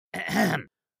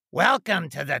Welcome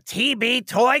to the TB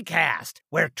Toycast,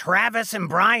 where Travis and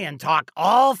Brian talk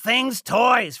all things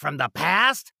toys from the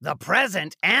past, the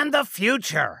present, and the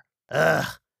future.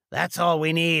 That's all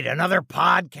we need, another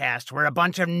podcast where a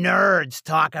bunch of nerds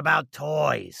talk about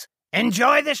toys.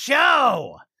 Enjoy the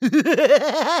show!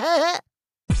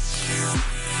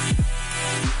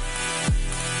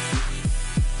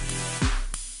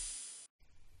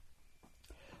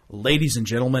 Ladies and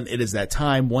gentlemen, it is that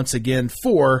time once again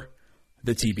for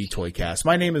the TB Toycast.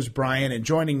 My name is Brian, and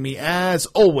joining me, as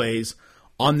always,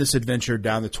 on this adventure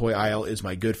down the toy aisle is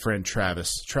my good friend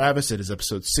Travis. Travis, it is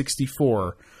episode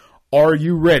 64. Are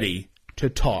you ready to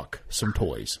talk some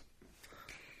toys?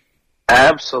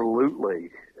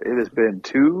 Absolutely. It has been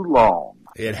too long.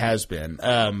 It has been.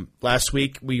 Last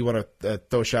week, we want to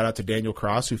throw a shout out to Daniel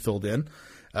Cross, who filled in.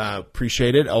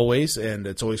 Appreciate it, always, and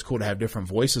it's always cool to have different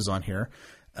voices on here.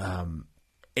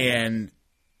 And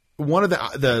one of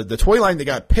the toy line that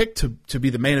got picked to be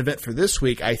the main event for this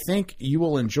week, I think you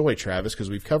will enjoy, Travis, because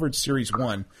we've covered Series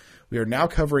 1. We are now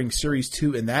covering Series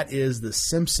 2, and that is The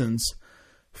Simpsons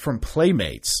from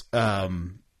Playmates.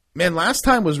 Man, last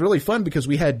time was really fun because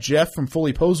we had Jeff from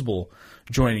Fully Posable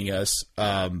joining us.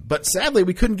 But sadly,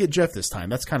 we couldn't get Jeff this time.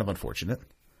 That's kind of unfortunate.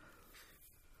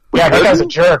 Yeah, that guy's a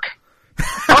jerk.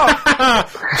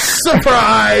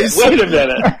 Surprise! Wait a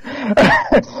minute.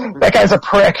 That guy's a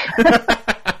prick.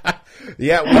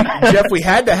 Yeah, Jeff, we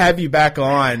had to have you back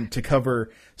on to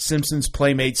cover Simpsons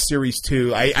Playmates Series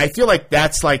 2. I feel like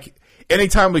that's like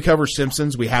anytime we cover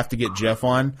Simpsons, we have to get Jeff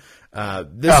on.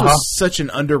 This was such an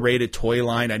underrated toy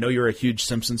line. I know you're a huge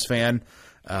Simpsons fan.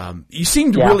 You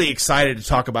seemed really excited to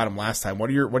talk about them last time. What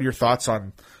are your thoughts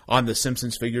on the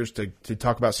Simpsons figures to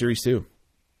talk about Series 2?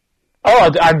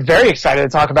 Oh, I'm very excited to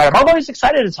talk about them. I'm always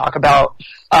excited to talk about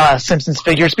Simpsons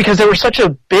figures because they were such a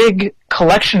big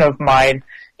collection of mine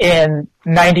in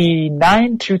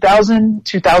 99, 2000,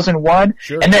 2001.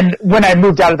 Sure. And then when I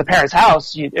moved out of the parents'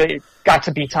 house, it got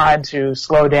to be time to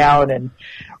slow down and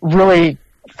really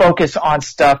focus on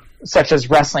stuff such as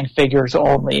wrestling figures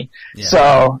only. Yeah.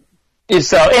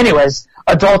 So anyways,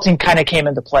 adulting kind of came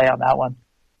into play on that one.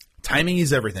 Timing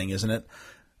is everything, isn't it?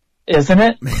 Isn't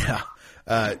it? Yeah.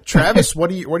 Travis,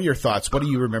 what are your thoughts? What do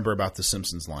you remember about the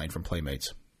Simpsons line from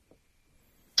Playmates?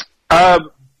 I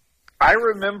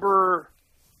remember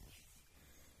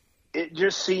it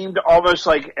just seemed almost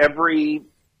like every,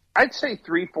 I'd say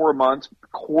 3-4 months,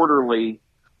 quarterly,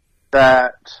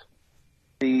 that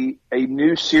a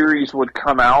new series would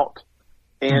come out.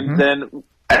 And then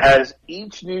as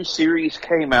each new series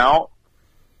came out,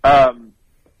 I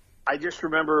just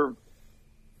remember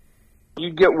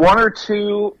you'd get one or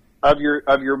two of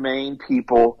your main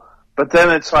people, but then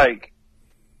it's like,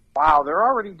 wow, they're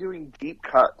already doing deep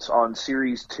cuts on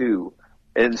Series 2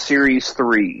 and Series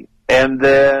 3. And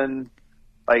then,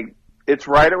 like, it's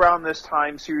right around this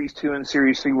time, Series 2 and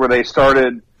Series 3, where they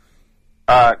started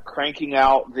cranking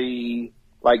out the,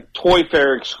 like, Toy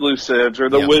Fair exclusives or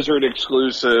the Wizard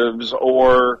exclusives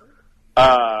or,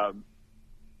 I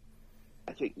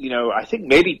think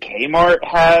maybe Kmart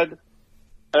had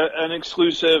an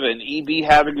exclusive and EB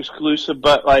had an exclusive,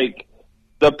 but like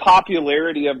the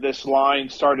popularity of this line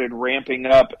started ramping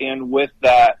up, and with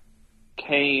that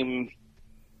came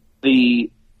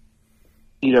the,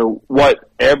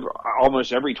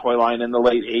 almost every toy line in the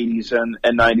late 80s and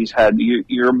 90s had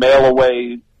your mail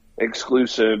away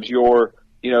exclusives, your,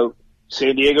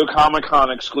 San Diego Comic-Con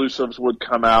exclusives would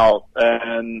come out,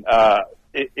 and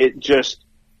it just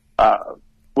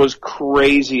was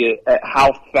crazy at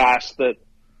how fast that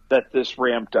this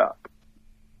ramped up.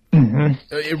 Mm-hmm.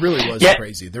 It really was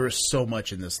crazy. There was so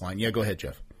much in this line. Yeah, go ahead,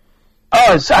 Jeff.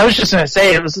 Oh, I was just going to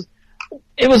say, it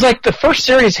was like the first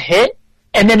series hit,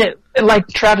 and then it, like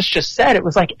Travis just said, it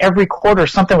was like every quarter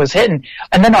something was hitting,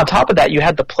 and then on top of that, you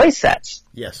had the play sets.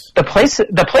 Yes. The play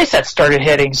sets started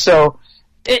hitting, so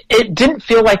it didn't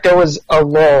feel like there was a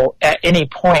lull at any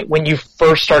point when you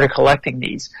first started collecting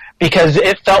these, because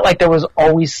it felt like there was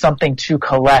always something to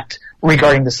collect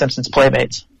regarding the Simpsons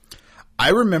Playmates. I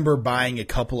remember buying a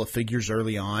couple of figures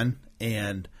early on,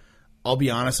 and I'll be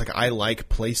honest, like I like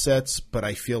play sets, but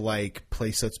I feel like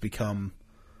play sets become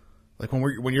like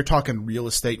when you're talking real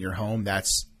estate in your home,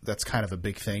 that's kind of a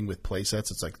big thing with play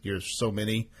sets. It's like there's so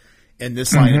many, and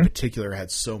this line in particular had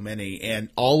so many,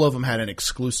 and all of them had an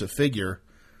exclusive figure,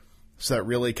 so that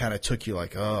really kind of took you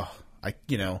like, I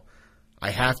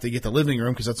have to get the living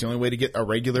room because that's the only way to get a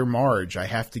regular Marge. I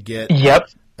have to get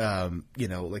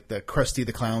like the Krusty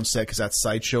the Clown set because that's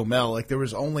Sideshow Mel. Like there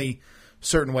was only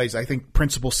certain ways. I think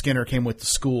Principal Skinner came with the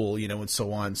school, and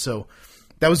so on. So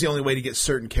that was the only way to get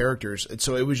certain characters. And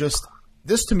so it was just,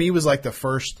 this to me was like the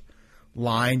first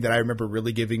line that I remember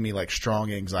really giving me like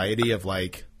strong anxiety of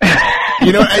like,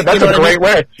 That's a great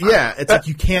way. Yeah, it's like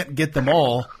you can't get them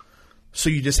all, so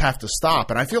you just have to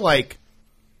stop. And I feel like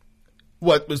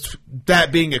what was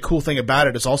that being a cool thing about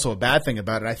it is also a bad thing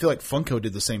about it. I feel like Funko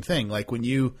did the same thing. Like when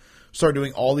you start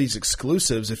doing all these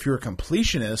exclusives, if you're a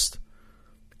completionist,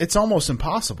 it's almost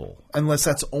impossible unless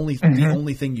that's the only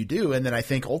thing you do. And then I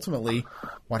think ultimately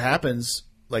what happens,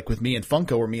 like with me and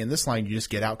Funko or me in this line, you just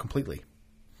get out completely.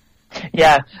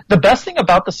 Yeah, the best thing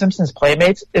about the Simpsons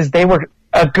Playmates is they were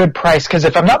a good price because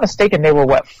if I'm not mistaken, they were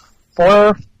what,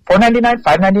 $4.99,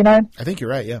 $5.99? I think you're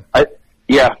right. Yeah.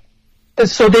 Yeah.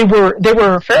 So they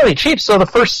were fairly cheap. So the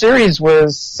first series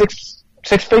was six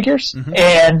figures,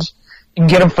 and you can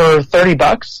get them for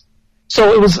 $30.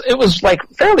 So it was like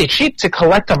fairly cheap to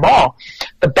collect them all.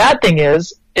 The bad thing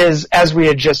is as we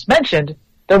had just mentioned,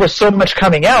 there was so much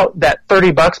coming out that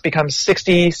 $30 becomes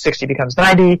 $60 becomes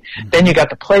 $90. Then you got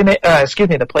the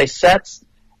the play sets,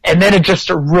 and then it just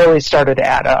really started to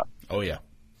add up. Oh yeah,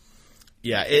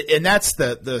 yeah, and that's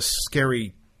the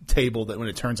scary table that when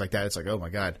it turns like that, it's like, oh my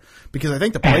god, because I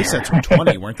think the play sets were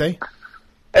 20, weren't they?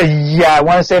 Yeah, I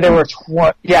want to say they were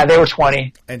 20. Yeah, they were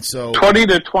 20. And so 20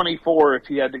 to 24 if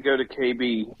you had to go to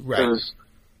KB, because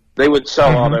they would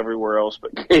sell out everywhere else,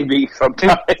 but KB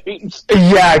sometimes.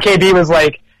 Yeah, KB was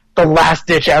like the last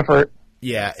ditch effort.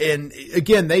 Yeah, and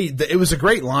again, it was a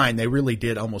great line. They really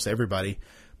did almost everybody.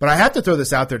 But I have to throw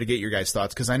this out there to get your guys'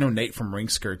 thoughts, because I know Nate from Ring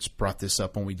Skirts brought this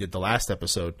up when we did the last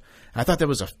episode. I thought that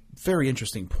was a very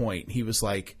interesting point. He was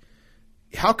like,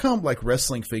 how come like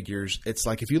wrestling figures, it's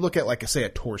like if you look at like say a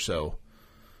torso,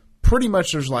 pretty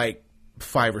much there's like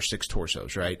 5 or 6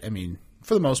 torsos, right? I mean,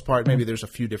 for the most part, maybe there's a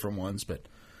few different ones, but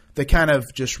they kind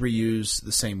of just reuse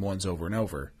the same ones over and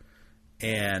over.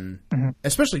 And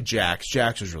especially Jax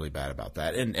was really bad about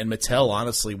that. And Mattel,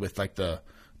 honestly, with like the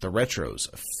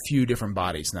retros, a few different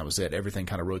bodies, and that was it. Everything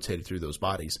kind of rotated through those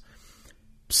bodies.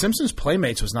 Simpsons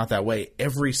Playmates was not that way.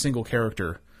 Every single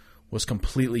character was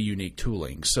completely unique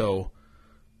tooling. So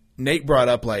Nate brought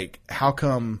up, like, how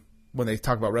come when they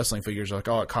talk about wrestling figures, they're like,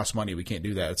 oh, it costs money, we can't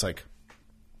do that. It's like,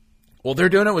 well, they're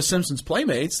doing it with Simpsons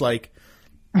Playmates. Like,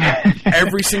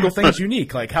 every single thing is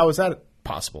unique. Like, how is that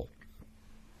possible?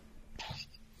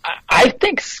 I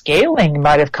think scaling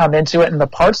might have come into it in the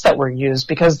parts that were used,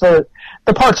 because the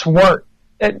parts weren't.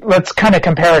 Let's kind of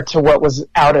compare it to what was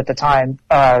out at the time.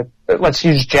 Let's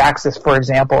use Jax's, for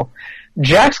example.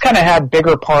 Jax kind of had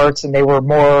bigger parts, and they were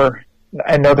more.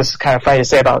 I know this is kind of funny to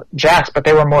say about Jax, but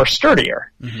they were more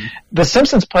sturdier. The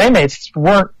Simpsons Playmates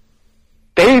weren't.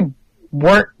 They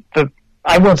weren't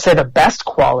I wouldn't say the best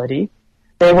quality.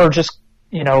 They were just,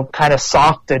 kind of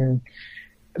soft, and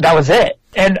that was it.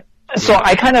 And so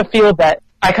I kind of feel that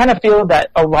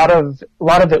a lot of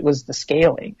it was the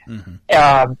scaling.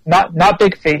 Not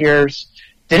big figures,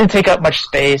 didn't take up much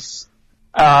space.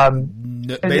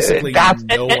 Basically,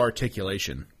 no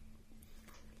articulation.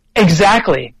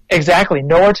 Exactly.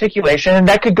 No articulation, and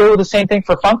that could go the same thing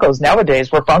for Funkos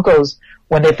nowadays, where Funkos,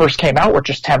 when they first came out, were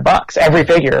just $10 every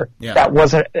figure.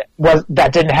 That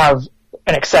didn't have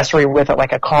an accessory with it,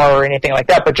 like a car or anything like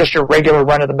that, but just your regular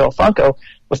run of the mill Funko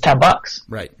was $10.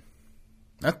 Right.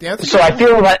 So I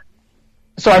feel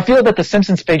that the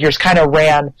Simpsons figures kind of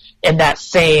ran in that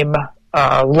same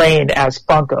lane as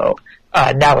Funko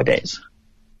nowadays.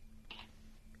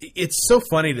 It's so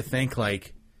funny to think,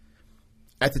 like,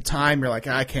 at the time, you're like,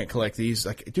 I can't collect these.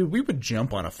 Like, dude, we would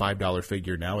jump on a $5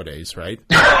 figure nowadays, right?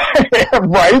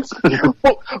 Right?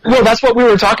 Well, that's what we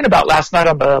were talking about last night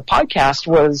on the podcast,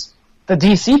 was the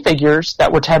DC figures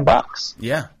that were $10.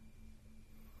 Yeah.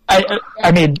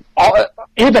 I mean,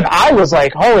 even I was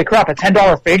like, holy crap, a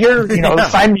 $10 figure?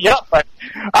 Sign me up. But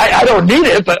I don't need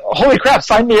it, but holy crap,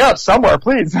 sign me up somewhere,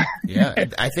 please. Yeah,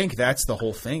 I think that's the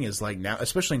whole thing, is like now,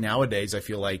 especially nowadays, I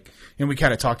feel like, and we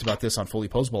kind of talked about this on Fully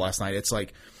Posable last night, it's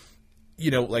like,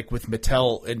 like with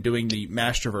Mattel and doing the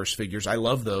Masterverse figures, I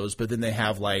love those, but then they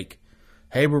have like,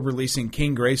 hey, we're releasing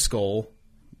King Grayskull,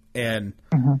 and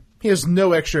he has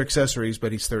no extra accessories,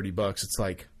 but he's $30. It's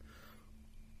like,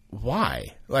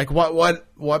 why? Like,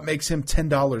 what makes him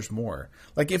 $10 more?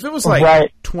 Like, if it was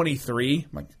like 23,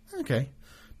 I'm like, okay,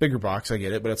 bigger box, I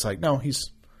get it, but it's like, no,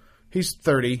 he's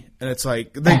 30, and it's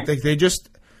like they just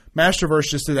Masterverse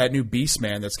just did that new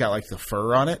Beastman that's got like the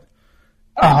fur on it,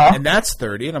 and that's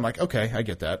 30, and I'm like, okay, I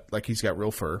get that. Like, he's got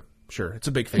real fur, sure, it's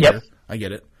a big figure, yep. I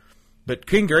get it. But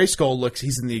King Grayskull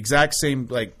he's in the exact same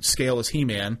like scale as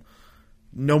He-Man,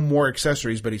 no more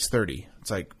accessories, but he's 30.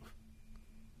 It's like,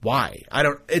 why?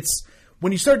 It's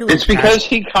when you start doing. It's because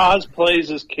he cosplays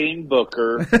as King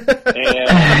Booker, and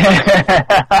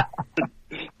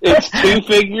It's two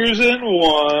figures in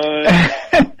one.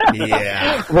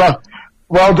 Yeah.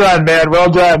 Well done, man. Well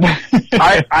done.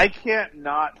 I can't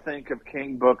not think of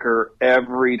King Booker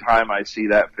every time I see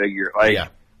that figure. Like, Yeah.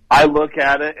 I look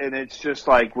at it and it's just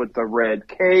like with the red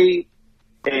cape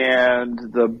and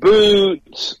the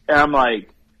boots, and I'm like,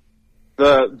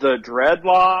 the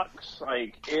dreadlocks,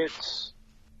 like, it's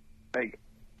like,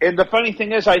 and the funny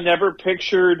thing is I never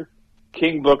pictured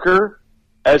King Booker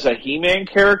as a He-Man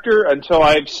character until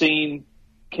I've seen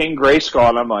King Grayskull,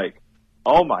 and I'm like,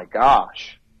 oh my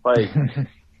gosh. Like,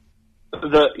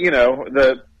 the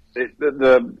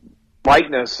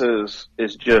likeness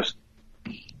is just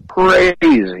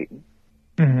crazy.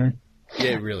 Mm-hmm. Yeah,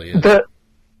 it really is.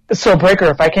 So, Breaker,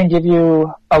 if I can give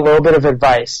you a little bit of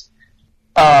advice,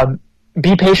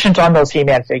 be patient on those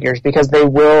He-Man figures because they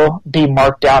will be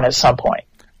marked down at some point.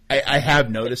 I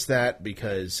have noticed that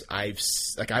because I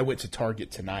went to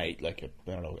Target tonight,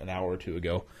 an hour or two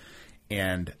ago,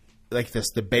 and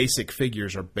the basic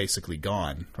figures are basically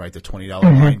gone, right? The $20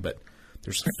 line, but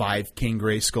there's 5 King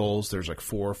Grayskulls, there's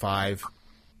 4 or 5,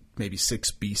 maybe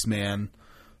 6 Beastman,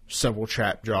 several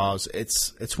Trap Jaws.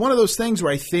 It's one of those things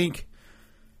where I think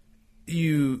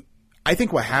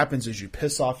what happens is you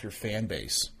piss off your fan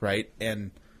base, right?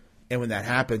 And when that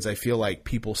happens, I feel like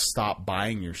people stop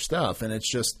buying your stuff, and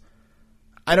it's just,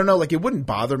 I don't know, like, it wouldn't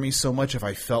bother me so much if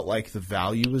I felt like the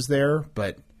value was there,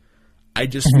 but I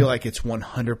just feel like it's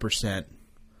 100%,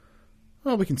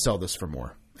 well, we can sell this for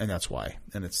more, and that's why,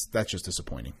 and that's just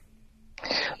disappointing.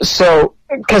 So,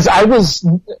 because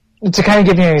to kind of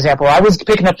give you an example, I was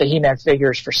picking up the He-Man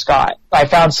figures for Scott. I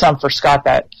found some for Scott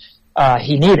that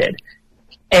he needed.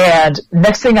 And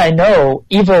next thing I know,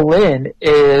 Evelyn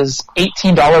is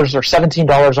 $18 or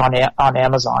 $17 on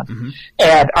Amazon. Mm-hmm.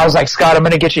 And I was like, Scott, I'm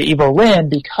going to get you Evelyn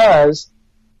because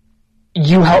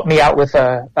you helped me out with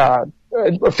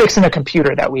fixing a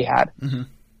computer that we had. Mm-hmm.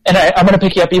 And I'm going to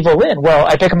pick you up Evelyn. Well,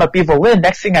 I pick him up Evelyn.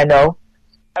 Next thing I know,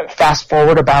 fast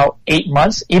forward about 8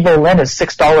 months, Evelyn is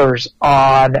 $6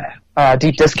 on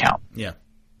deep discount. Yeah.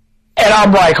 And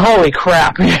I'm like, holy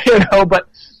crap, but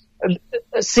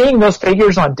seeing those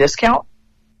figures on discount,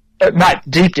 not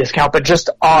deep discount, but just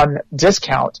on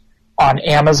discount on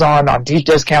Amazon, on deep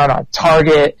discount, on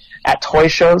Target, at toy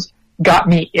shows, got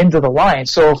me into the line.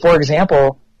 So, for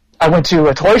example, I went to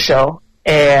a toy show,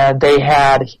 and they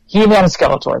had He-Man and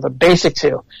Skeletor, the basic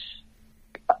 2.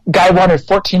 Guy wanted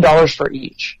 $14 for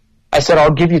each. I said,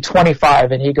 I'll give you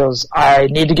 $25, and he goes, I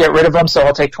need to get rid of them, so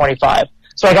I'll take $25.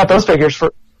 So I got those figures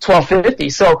for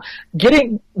 $12.50. So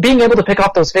being able to pick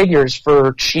up those figures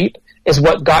for cheap is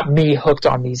what got me hooked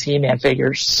on these He-Man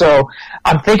figures. So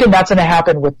I'm thinking that's going to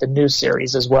happen with the new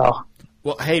series as well.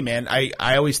 Well, hey man, I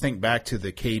always think back to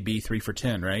the KB 3 for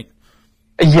 $10, right?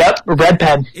 Yep, Red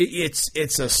Pen.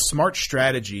 It's a smart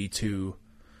strategy to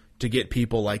get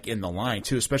people like in the line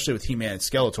too, especially with He-Man and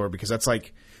Skeletor, because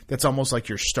that's almost like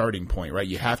your starting point, right?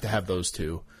 You have to have those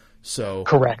two. So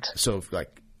correct. So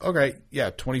like, okay,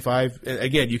 yeah, 25.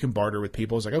 Again, you can barter with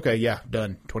people. It's like, okay, yeah,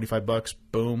 done. $25,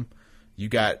 boom. You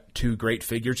got 2 great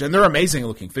figures, and they're amazing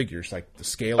looking figures. Like the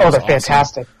scale is they're awesome.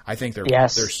 Fantastic. I think they're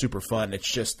super fun.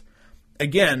 It's just,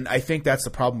 again, I think that's the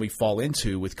problem we fall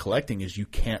into with collecting is you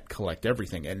can't collect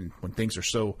everything, and when things are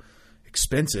so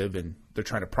expensive and they're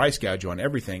trying to price gouge you on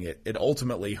everything, it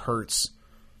ultimately hurts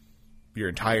your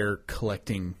entire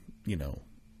collecting,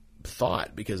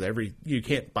 thought because you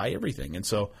can't buy everything, and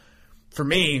so. For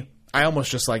me, I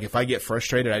almost just like if I get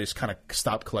frustrated, I just kind of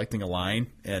stop collecting a line,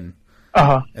 and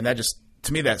that just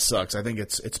to me that sucks. I think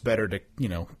it's better to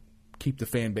keep the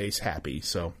fan base happy.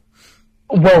 So,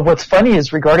 well, what's funny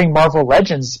is regarding Marvel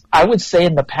Legends, I would say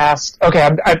in the past, okay,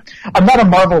 I'm not a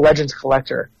Marvel Legends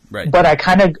collector, right? But I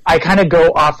kind of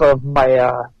go off of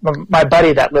my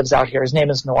buddy that lives out here. His name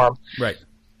is Norm, right?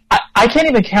 I can't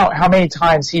even count how many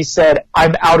times he said,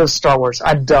 "I'm out of Star Wars.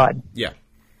 I'm done." Yeah.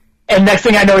 And next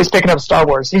thing I know, he's picking up Star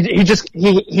Wars.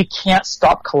 He can't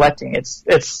stop collecting. It's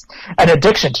an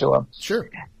addiction to him. Sure.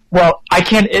 Well,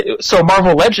 so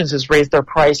Marvel Legends has raised their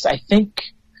price, I think,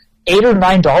 $8 or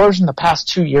 $9 in the past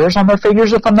 2 years on their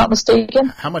figures, if I'm not mistaken.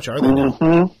 How much are they now?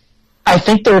 Mm-hmm. I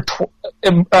think they're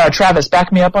Travis,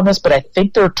 back me up on this, but I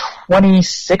think they're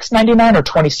 $26.99 or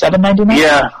 $27.99.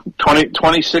 Yeah,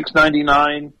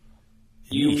 $26.99.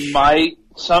 You might.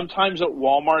 Sometimes at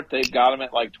Walmart they've got them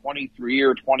at like $23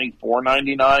 or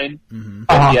 $24.99. Mm-hmm.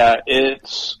 Yeah,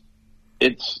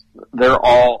 they're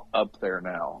all up there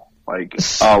now, like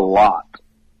a lot.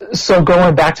 So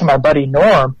going back to my buddy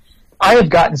Norm, I have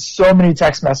gotten so many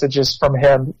text messages from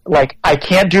him. Like, I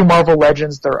can't do Marvel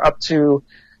Legends; they're up to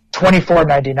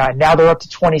 $24.99. Now they're up to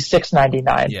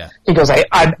 $26.99. Yeah. He goes,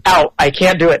 I'm out. I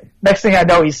can't do it. Next thing I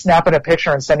know, he's snapping a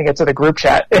picture and sending it to the group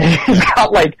chat. And he's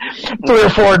got like 3 or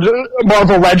 4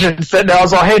 Marvel Legends sitting there. I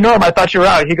was like, hey, Norm, I thought you were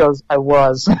out. He goes, I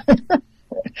was.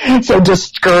 So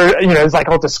discouraged, he's like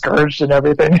all discouraged and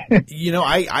everything.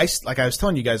 I like I was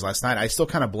telling you guys last night, I still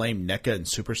kind of blame NECA and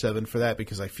Super 7 for that,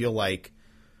 because I feel like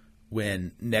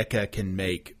when NECA can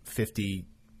make 30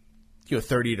 to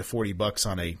 $40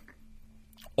 on a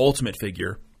Ultimate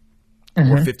figure,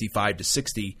 or 55 to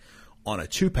 60 on a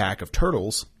 2-pack of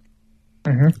Turtles,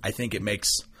 I think it makes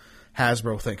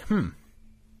Hasbro think,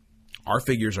 our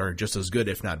figures are just as good,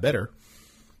 if not better.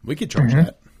 We could charge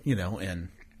that, and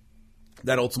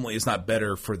that ultimately is not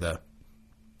better for the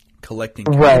collecting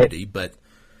community. Right. But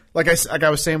like I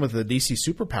was saying with the DC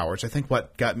Superpowers, I think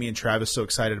what got me and Travis so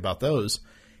excited about those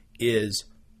is,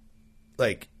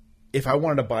 like, if I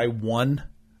wanted to buy one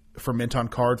for mint on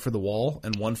card for the wall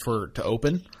and one to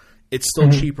open, it's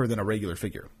still cheaper than a regular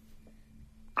figure.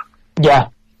 Yeah.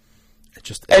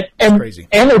 It's crazy.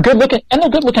 And they're good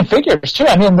looking figures too.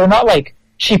 I mean, they're not like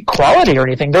cheap quality or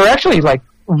anything. They're actually like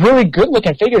really good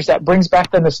looking figures that brings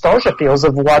back the nostalgia feels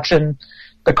of watching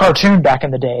the cartoon back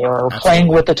in the day, or playing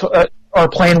with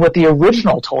the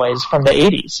original toys from the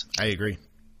 80s.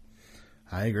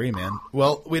 I agree, man.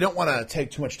 Well, we don't want to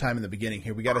take too much time in the beginning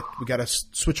here. We got to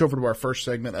switch over to our first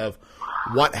segment of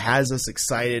what has us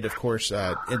excited. Of course,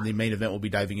 in the main event, we'll be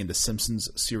diving into Simpsons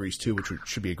Series 2, which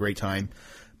should be a great time.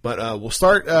 But we'll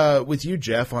start with you,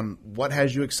 Jeff, on what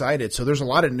has you excited. So there's a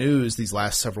lot of news these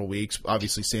last several weeks.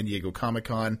 Obviously, San Diego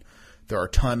Comic-Con. There are a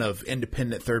ton of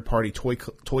independent third-party toy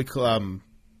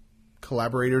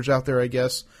collaborators out there, I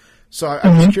guess. So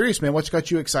I'm just curious, man, what's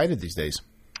got you excited these days?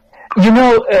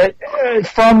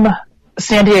 From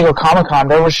San Diego Comic-Con,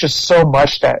 there was just so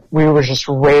much that we were just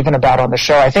raving about on the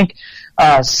show. I think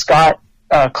Scott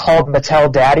called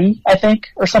Mattel Daddy,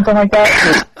 or something like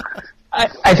that.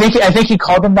 I think he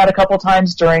called them that a couple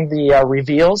times during the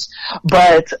reveals.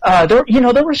 But there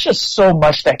was just so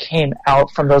much that came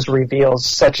out from those reveals,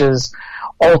 such as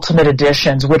Ultimate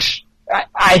Editions, which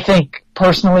I think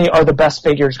personally are the best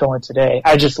figures going today.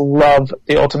 I just love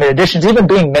the Ultimate Editions, even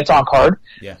being mint on card.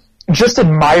 Yeah. Just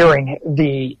admiring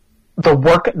the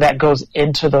work that goes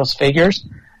into those figures.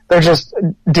 They're just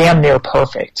damn near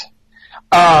perfect.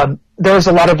 There's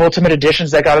a lot of Ultimate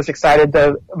Editions that got us excited.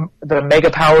 The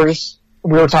Mega Powers,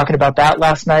 we were talking about that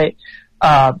last night.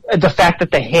 The fact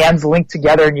that the hands link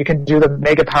together and you can do the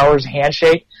Mega Powers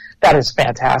handshake, that is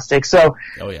fantastic. So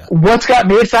what's got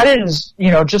me excited is,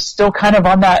 just still kind of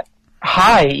on that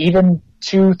high, even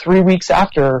 2-3 weeks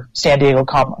after San Diego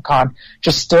Comic-Con,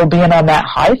 just still being on that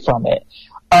high from it.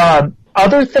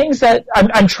 Other things that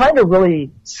I'm trying to really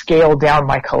scale down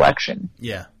my collection.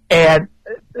 Yeah. And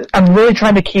I'm really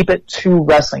trying to keep it to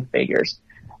wrestling figures.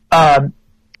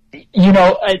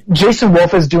 Jason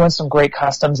Wolf is doing some great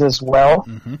customs as well.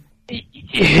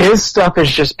 His stuff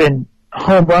has just been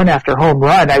home run after home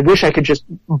run. I wish I could just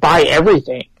buy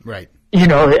everything. Right.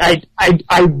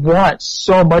 I want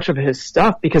so much of his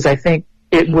stuff because I think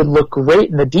it would look great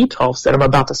in the details that I'm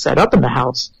about to set up in the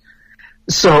house.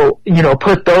 So,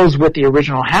 put those with the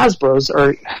original Hasbros,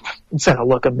 or it's going to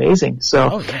look amazing.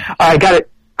 So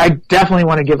I definitely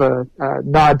want to give a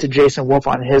nod to Jason Wolf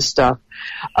on his stuff.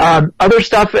 Other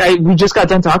stuff we just got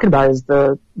done talking about is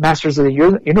the Masters of the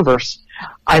Universe.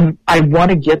 I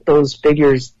want to get those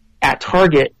figures at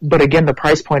Target, but again, the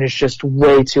price point is just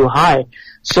way too high.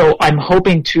 So I'm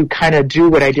hoping to kind of do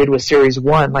what I did with Series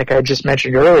 1, like I just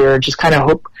mentioned earlier, just kind of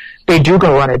hope they do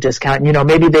go on a discount.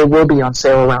 Maybe they will be on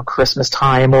sale around Christmas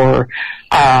time, or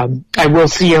I will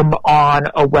see them on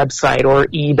a website or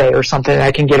eBay or something, and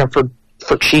I can get them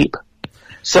for cheap.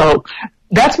 So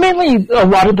that's mainly a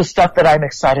lot of the stuff that I'm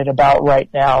excited about right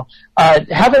now.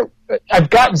 I've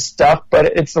gotten stuff, but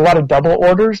it's a lot of double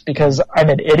orders because I'm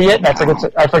an idiot and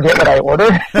I forget what I order.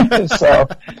 So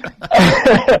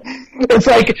it's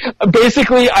like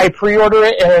basically I pre-order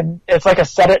it and it's like a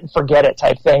set it and forget it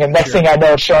type thing. And next thing I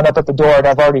know, it's showing up at the door and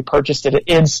I've already purchased it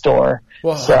in store.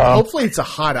 Well, so hopefully it's a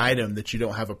hot item that you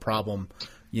don't have a problem,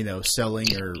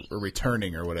 selling or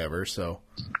returning or whatever. So.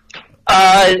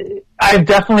 I've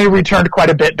definitely returned quite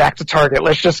a bit back to Target.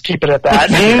 Let's just keep it at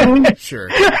that. Sure.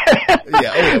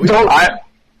 Yeah.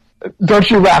 Don't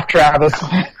you laugh, Travis.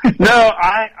 No,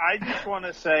 I just want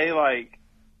to say,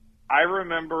 I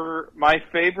remember my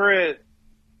favorite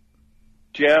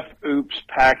Jeff Oops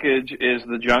package is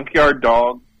the Junkyard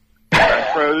Dog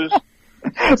retros.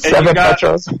 7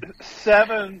 retros.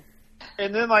 7,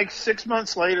 and then 6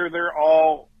 months later, they're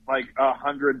all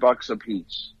 $100 a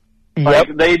piece. Yep.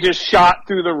 They just shot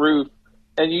through the roof,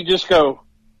 and you just go,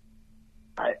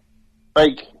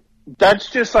 Like, that's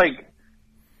just like,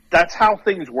 that's how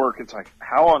things work. It's like,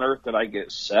 how on earth did I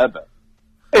get 7?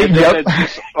 And then it's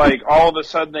just like, all of a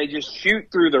sudden they just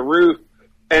shoot through the roof,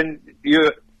 and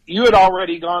you had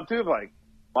already gone through, like,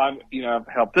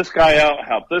 help this guy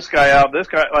out, this guy,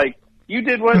 like, you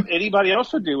did what anybody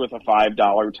else would do with a $5,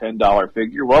 $10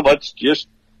 figure. Well, let's just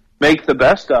make the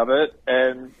best of it.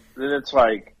 And then it's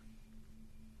like,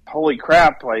 holy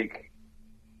crap, like,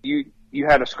 you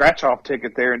had a scratch-off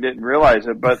ticket there and didn't realize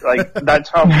it. But, like, that's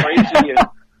how crazy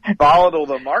and volatile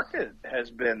the market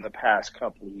has been the past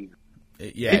couple of years.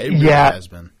 Yeah, it really has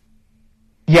been.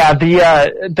 Yeah,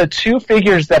 the 2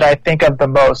 figures that I think of the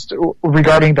most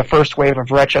regarding the first wave of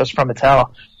retros from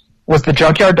Mattel was the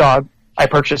Junkyard Dog. I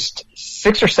purchased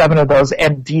 6 or 7 of those,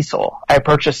 and Diesel. I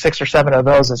purchased 6 or 7 of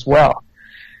those as well.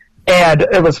 And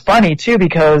it was funny, too,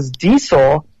 because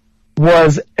Diesel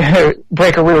was –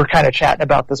 Breaker, we were kind of chatting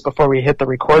about this before we hit the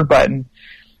record button.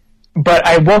 But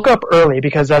I woke up early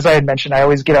because, as I had mentioned, I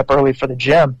always get up early for the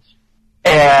gym.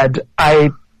 And I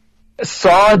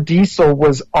saw Diesel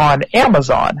was on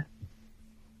Amazon.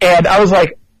 And I was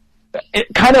like,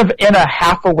 kind of in a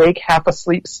half awake, half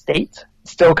asleep state.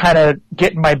 Still kind of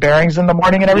getting my bearings in the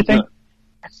morning and everything.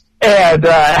 And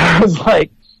I was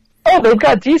like, oh, they've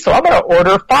got Diesel. I'm going to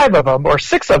order 5 of them or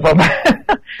 6 of them.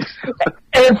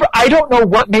 And I don't know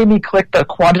what made me click the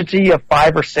quantity of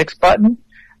 5 or 6 button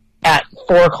at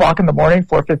 4 o'clock in the morning,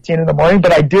 4:15 in the morning,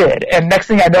 but I did. And next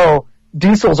thing I know,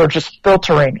 Diesels are just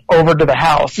filtering over to the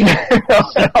house. I'm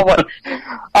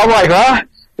like,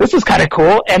 this is kind of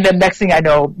cool. And then next thing I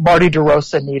know, Marty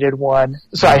DeRosa needed one,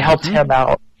 so I helped him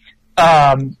out.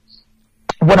 One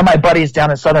of my buddies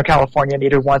down in Southern California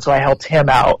needed one, so I helped him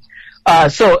out.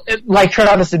 Like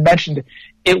Travis had mentioned,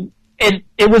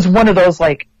 it was one of those,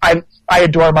 like, I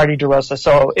adore Marty DeRosa,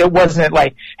 so it wasn't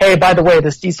like, hey, by the way,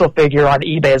 this Diesel figure on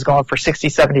eBay is going for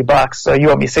 $60-$70, so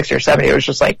you owe me $60 or $70. It was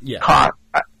just like,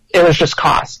 it was just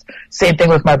cost. Same thing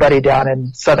with my buddy down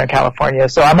in Southern California,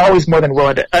 so I'm always more than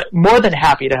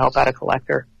happy to help out a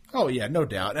collector. Oh, yeah, no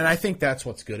doubt. And I think that's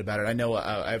what's good about it. I know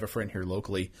I have a friend here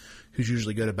locally who's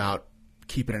usually good about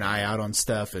keeping an eye out on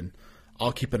stuff, and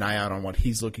I'll keep an eye out on what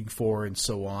he's looking for and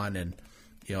so on. And,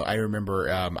 you know, I remember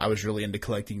I was really into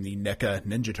collecting the NECA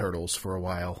Ninja Turtles for a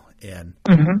while, and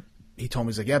he told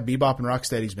me, he's like, yeah, Bebop and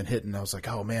Rocksteady's been hitting. I was like,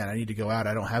 oh, man, I need to go out.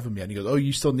 I don't have them yet. And he goes, oh,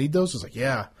 you still need those? I was like,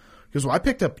 yeah. He goes, well, I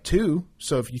picked up 2,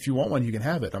 so if you want one, you can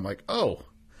have it. I'm like, oh,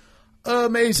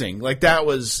 amazing. Like, that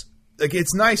was... Like,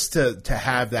 it's nice to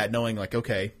have that, knowing, like,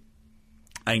 okay,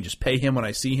 I can just pay him when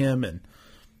I see him, and,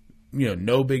 you know,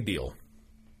 no big deal.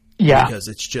 Yeah. Because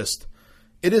it's just,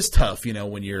 it is tough, you know,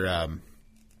 when you're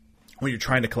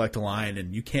trying to collect a line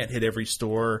and you can't hit every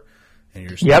store, and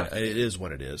you're just, it is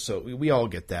what it is. So we all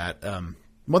get that.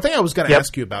 One thing I was going to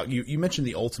ask you about, you mentioned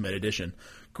the Ultimate Edition.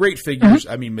 Great figures.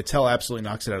 I mean, Mattel absolutely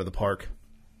knocks it out of the park.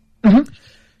 Do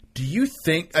you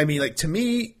think, I mean, like, to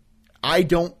me, I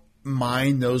don't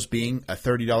mind those being a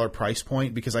 $30 price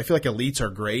point, because I feel like Elites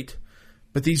are great,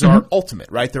 but these are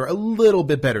Ultimate, right? They're a little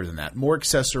bit better than that. More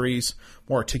accessories,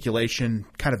 more articulation,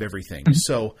 kind of everything.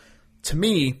 So to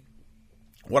me,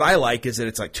 what I like is that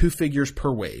it's like 2 figures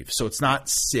per wave. So it's not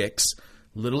 6,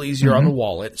 a little easier on the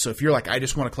wallet. So if you're like, I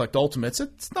just want to collect Ultimates,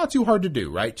 it's not too hard to do,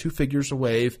 right? 2 figures a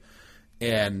wave,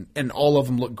 and all of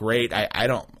them look great. I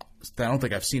don't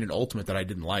think I've seen an Ultimate that I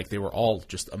didn't like. They were all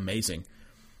just amazing.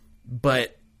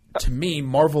 But to me,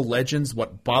 Marvel Legends,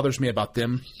 what bothers me about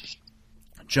them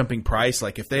jumping price,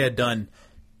 like if they had done,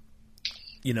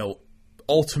 you know,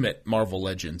 Ultimate Marvel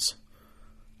Legends,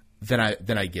 then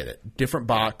I get it. Different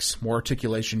box, more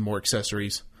articulation, more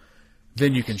accessories,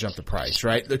 then you can jump the price,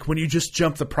 right? Like when you just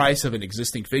jump the price of an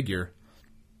existing figure,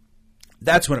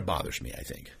 that's when it bothers me, I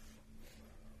think.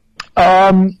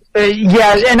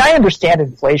 Yeah, and I understand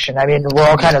inflation. I mean, we're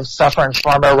all kind of suffering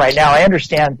from it right now. I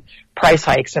understand price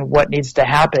hikes and what needs to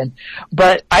happen,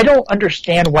 but I don't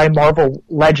understand why Marvel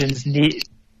Legends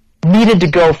needed to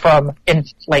go from, in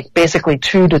like basically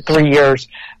 2 to 3 years,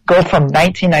 go from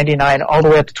 $19.99 all the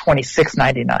way up to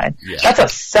 $26.99. Yeah. That's a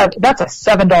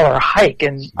 $7 hike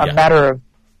in a matter of,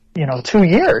 you know, 2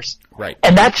 years. Right.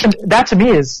 And that to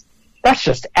me is, that's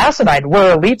just asinine.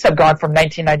 Where Elites have gone from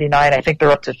 $19.99, I think they're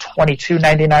up to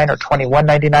 $22.99 or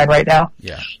 $21.99 right now.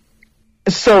 Yeah.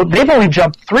 So they've only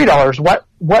jumped $3.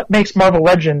 What makes Marvel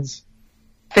Legends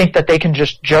think that they can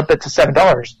just jump it to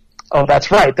 $7? Oh,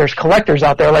 that's right. There's collectors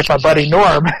out there like my buddy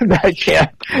Norm that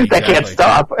can't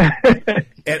stop.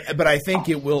 But I think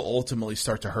it will ultimately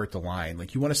start to hurt the line.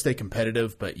 Like, you want to stay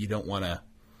competitive, but you don't want to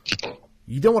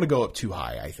go up too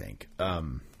high, I think.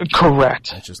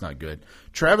 Correct. That's just not good.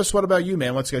 Travis, what about you,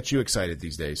 man? What's got you excited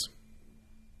these days?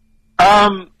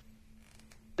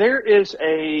 there is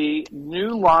a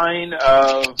new line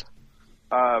of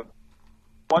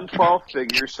 112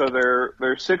 figures, so they're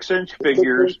 6-inch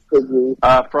figures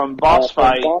from Boss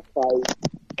Fight,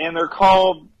 and they're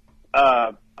called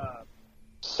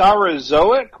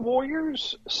Saurozoic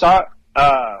Warriors.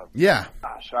 Yeah.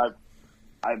 Gosh,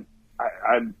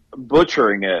 I'm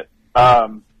butchering it.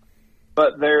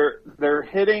 But they're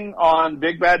hitting on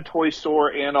Big Bad Toy Store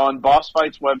and on Boss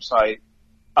Fight's website.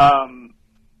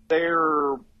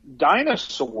 They're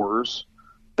dinosaurs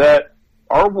that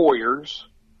are warriors,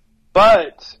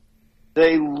 but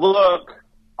they look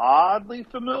oddly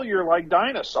familiar like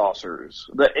Dinosaurs,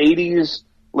 the 80s,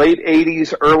 late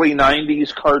 80s, early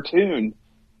 90s cartoon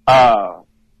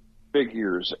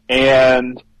figures.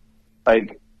 And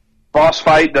like Boss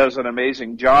Fight does an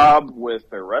amazing job with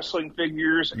their wrestling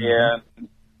figures and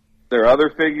their other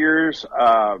figures.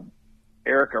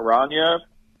 Eric Aranya,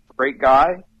 great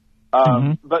guy.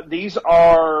 But these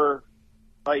are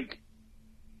like,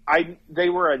 they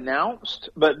were announced,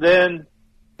 but then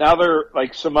now they're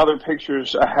like some other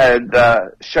pictures had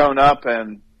shown up,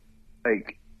 and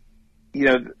like, you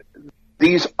know,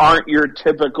 these aren't your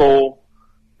typical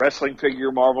wrestling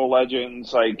figure Marvel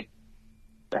Legends. Like,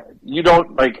 you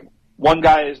don't like, one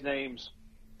guy, his name's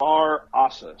Mar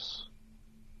Asis.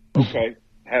 Okay.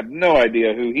 Have no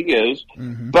idea who he is,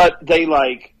 but they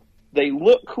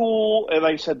look cool, and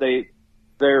like I said,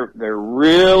 they're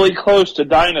really close to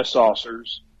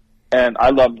Dinosaurs, and I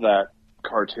loved that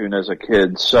cartoon as a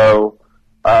kid. So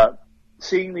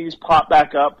seeing these pop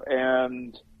back up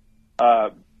and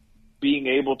being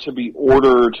able to be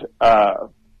ordered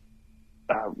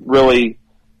really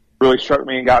struck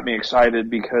me and got me excited,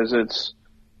 because it's,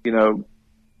 you know,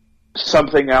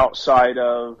 something outside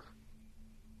of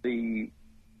the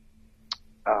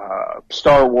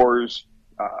Star Wars,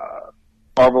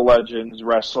 Marvel Legends,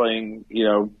 wrestling, you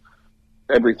know,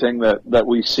 everything that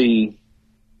we see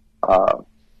an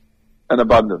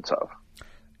abundance of.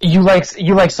 You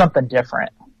like something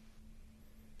different.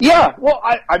 Yeah, well,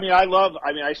 I love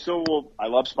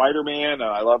Spider-Man, and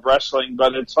I love wrestling,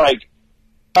 but it's like,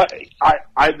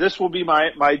 this will be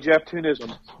my Jeff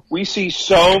Toonism. We see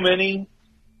so many,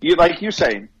 like you're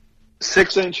saying,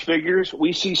 6-inch figures.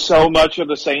 We see so much of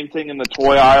the same thing in the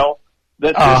toy aisle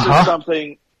that this is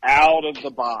something out of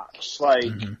the box, like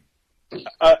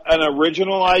an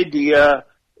original idea.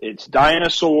 It's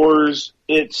dinosaurs.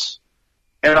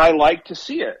 And I like to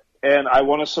see it, and I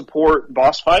want to support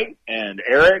Boss Fight and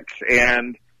Eric,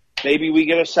 and maybe we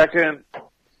get a second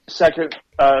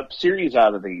series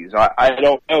out of these. I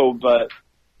don't know, but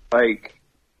like,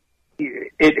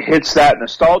 it hits that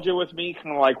nostalgia with me,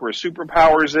 kind of like where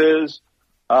Superpowers is.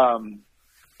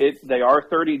 They are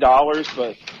 $30,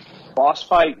 but Boss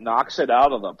Fight knocks it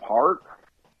out of the park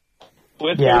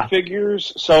with their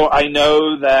figures. So I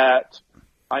know that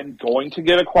I'm going to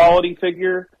get a quality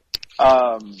figure.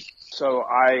 So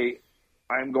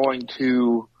I'm going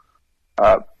to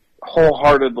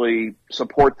wholeheartedly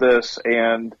support this,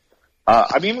 and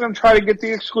I'm even going to try to get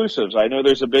the exclusives. I know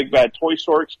there's a Big Bad Toy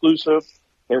Store exclusive.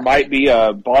 There might be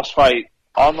a Boss Fight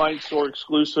online store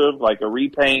exclusive, like a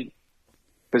repaint,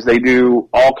 because they do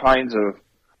all kinds of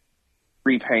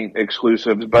repaint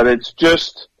exclusives. But it's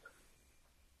just,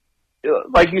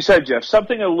 like you said, Jeff,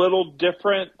 something a little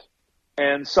different,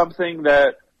 and something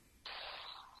that,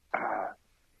 I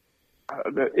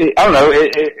don't know,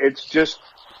 it's just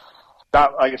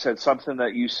not, like I said, something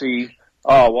that you see,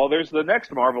 oh, well, there's the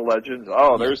next Marvel Legends,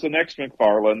 oh, there's the next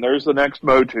McFarlane, there's the next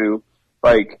Motu.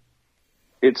 Like,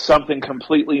 it's something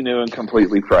completely new and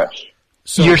completely fresh.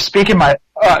 So, you're speaking my...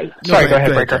 sorry, go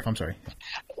ahead, Breaker. Jeff, I'm sorry.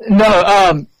 No,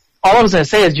 all I was going to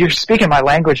say is you're speaking my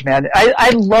language, man.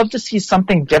 I'd love to see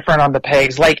something different on the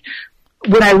pegs. Like,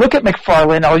 when I look at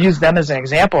McFarlane, I'll use them as an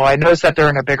example. I notice that they're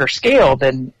in a bigger scale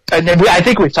than... And I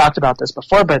think we've talked about this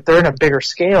before, but they're in a bigger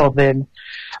scale than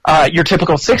your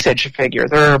typical 6-inch figure.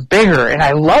 They're bigger, and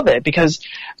I love it, because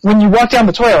when you walk down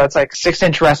the toy aisle, it's like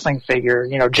 6-inch wrestling figure,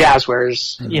 you know,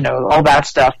 Jazzwares, you know, all that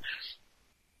stuff.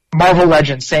 Marvel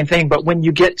Legends, same thing. But when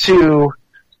you get to,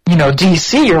 you know,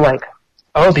 DC, you're like,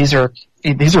 oh, these are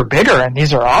bigger, and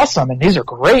these are awesome, and these are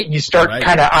great, and you start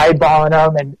kind of eyeballing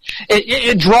them, and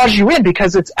it draws you in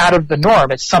because it's out of the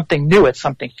norm. It's something new. It's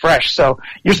something fresh. So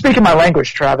you're speaking my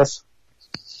language, Travis.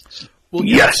 Well,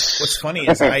 yes. What's funny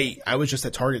is I was just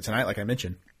at Target tonight, like I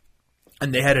mentioned,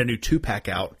 and they had a new 2-pack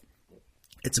out.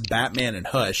 It's Batman and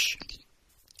Hush,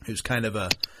 who's kind of a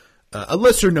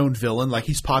lesser-known villain. Like,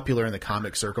 he's popular in the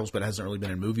comic circles, but hasn't really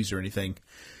been in movies or anything.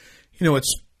 You know,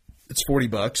 it's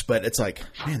 $40, but it's like,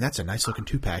 man, that's a nice looking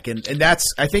 2-pack. And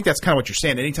I think that's kind of what you're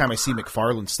saying. Anytime I see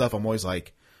McFarlane stuff, I'm always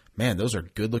like, man, those are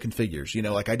good looking figures. You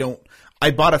know, like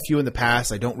I bought a few in the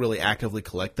past. I don't really actively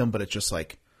collect them, but it's just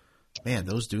like, man,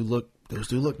 those do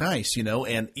look nice, you know,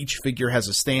 and each figure has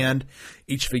a stand,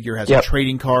 each figure has a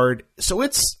trading card. So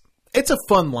it's a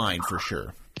fun line for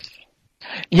sure.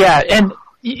 Yeah. And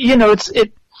you know,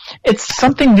 it's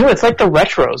something new. It's like the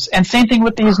retros, and same thing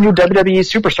with these new WWE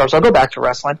superstars. I'll go back to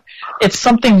wrestling. It's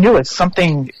something new. It's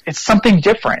something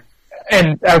different.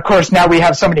 And of course, now we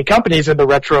have so many companies in the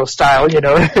retro style. You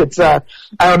know, it's I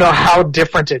don't know how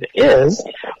different it is,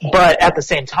 but at the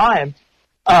same time,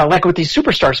 like with these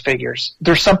superstars figures,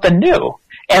 there's something new.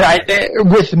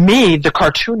 And with me, the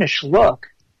cartoonish look,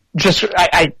 just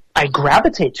I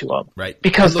gravitate to them, right?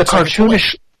 Because the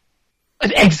cartoonish,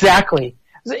 exactly.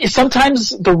 Sometimes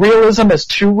the realism is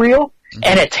too real,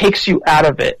 and it takes you out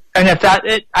of it. And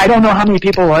I don't know how many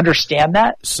people understand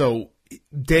that. So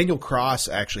Daniel Cross,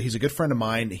 actually, he's a good friend of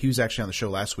mine. He was actually on the show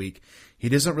last week. He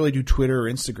doesn't really do Twitter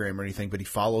or Instagram or anything, but he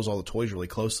follows all the toys really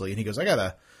closely. And he goes, I got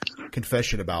a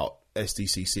confession about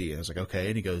SDCC. And I was like, okay.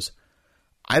 And he goes,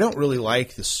 I don't really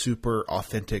like the super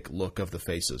authentic look of the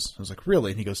faces. I was like,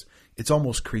 really? And he goes, it's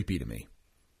almost creepy to me.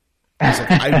 He's like,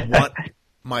 I want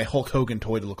my Hulk Hogan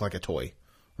toy to look like a toy.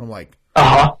 I'm like,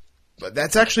 but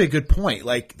that's actually a good point.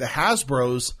 Like the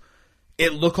Hasbro's,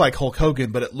 it looked like Hulk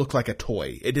Hogan, but it looked like a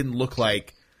toy. It didn't look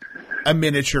like a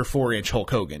miniature 4-inch Hulk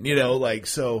Hogan, you know, like,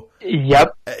 so.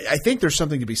 Yep. I think there's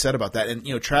something to be said about that. And,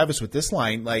 you know, Travis, with this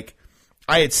line, like,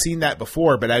 I had seen that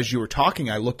before, but as you were talking,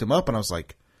 I looked them up and I was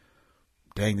like,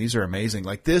 dang, these are amazing.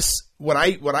 Like this, what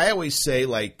I always say,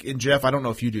 like, and Jeff, I don't know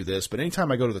if you do this, but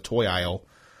anytime I go to the toy aisle,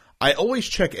 I always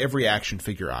check every action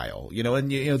figure aisle, you know,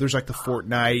 and, you know, there's like the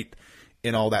Fortnite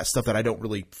and all that stuff that I don't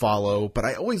really follow, but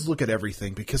I always look at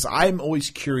everything because I'm always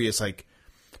curious, like,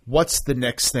 what's the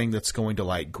next thing that's going to,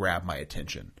 like, grab my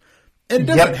attention? And it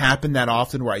doesn't happen that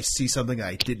often where I see something that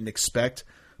I didn't expect,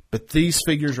 but these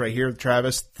figures right here,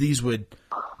 Travis, these would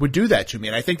do that to me,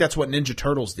 and I think that's what Ninja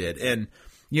Turtles did. And,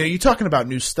 you know, you talking about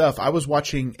new stuff, I was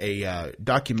watching a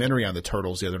documentary on the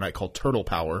Turtles the other night called Turtle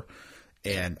Power,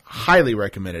 and highly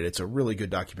recommend it. It's a really good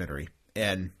documentary.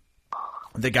 And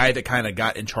the guy that kind of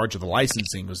got in charge of the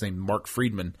licensing was named Mark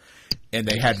Friedman, and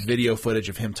they had video footage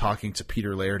of him talking to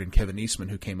Peter Laird and Kevin Eastman,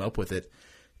 who came up with it.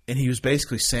 And he was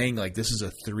basically saying, like, this is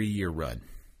a 3-year run.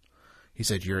 He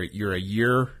said, you're a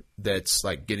year that's,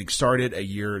 like, getting started, a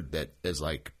year that is,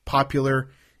 like,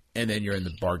 popular, and then you're in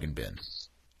the bargain bin.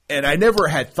 And I never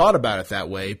had thought about it that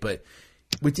way, but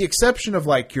with the exception of,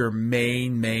 like, your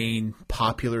main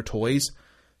popular toys,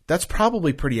 that's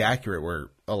probably pretty accurate, where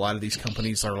a lot of these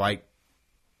companies are, like,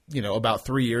 you know, about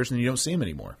 3 years and you don't see them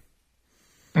anymore.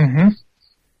 Mm-hmm.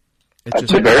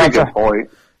 That's a very good point.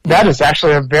 That is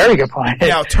actually a very good point.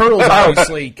 Now, Turtles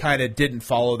obviously kind of didn't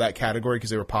follow that category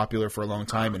because they were popular for a long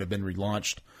time and have been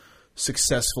relaunched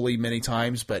successfully many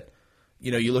times. But,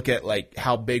 you know, you look at, like,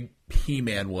 how big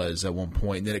He-Man was at one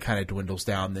point, and then it kind of dwindles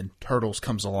down. Then Turtles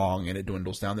comes along, and it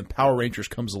dwindles down. Then Power Rangers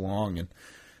comes along, and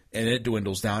it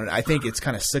dwindles down. And I think it's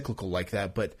kind of cyclical like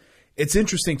that. But it's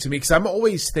interesting to me because I'm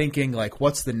always thinking, like,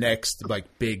 what's the next,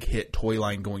 like, big hit toy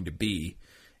line going to be?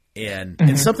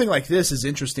 And something like this is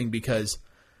interesting because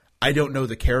I don't know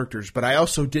the characters, but I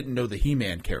also didn't know the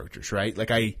He-Man characters, right?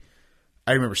 Like, I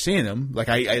remember seeing them. Like,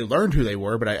 I learned who they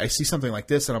were, but I see something like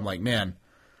this, and I'm like, man,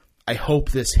 I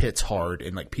hope this hits hard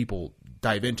and, like, people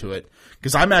dive into it.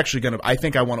 Because I'm actually I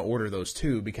think I want to order those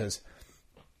too, because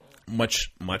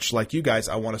much like you guys,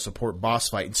 I want to support Boss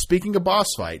Fight. And speaking of Boss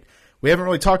Fight, we haven't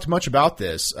really talked much about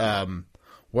this.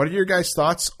 What are your guys'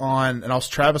 thoughts on, and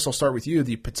Travis, I'll start with you,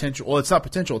 the potential, well, it's not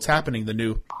potential, it's happening, the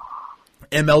new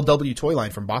MLW toy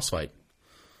line from Boss Fight?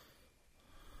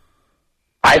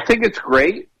 I think it's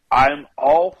great. I'm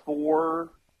all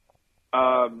for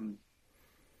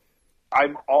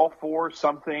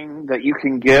something that you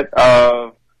can get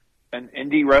of an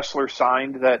indie wrestler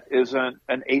signed that isn't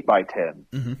an 8x10.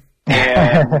 Mm-hmm.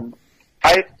 And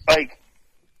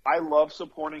I love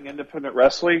supporting independent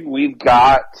wrestling. We've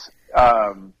got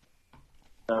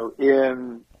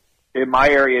in my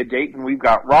area, Dayton, we've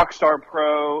got Rockstar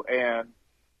Pro and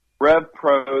Rev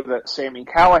Pro that Sammy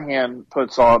Callahan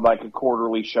puts on like a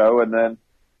quarterly show, and then,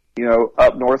 you know,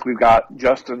 up north we've got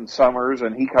Justin Summers,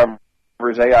 and he covers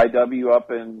AIW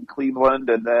up in Cleveland,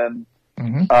 and then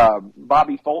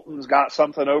Bobby Fulton's got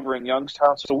something over in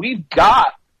Youngstown. So we've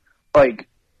got like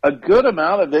a good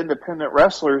amount of independent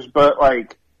wrestlers, but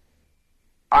like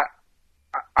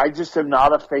I just am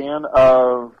not a fan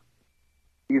of,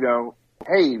 you know,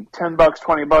 hey, $10,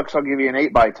 $20, I'll give you an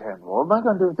 8x10. Well, what am I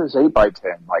going to do with this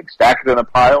 8x10? Like, stack it in a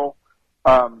pile?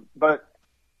 But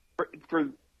for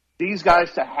these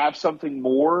guys to have something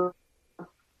more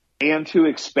and to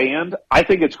expand, I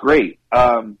think it's great.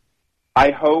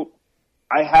 I hope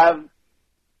I have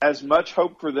as much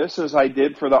hope for this as I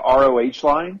did for the ROH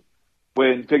line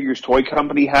when Figures Toy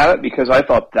Company had it, because I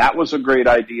thought that was a great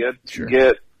idea to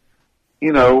get,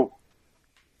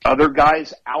 other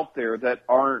guys out there that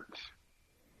aren't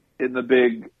in the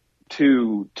big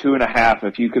 2.5,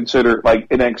 if you consider like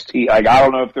NXT. Like, I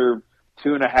don't know if they're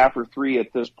 2.5 or 3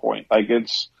 at this point. Like,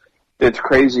 it's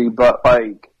crazy, but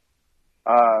like,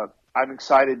 I'm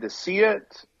excited to see it.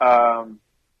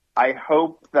 I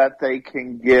hope that they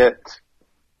can get,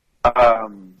 a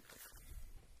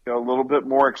little bit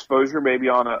more exposure, maybe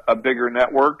on a bigger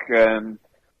network, and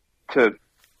to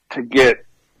get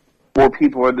more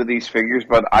people into these figures.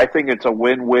 But I think it's a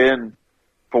win-win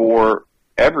for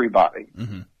everybody.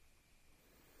 Mm-hmm.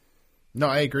 No,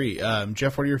 I agree.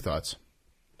 Jeff, what are your thoughts?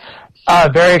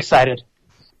 Very excited.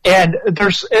 And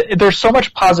there's so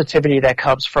much positivity that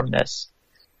comes from this.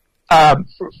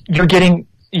 You're getting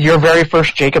your very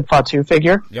first Jacob Fatu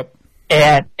figure. Yep.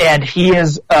 And he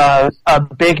is a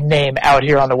big name out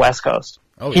here on the West Coast.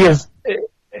 Oh, he is,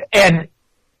 and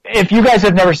if you guys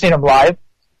have never seen him live,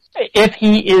 if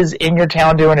he is in your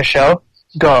town doing a show,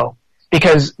 go.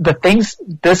 Because the things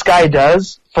this guy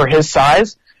does for his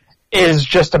size is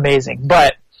just amazing.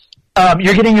 But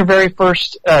you're getting your very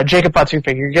first Jacob Fatu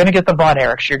figure. You're going to get the Von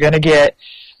Erichs. You're going to get,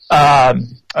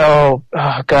 oh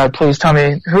God, please tell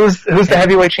me, who's the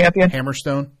heavyweight champion?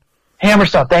 Hammerstone.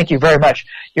 Hammerstone, thank you very much.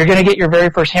 You're going to get your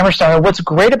very first Hammerstone. And what's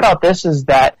great about this is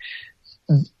that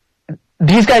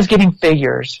these guys getting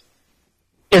figures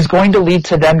is going to lead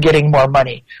to them getting more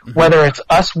money, whether it's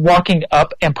us walking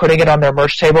up and putting it on their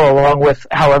merch table along with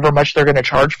however much they're going to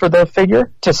charge for the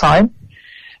figure to sign.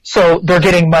 So they're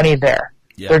getting money there.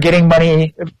 Yeah. They're getting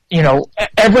money,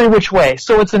 every which way.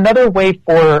 So it's another way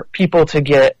for people to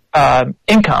get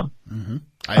income.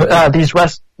 Mm-hmm.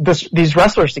 These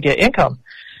wrestlers to get income.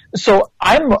 So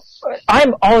I'm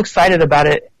all excited about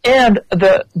it. And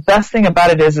the best thing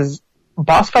about it is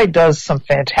Boss Fight does some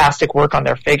fantastic work on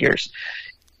their figures.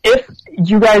 If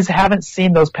you guys haven't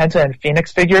seen those Penta and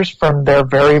Phoenix figures from their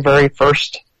very, very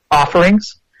first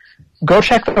offerings, go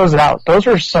check those out. Those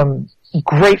are some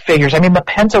great figures. I mean, the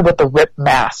Penta with the ripped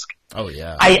mask. Oh,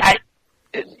 yeah.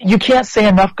 You can't say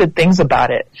enough good things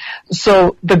about it.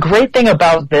 So the great thing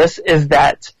about this is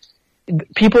that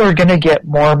people are going to get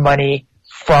more money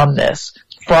from this,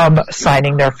 from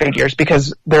signing their figures,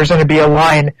 because there's going to be a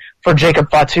line for Jacob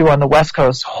Fatu on the West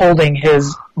Coast holding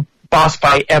his Boss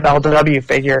Fight MLW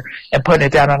figure and putting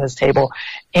it down on his table.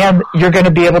 And you're going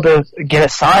to be able to get it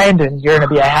signed, and you're going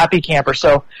to be a happy camper.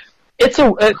 So it's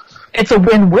a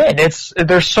win-win.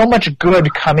 There's so much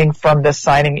good coming from this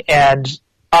signing, and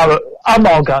I'm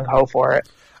all gung-ho for it.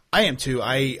 I am too.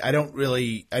 I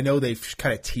know they've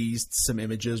kind of teased some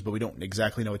images, but we don't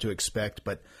exactly know what to expect,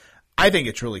 but I think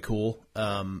it's really cool.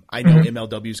 I know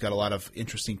MLW's got a lot of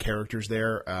interesting characters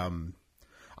there.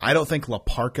 I don't think La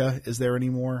Parka is there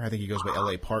anymore. I think he goes by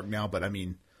LA Park now, but I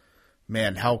mean,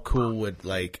 man, how cool would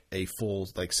like a full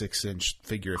 6-inch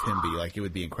figure of him be? Like, it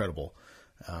would be incredible.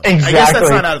 Exactly. I guess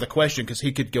that's not out of the question because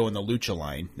he could go in the Lucha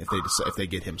line if they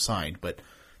get him signed. But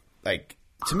like,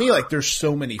 to me, like, there's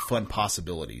so many fun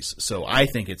possibilities. So I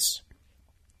think it's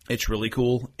really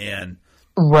cool, and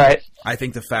right. I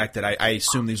think the fact that I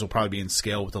assume these will probably be in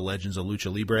scale with the Legends of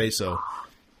Lucha Libre. So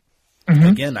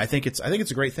again, I think it's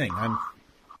a great thing.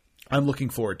 I'm looking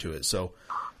forward to it. So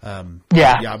I'm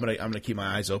gonna keep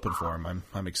my eyes open for him.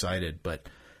 I'm excited. But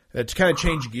to kind of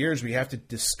change gears, we have to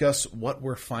discuss what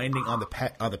we're finding on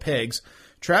the pegs.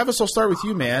 Travis, I'll start with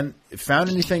you, man. Found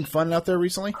anything fun out there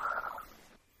recently?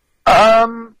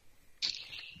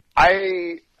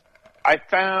 I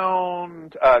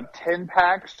found 10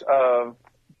 packs of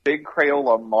big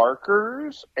Crayola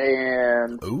markers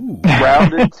and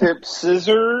rounded tip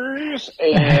scissors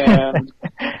and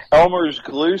Elmer's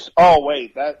glue. Oh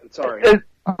wait, sorry.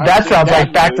 That sounds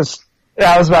like back to.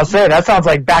 I was about to say that sounds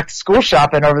like back to school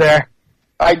shopping over there.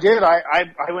 I did. I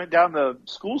went down the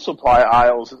school supply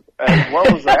aisles as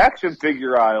well as the action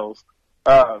figure aisles.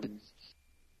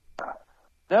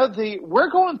 We're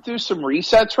going through some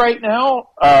resets right now.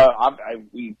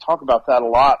 We talk about that a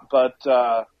lot, but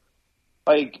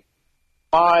like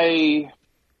my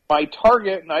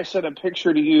Target, and I sent a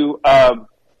picture to you.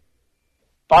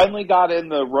 Finally got in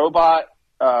the Robot,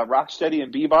 Rocksteady,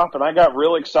 and Bebop, and I got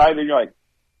real excited. You're like,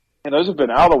 and those have been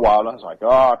out a while. And I was like,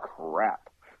 oh crap!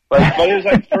 But it was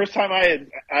like the first time I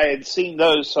had seen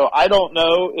those, so I don't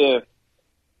know if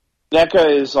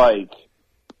NECA is like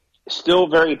still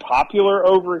very popular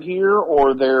over here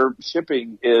or their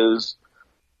shipping is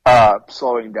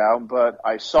slowing down. But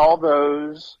I saw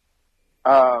those.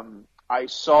 I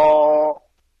saw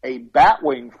a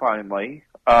Batwing finally.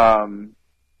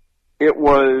 It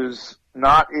was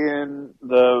not in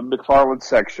the McFarlane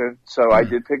section, so I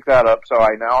did pick that up. So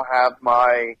I now have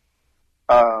my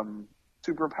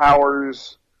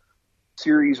Superpowers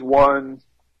Series 1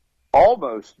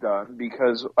 almost done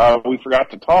because we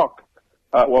forgot to talk.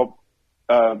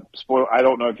 Spoil. I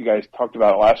don't know if you guys talked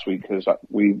about it last week because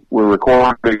we were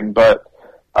recording, but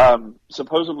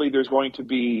supposedly there's going to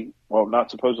be, well,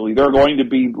 not supposedly, there are going to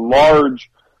be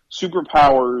large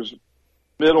Superpowers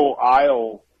middle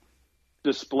aisle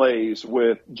displays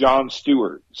with Jon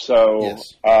Stewart. So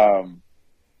Yes. I've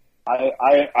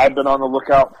been on the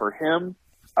lookout for him.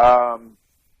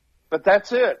 But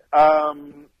that's it.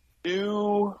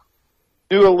 New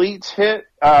Elites hit.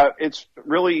 It's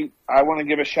really, I want to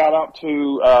give a shout out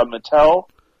to Mattel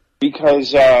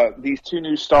because these two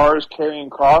new stars, Karrion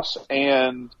Kross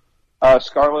and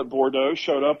Scarlett Bordeaux,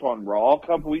 showed up on Raw a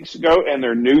couple weeks ago, and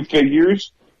their new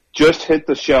figures just hit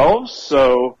the shelves.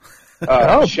 So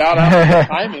shout out to the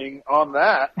timing on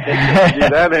that. They couldn't do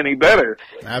that any better.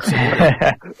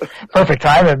 Absolutely. Perfect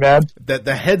timing, man.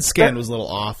 The head scan was a little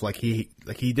off. Like he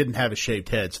didn't have a shaved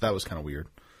head, so that was kind of weird.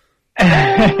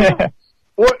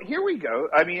 Well, here we go.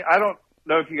 I mean, I don't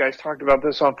know if you guys talked about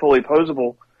this on Fully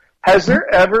Posable. Has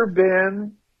there ever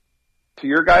been, to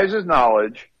your guys'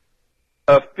 knowledge,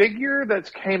 a figure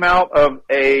that's came out of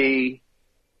a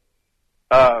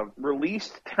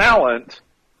released talent,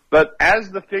 but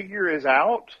as the figure is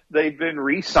out, they've been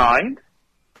re-signed?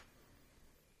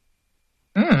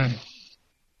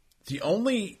 The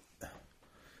only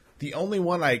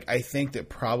one I think that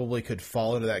probably could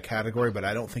fall into that category, but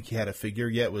I don't think he had a figure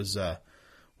yet, was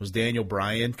Daniel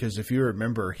Bryan, because if you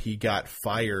remember, he got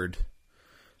fired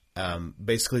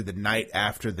basically the night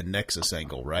after the Nexus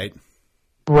angle, right?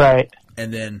 Right.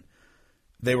 And then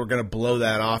they were going to blow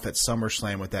that off at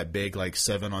SummerSlam with that big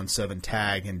 7-on-7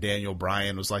 tag, and Daniel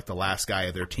Bryan was like the last guy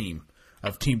of their team,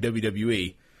 of Team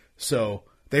WWE. So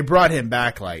they brought him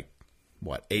back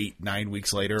 8-9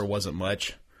 weeks later. It wasn't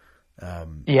much.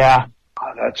 Yeah.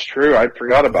 Oh, that's true. I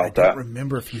forgot about that. I don't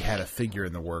remember if he had a figure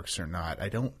in the works or not. I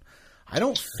don't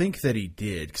think that he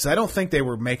did, because I don't think they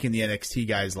were making the NXT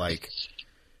guys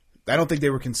I don't think they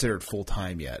were considered full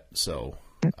time yet. So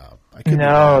I could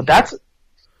no, that's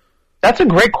a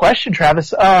great question,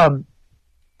 Travis. I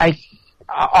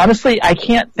honestly I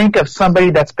can't think of somebody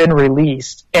that's been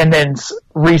released and then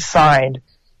re-signed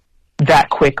that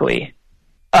quickly.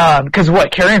 Because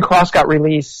Karrion Kross got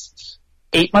released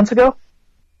 8 months ago,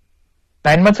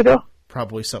 9 months ago,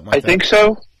 probably something like that. I think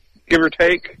so, give or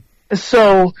take.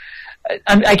 So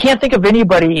I can't think of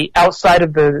anybody outside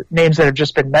of the names that have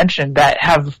just been mentioned that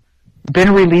have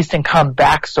been released and come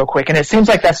back so quick. And it seems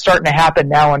like that's starting to happen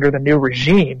now under the new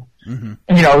regime.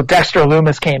 Mm-hmm. Dexter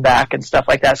Lumis came back and stuff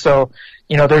like that. So,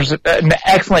 there's an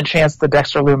excellent chance the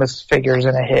Dexter Lumis figure's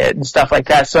in a hit and stuff like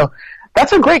that. So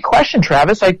that's a great question,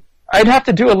 Travis. I'd have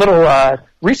to do a little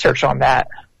research on that.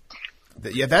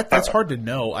 Yeah, that's hard to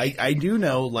know. I do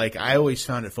know, I always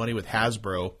found it funny with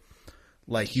Hasbro.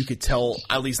 You could tell,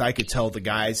 at least I could tell the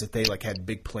guys that they had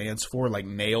big plans for,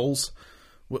 Nails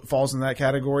falls in that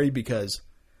category, because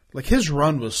his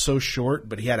run was so short,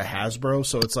 but he had a Hasbro,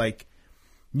 so it's they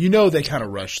kind of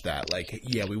rushed that.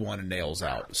 Yeah, we wanted Nails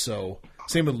out. So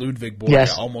same with Ludwig Borga,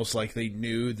 yes. Almost like they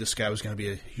knew this guy was going to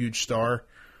be a huge star,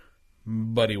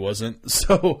 but he wasn't.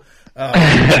 So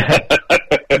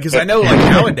because I know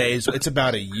nowadays it's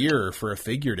about a year for a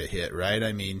figure to hit, right?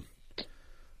 I mean,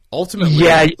 ultimately,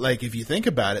 yeah. If you think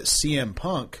about it, CM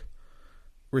Punk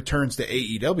returns to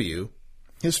AEW.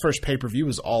 His first pay-per-view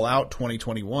was All Out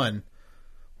 2021.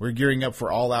 We're gearing up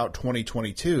for All Out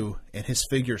 2022, and his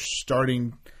figure's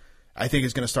starting, I think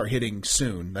it's going to start hitting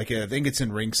soon. I think it's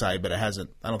in ringside, but I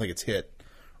don't think it's hit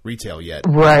retail yet.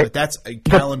 Right. But that's a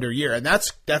calendar year, and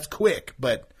that's quick,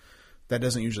 but that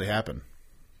doesn't usually happen.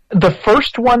 The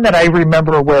first one that I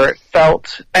remember where it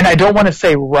felt, and I don't want to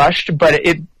say rushed, but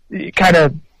it kind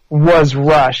of was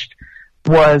rushed,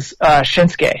 was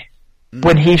Shinsuke.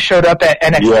 When he showed up at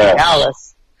NXT Dallas.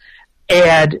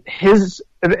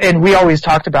 And we always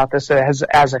talked about this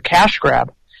as a cash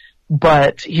grab,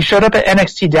 but he showed up at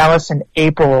NXT Dallas in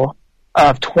April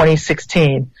of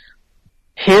 2016.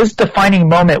 His defining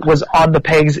moment was on the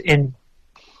pegs in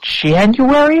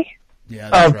January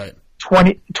of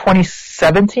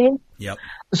 2017. Yep.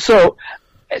 So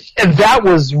that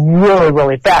was really,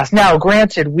 really fast. Now,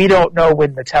 granted, we don't know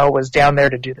when Mattel was down there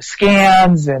to do the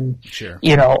scans and, sure.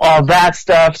 All that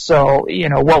stuff. So,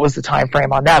 what was the time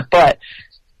frame on that? But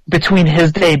between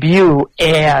his debut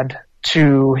and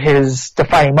to his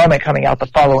defining moment coming out the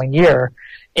following year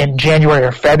in January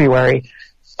or February,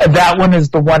 that one is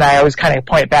the one I always kind of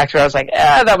point back to. I was like,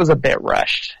 that was a bit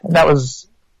rushed. That was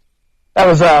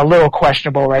a little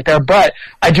questionable right there. But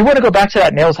I do want to go back to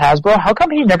that Nails Hasbro. How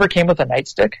come he never came with a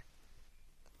nightstick?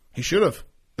 He should have.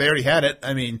 They already had it.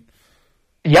 I mean,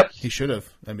 yep, he should have.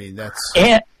 I mean, that's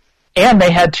and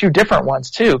they had two different ones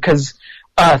too. Because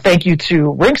thank you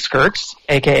to Rink Skirts,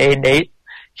 aka Nate.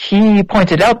 He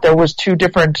pointed out there was two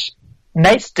different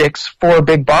nightsticks for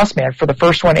Big Boss Man for the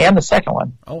first one and the second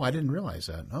one. Oh, I didn't realize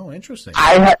that. Oh, interesting.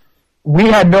 We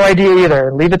had no idea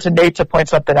either. Leave it to Nate to point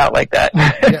something out like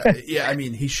that. yeah. I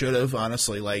mean, he should have,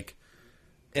 honestly.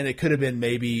 And it could have been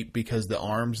maybe because the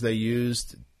arms they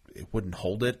used, it wouldn't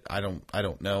hold it. I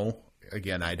don't know.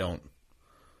 Again, I don't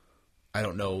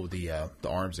know the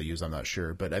arms they use. I'm not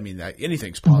sure, but I mean,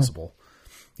 anything's possible.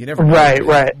 You never know.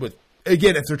 Right.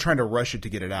 Again, if they're trying to rush it to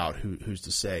get it out, who's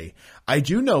to say? I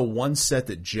do know one set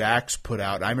that Jax put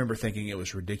out. I remember thinking it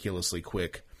was ridiculously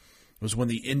quick. It was when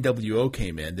the NWO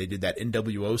came in. They did that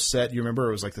NWO set. You remember?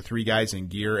 It was like the 3 guys in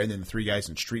gear and then the 3 guys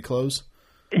in street clothes.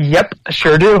 Yep,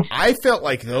 sure do. I felt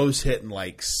like those hit in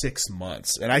like 6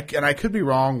 months, and I could be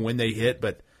wrong when they hit,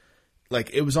 but like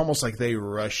it was almost like they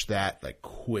rushed that like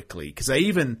quickly because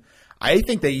I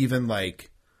think they even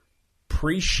like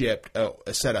pre-shipped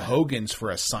a set of Hogan's for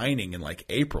a signing in like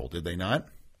April, did they not?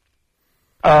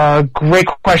 Great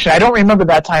question. I don't remember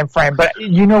that time frame, but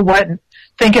you know what?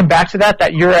 Thinking back to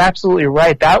that you're absolutely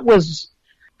right. That was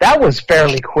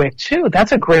fairly quick too.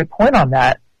 That's a great point on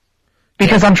that.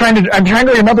 Because I'm trying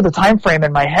to remember the time frame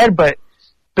in my head, but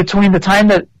between the time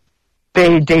that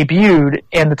they debuted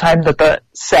and the time that the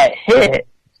set hit,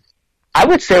 I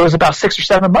would say it was about 6 or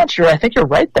 7 months. I think you're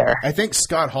right there. I think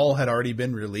Scott Hall had already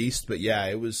been released, but yeah,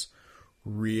 it was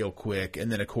real quick.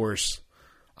 And then, of course,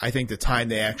 I think the time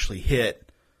they actually hit,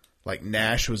 like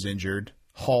Nash was injured,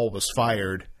 Hall was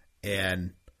fired,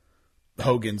 and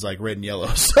Hogan's like red and yellow.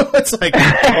 So it's like,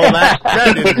 well,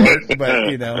 that didn't work,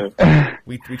 but, you know,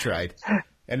 we tried.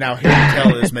 And now here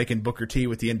Mattel is making Booker T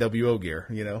with the NWO gear,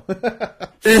 you know?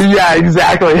 Yeah,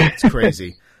 exactly. It's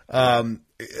crazy.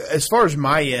 As far as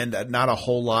my end, not a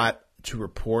whole lot to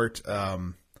report.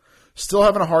 Still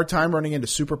having a hard time running into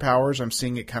superpowers. I'm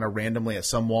seeing it kind of randomly at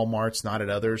some Walmarts, not at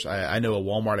others. I know a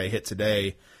Walmart I hit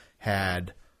today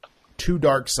had 2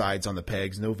 dark sides on the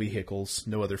pegs, no vehicles,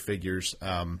 no other figures.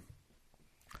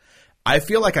 I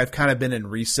feel like I've kind of been in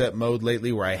reset mode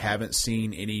lately where I haven't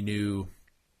seen any new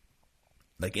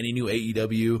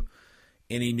AEW,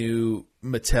 any new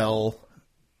Mattel,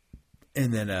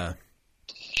 and then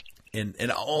and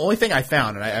the only thing I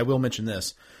found, and I will mention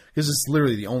this because it's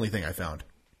literally the only thing I found.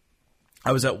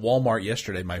 I was at Walmart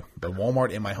yesterday, the Walmart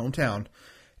in my hometown,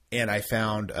 and I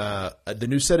found the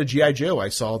new set of G.I. Joe. I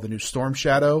saw the new Storm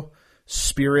Shadow,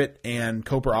 Spirit, and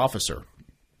Cobra Officer.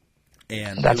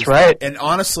 And that's right. And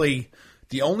honestly,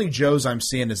 the only Joes I'm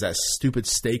seeing is that stupid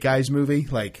Snake Eyes movie.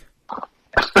 Like,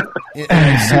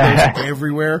 I see those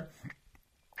everywhere,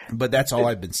 but that's all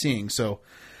I've been seeing. So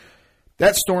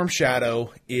that Storm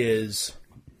Shadow is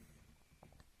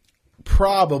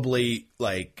probably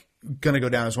like going to go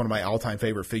down as one of my all-time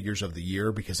favorite figures of the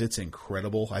year because it's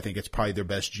incredible. I think it's probably their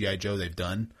best G.I. Joe they've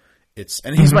done.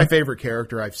 And he's my favorite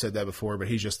character. I've said that before, but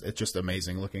it's just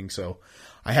amazing looking. So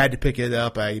I had to pick it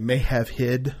up. I may have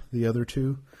hid the other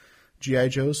 2 G.I.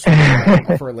 Joes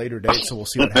for a later date, so we'll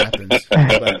see what happens.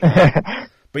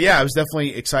 But yeah, I was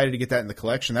definitely excited to get that in the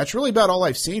collection. That's really about all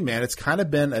I've seen, man. It's kind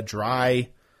of been a dry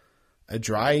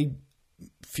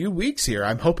few weeks here.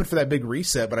 I'm hoping for that big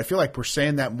reset, but I feel like we're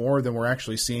saying that more than we're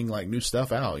actually seeing like new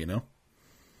stuff out, you know?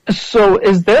 So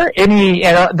is there any,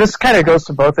 and this kind of goes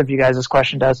to both of you guys, this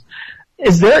question does,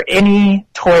 is there any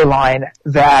toy line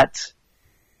that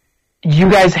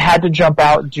you guys had to jump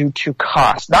out due to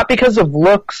cost? Not because of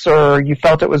looks or you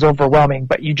felt it was overwhelming,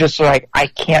 but you just were like, I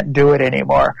can't do it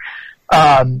anymore.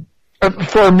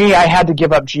 For me, I had to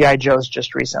give up G.I. Joes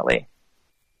just recently.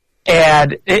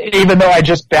 And even though I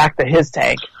just backed the His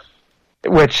Tank,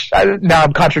 which now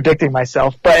I'm contradicting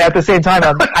myself, but at the same time,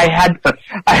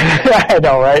 I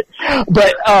know, right?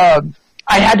 But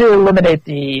I had to eliminate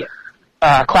the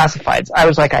classifieds. I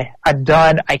was like, I'm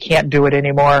done. I can't do it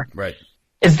anymore. Right.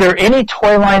 Is there any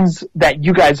toy lines that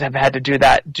you guys have had to do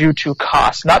that due to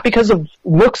cost? Not because of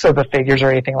looks of the figures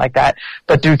or anything like that,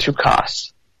 but due to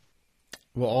cost?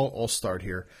 Well, I'll start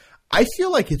here. I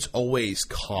feel like it's always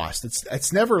cost.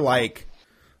 It's never like,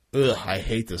 ugh, I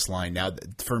hate this line. Now,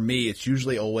 for me, it's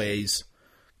usually always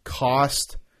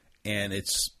cost, and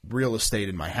it's real estate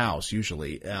in my house,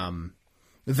 usually.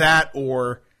 That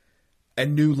or a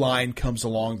new line comes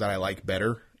along that I like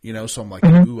better, you know, so I'm like,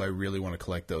 ooh, I really want to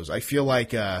collect those. I feel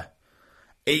like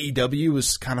AEW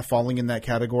is kind of falling in that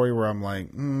category where I'm like,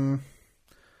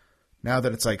 Now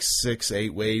that it's like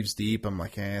 6-8 waves deep, I'm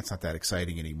like, it's not that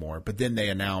exciting anymore. But then they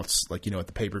announce, like, at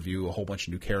the pay-per-view, a whole bunch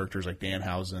of new characters like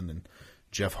Danhausen and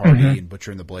Jeff Hardy and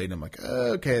Butcher and the Blade. And I'm like,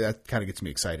 okay, that kind of gets me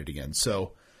excited again.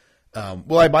 So,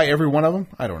 will I buy every one of them?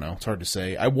 I don't know. It's hard to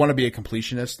say. I want to be a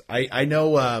completionist. I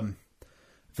know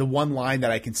the one line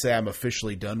that I can say I'm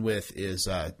officially done with is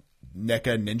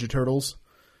NECA Ninja Turtles.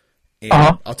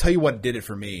 And I'll tell you what did it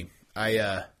for me.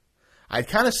 I'd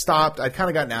kind of stopped. I'd kind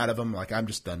of gotten out of them. Like, I'm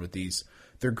just done with these.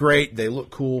 They're great. They look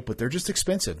cool, but they're just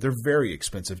expensive. They're very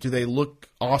expensive. Do they look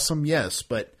awesome? Yes,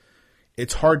 but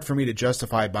it's hard for me to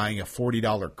justify buying a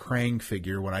 $40 Krang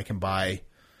figure when I can buy,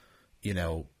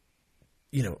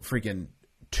 freaking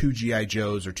 2 G.I.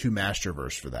 Joes or 2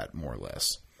 Masterverse for that, more or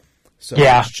less. So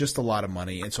it's just a lot of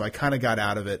money. And so I kind of got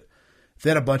out of it.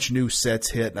 Then a bunch of new sets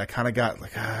hit, and I kind of got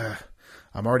like,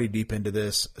 I'm already deep into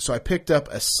this. So I picked up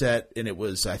a set, and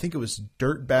I think it was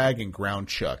Dirtbag and Ground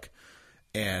Chuck.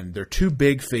 And they're 2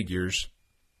 big figures.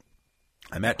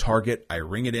 I'm at Target. I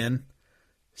ring it in.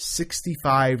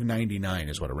 $65.99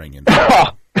 is what I ring in.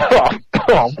 Oh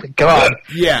my God.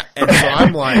 Yeah, and so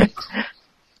I'm like,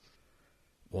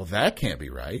 well, that can't be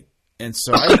right. And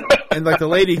so the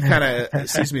lady kind of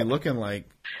sees me looking like,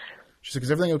 she's like,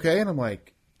 is everything okay? And I'm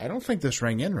like, I don't think this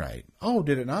rang in right. Oh,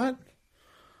 did it not?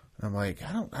 And I'm like,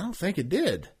 I don't think it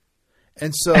did.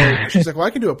 And so she's like, well,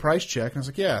 I can do a price check. And I was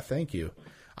like, yeah, thank you.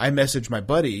 I messaged my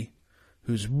buddy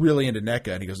who's really into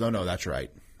NECA, and he goes, no, that's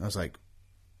right. I was like,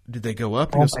 did they go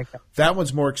up? He goes, that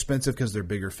one's more expensive because they're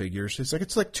bigger figures. It's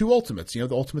like 2 Ultimates. The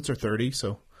Ultimates are $30.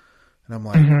 So, and I'm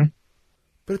like,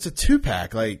 but it's a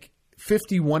 2-pack. Like,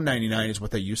 $51.99 is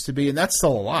what they used to be, and that's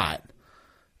still a lot.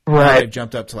 Right. I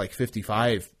jumped up to like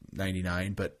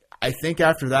 $55.99, but I think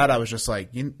after that I was just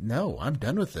like, no, I'm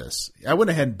done with this. I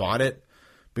went ahead and bought it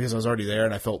because I was already there,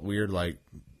 and I felt weird, like,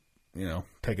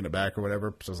 taking it back or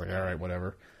whatever. So I was like, all right,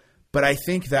 whatever. But I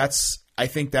think that's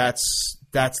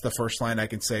the first line I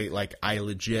can say, like,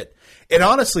 it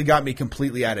honestly got me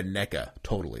completely out of NECA,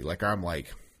 totally. Like, I'm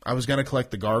like, I was going to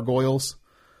collect the gargoyles.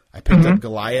 I picked up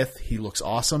Goliath. He looks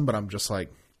awesome, but I'm just like,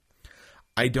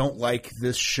 I don't like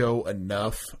this show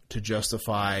enough to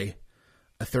justify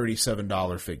a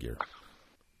 $37 figure.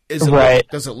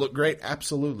 Does it look great?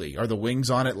 Absolutely. Are the wings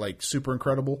on it like super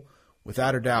incredible?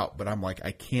 Without a doubt. But I'm like,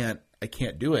 I can't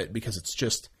do it because it's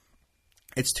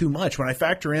too much. When I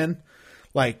factor in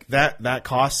like that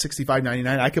costs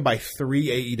 $65.99, I could buy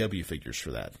 3 AEW figures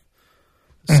for that.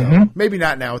 So maybe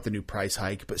not now with the new price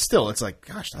hike, but still, it's like,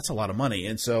 gosh, that's a lot of money.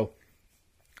 And so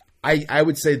I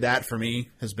would say that for me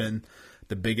has been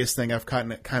the biggest thing I've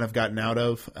kind of gotten out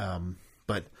of.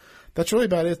 But that's really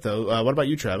about it, though. What about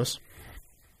you, Travis?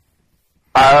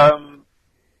 I'm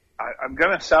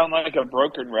going to sound like a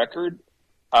broken record.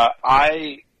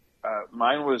 Mine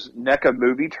was NECA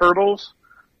Movie Turtles.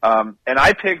 And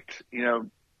I picked,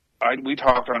 we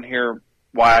talked on here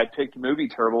why I picked Movie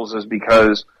Turtles is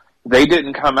because they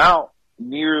didn't come out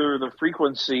near the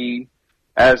frequency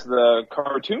as the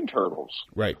cartoon Turtles.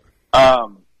 Right.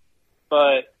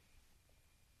 But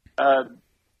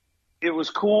it was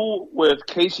cool with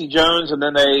Casey Jones, and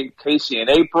then Casey and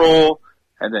April,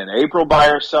 and then April by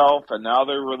herself, and now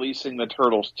they're releasing the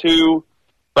Turtles 2.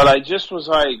 But I just was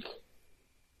like,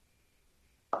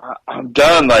 I'm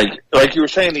done. Like you were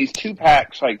saying, these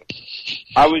 2-packs, like,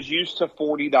 I was used to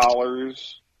 $40,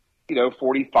 $45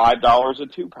 a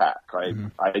 2-pack. Like,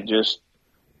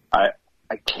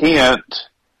 I can't.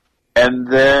 And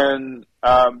then,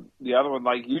 the other one,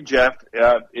 like you, Jeff,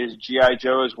 is G.I.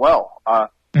 Joe as well.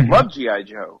 Love G.I.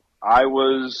 Joe. I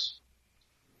was,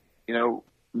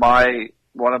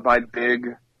 one of my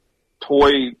big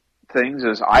toy things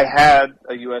is I had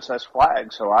a USS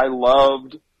Flag, so I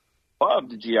loved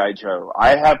G.I. Joe.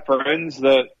 I have friends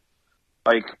that,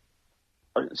 like,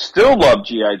 still love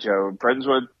G.I. Joe. Friends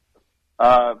with,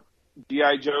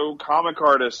 G.I. Joe comic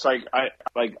artists. I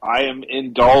am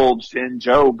indulged in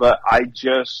Joe, but I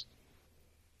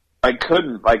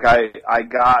couldn't. Like, I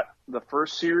got the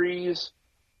first series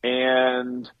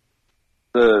and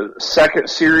the second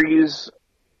series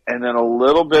and then a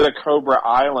little bit of Cobra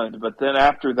Island, but then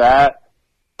after that,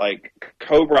 like,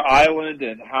 Cobra Island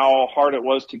and how hard it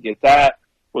was to get that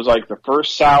was like the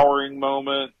first souring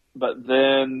moment, but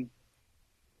then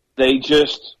they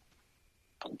just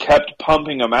kept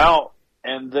pumping them out,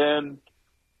 and then,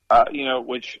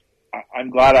 which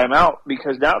I'm glad I'm out,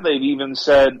 because now they've even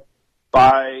said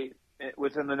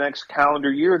within the next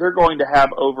calendar year, they're going to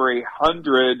have over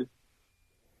 100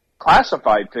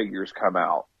 classified figures come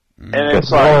out. And it's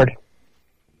like,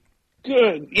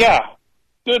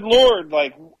 good Lord,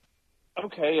 like,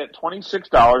 okay, at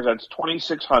 $26, that's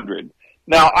 2,600.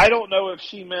 Now, I don't know if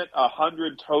she meant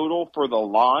 100 total for the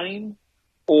line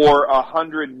or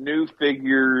 100 new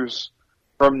figures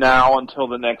from now until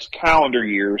the next calendar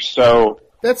year. So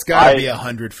that's got to be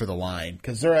 100 for the line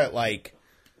because they're at like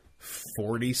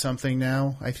 40 something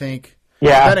now, I think.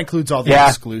 Yeah, that includes all the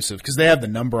exclusive because they have the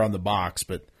number on the box,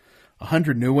 but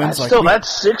 100 new ones.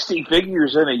 That's 60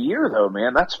 figures in a year, though,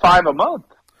 man. That's 5 a month.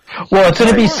 Well, it's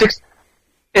going to be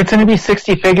It's going to be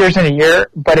 60 figures in a year,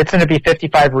 but it's going to be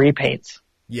 55 repaints.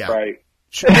 Yeah, right.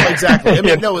 Sure, exactly. I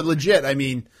mean, no, legit. I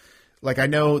mean, like I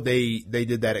know they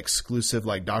did that exclusive,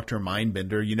 like Dr.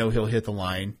 Mindbender. You know, he'll hit the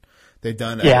line. They've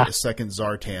done a second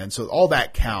Zartan, so all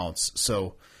that counts.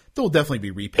 So there will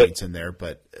definitely be repaints in there,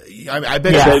 but I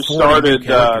bet they've started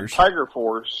Tiger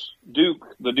Force.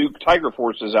 The Duke Tiger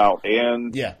Force is out,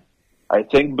 and I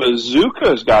think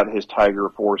Bazooka's got his Tiger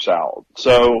Force out.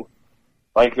 So,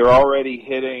 like, they're already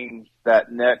hitting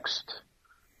that next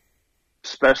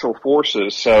Special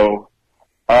Forces. So,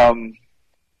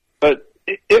 but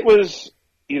it was,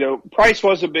 price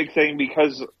was a big thing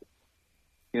because,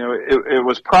 it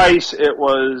was price. It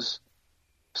was,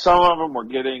 some of them were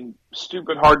getting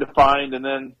stupid hard to find, and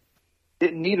then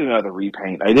didn't need another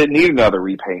repaint. I didn't need another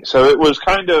repaint. So it was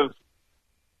kind of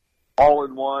all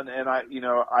in one, and I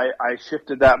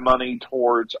shifted that money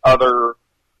towards other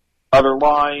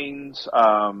lines,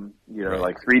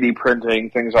 like 3D printing,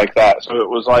 things like that. So it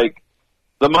was like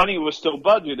the money was still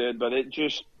budgeted, but it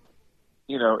just,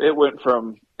 it went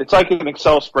from, it's like an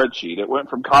Excel spreadsheet. It went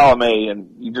from column A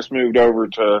and you just moved over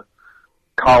to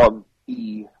column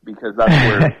E because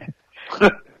that's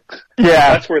where,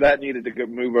 that's where that needed to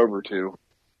move over to.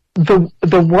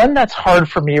 The one that's hard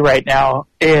for me right now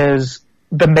is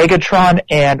the Megatron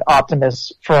and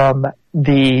Optimus from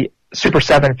the Super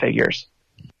 7 figures.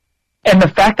 And the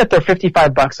fact that they're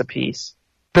 $55 a piece.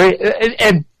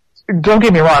 And don't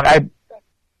get me wrong,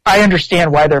 I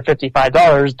understand why they're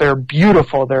 $55. They're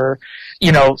beautiful. They're,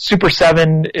 Super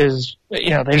 7 is, they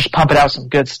just pumping out some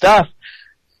good stuff.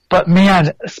 But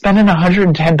man, spending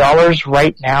 $110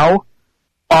 right now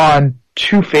on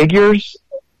 2 figures,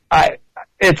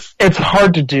 it's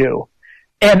hard to do.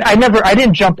 And I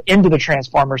didn't jump into the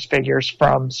Transformers figures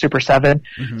from Super 7.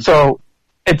 Mm-hmm. So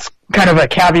it's kind of a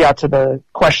caveat to the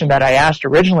question that I asked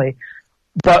originally.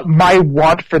 But my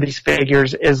want for these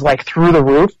figures is like through the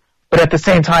roof. But at the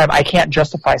same time, I can't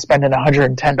justify spending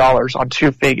 $110 on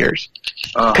 2 figures.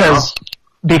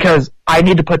 Because I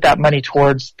need to put that money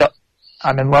towards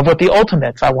I'm in love with the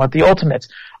Ultimates. I want the Ultimates.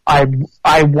 I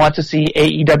want to see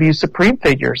AEW Supreme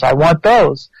figures. I want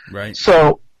those. Right.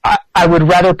 So I would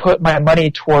rather put my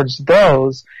money towards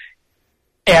those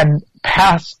and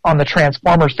pass on the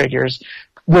Transformers figures,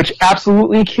 which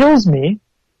absolutely kills me.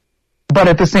 But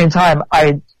at the same time,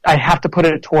 I have to put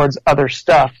it towards other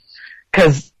stuff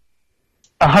because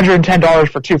 $110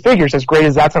 for 2 figures, as great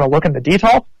as that's going to look in the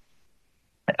detail,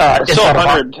 it's still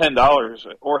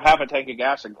 $110 or half a tank of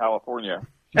gas in California.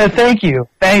 Thank you.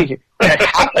 Half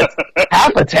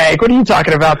a tank? What are you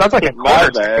talking about? That's like a quarter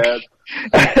tank.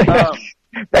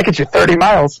 That gets you 30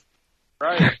 miles.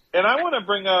 Right. And I want to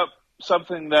bring up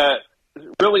something that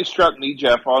really struck me,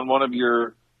 Jeff, on one of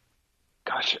your,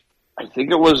 I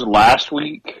think it was last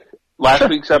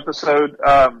week's episode,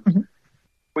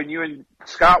 when you and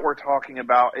Scott were talking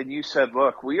about, and you said,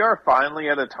 look, we are finally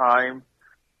at a time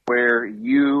where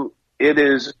it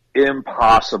is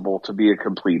impossible to be a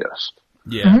completist.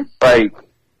 Yeah. Mm-hmm.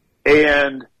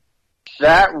 And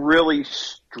that really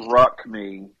struck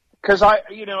me because I'm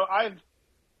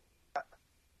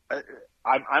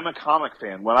a comic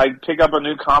fan. When I pick up a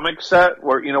new comic set,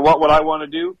 what would I want to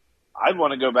do? I'd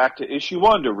want to go back to issue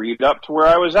 1 to read up to where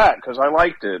I was at because I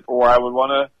liked it, or I would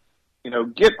want to,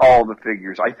 get all the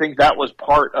figures. I think that was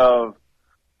part of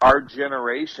our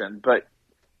generation, but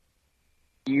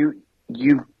you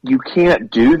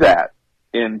can't do that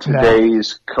in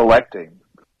today's collecting.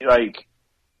 Like,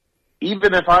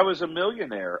 even if I was a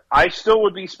millionaire, I still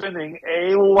would be spending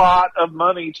a lot of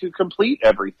money to complete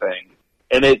everything.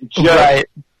 And it just,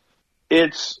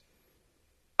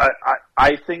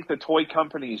 I think the toy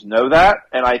companies know that,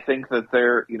 and I think that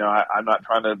they're, I'm not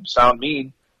trying to sound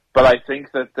mean, but I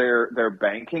think that they're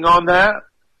banking on that,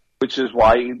 which is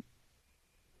why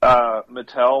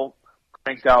Mattel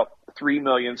cranked out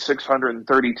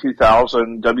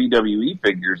 3,632,000 WWE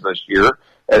figures this year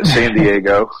at San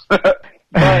Diego. But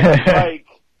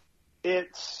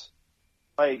it's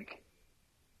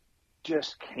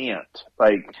just can't.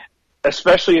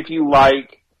 Especially if you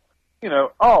like,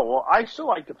 I still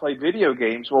like to play video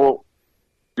games. Well,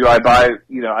 do I buy,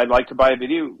 I'd like to buy a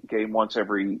video game once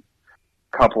every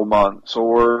couple months,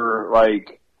 or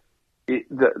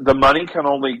the money can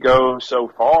only go so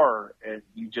far, and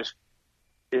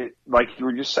like you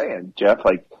were just saying, Jeff,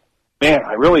 like, man,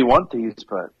 I really want these,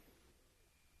 but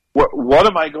what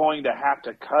am I going to have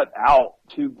to cut out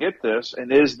to get this,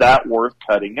 and is that worth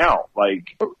cutting out?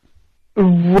 Like,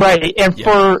 right, and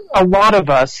for a lot of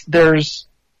us, there's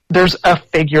a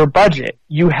figure budget.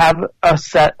 You have a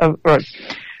set of, or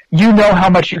you know how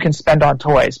much you can spend on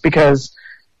toys, because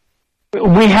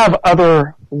we have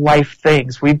other life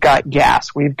things. We've got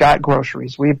gas, we've got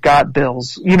groceries, we've got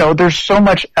bills. You know, there's so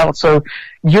much else. So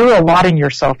you're allotting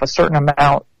yourself a certain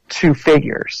amount to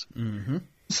figures. Mm-hmm.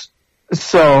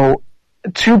 So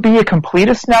to be a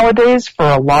completist nowadays for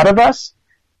a lot of us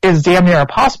is damn near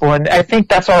impossible. And I think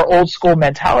that's our old school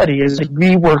mentality, is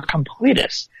we were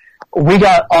completists. We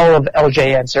got all of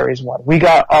LJN Series 1. We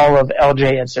got all of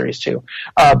LJN Series 2.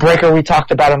 Breaker, we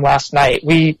talked about him last night.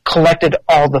 We collected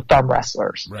all the thumb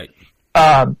wrestlers. Right.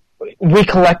 We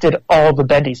collected all the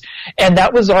bendies. And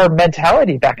that was our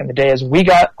mentality back in the day, is we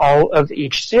got all of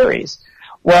each series.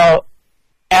 Well,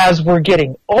 as we're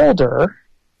getting older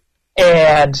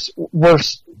and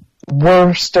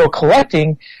we're still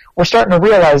collecting, we're starting to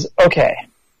realize, okay,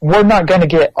 we're not going to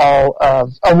get a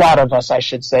lot of us, I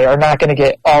should say, are not going to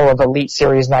get all of Elite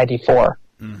Series 94.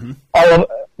 Mm-hmm.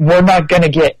 We're not going to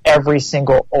get every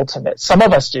single Ultimate. Some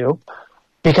of us do,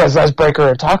 because as Breaker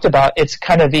had talked about, it's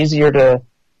kind of easier to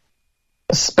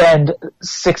spend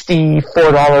 $64,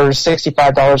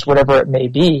 $65, whatever it may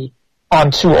be, on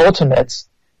 2 Ultimates.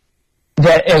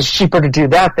 That is cheaper to do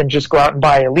that than just go out and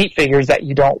buy Elite figures that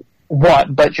you don't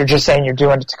want, but you're just saying you're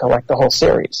doing it to collect the whole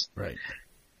series. Right.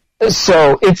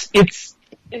 So it's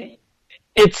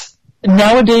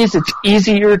nowadays it's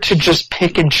easier to just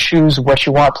pick and choose what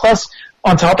you want. Plus,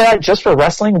 on top of that, just for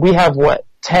wrestling, we have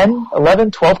 10, 11,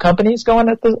 12 companies going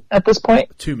at this point?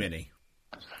 Too many.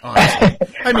 Honestly.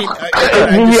 I mean,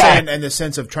 I'm just saying in the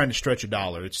sense of trying to stretch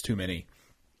 $1, it's too many.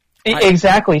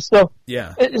 Exactly. So,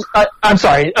 yeah. I'm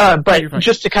sorry, but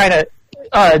just to kind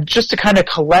of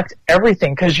collect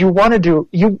everything, because you want to do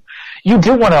you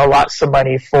do want to allot some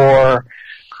money for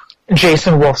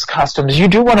Jason Wolf's customs. You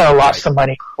do want to allot some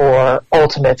money for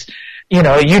Ultimates. You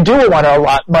know, you do want to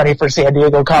allot money for San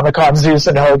Diego Comic-Con, Zeus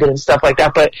and Hogan and stuff like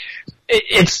that. But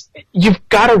you've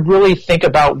got to really think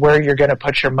about where you're going to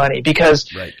put your money, because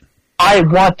I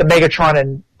want the Megatron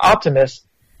and Optimus,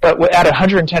 but at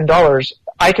 $110,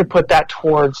 I could put that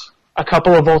towards a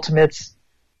couple of Ultimates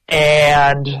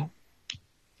and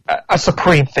a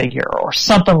Supreme figure or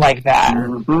something like that.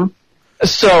 Mm-hmm.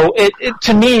 So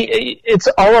to me, it's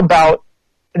all about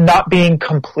not being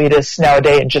completists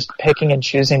nowadays and just picking and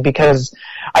choosing, because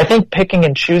I think picking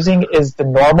and choosing is the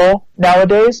normal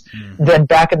nowadays. Mm-hmm. Then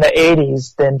back in the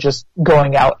 80s, then just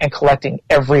going out and collecting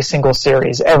every single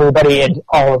series, everybody in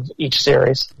all of each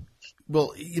series.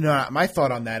 Well, you know, my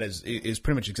thought on that is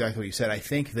pretty much exactly what you said. I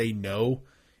think they know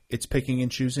it's picking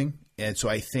and choosing, and so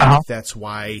I think that's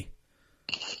why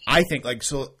I think, like,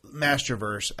 so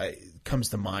Masterverse comes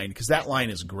to mind, because that line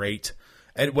is great.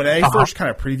 And when I first kind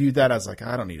of previewed that, I was like,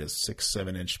 I don't need a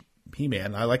 6-7 inch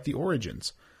He-Man. I like the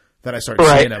Origins. Then I started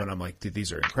seeing them, and I'm like, dude,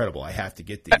 these are incredible. I have to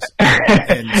get these.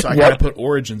 And so I kind of put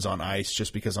Origins on ice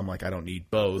just because I'm like, I don't need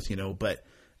both, you know. But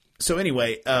so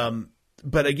anyway,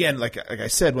 but again, like I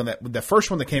said, when the first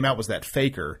one that came out was that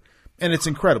Faker, and it's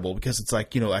incredible because it's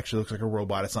like, you know, actually looks like a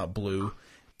robot. It's not blue.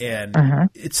 And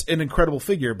it's an incredible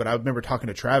figure, but I remember talking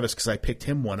to Travis because I picked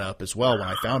him one up as well when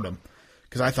I found him,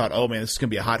 because I thought, oh, man, this is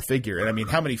going to be a hot figure. And, I mean,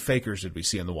 how many Fakers did we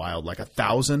see in the wild? Like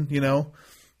 1,000, you know?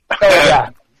 Oh, yeah.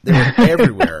 They were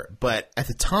everywhere. But at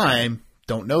the time,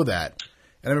 don't know that.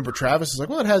 And I remember Travis was like,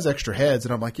 well, it has extra heads.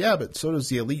 And I'm like, yeah, but so does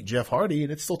the Elite Jeff Hardy,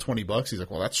 and it's still $20. He's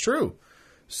like, well, that's true.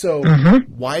 So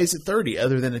why is it $30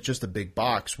 other than it's just a big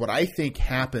box? What I think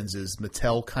happens is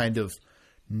Mattel kind of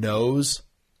knows,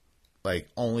 like,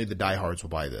 only the diehards will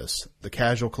buy this. The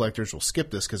casual collectors will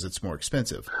skip this because it's more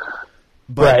expensive.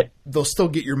 But they'll still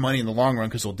get your money in the long run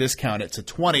because they'll discount it to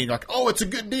 $20. You're like, oh, it's a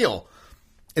good deal.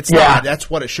 It's not. That's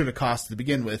what it should have cost to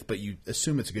begin with, but you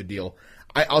assume it's a good deal.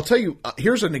 I'll tell you,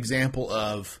 here's an example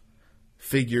of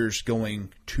figures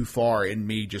going too far and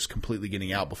me just completely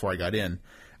getting out before I got in.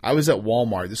 I was at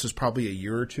Walmart. This was probably a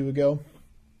year or two ago,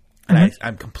 and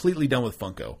I'm completely done with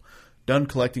Funko. Done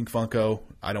collecting Funko.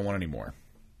 I don't want any more.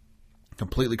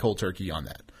 Completely cold turkey on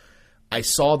that. I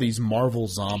saw these Marvel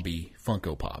Zombie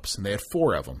Funko Pops, and they had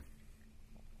 4 of them.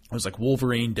 It was like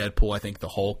Wolverine, Deadpool, I think the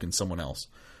Hulk, and someone else.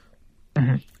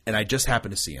 And I just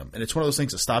happened to see them. And it's one of those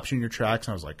things that stops you in your tracks,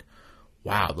 and I was like,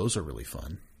 wow, those are really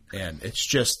fun. And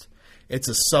it's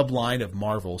a sub-line of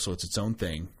Marvel, so it's its own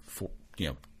thing.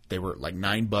 They were like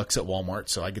 $9 at Walmart,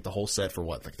 so I get the whole set for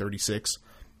what, like $36?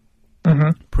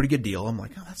 Pretty good deal. I'm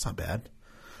like, oh, that's not bad.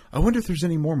 I wonder if there's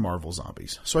any more Marvel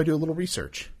Zombies. So I do a little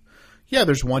research. Yeah,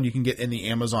 there's one you can get in the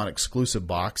Amazon exclusive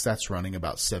box. That's running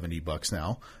about $70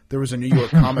 now. There was a New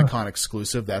York Comic Con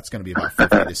exclusive. That's going to be about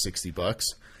 $50 to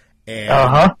 $60.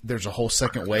 And there's a whole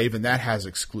second wave, and that has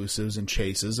exclusives and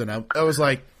chases. And I was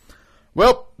like,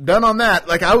 well, done on that.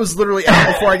 Like, I was literally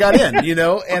out before I got in, you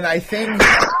know? And I think,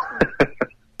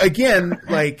 again,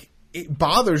 like, it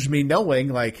bothers me knowing,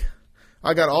 like,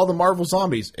 I got all the Marvel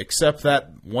Zombies except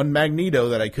that one Magneto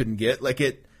that I couldn't get. Like,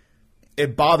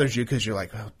 it bothers you because you're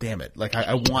like, oh, damn it. Like,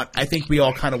 I think we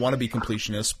all kind of want to be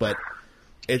completionists, but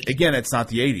again, it's not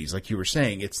the 80s. Like you were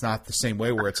saying, it's not the same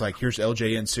way where it's like, here's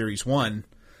LJN Series 1.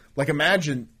 Like,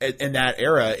 imagine in that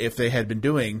era if they had been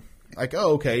doing, like,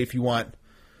 oh, okay, if you want,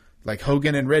 like,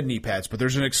 Hogan and red knee pads, but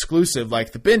there's an exclusive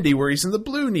like the Bendy where he's in the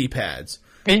blue knee pads.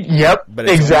 Yep, but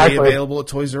it's only available at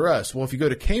Toys R Us. Well, if you go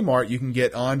to Kmart, you can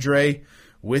get Andre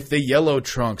with the yellow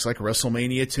trunks, like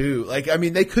WrestleMania 2. Like, I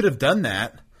mean, they could have done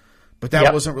that, but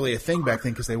that wasn't really a thing back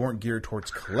then because they weren't geared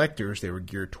towards collectors. They were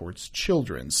geared towards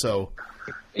children. So,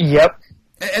 yep.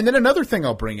 And then another thing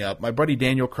I'll bring up, my buddy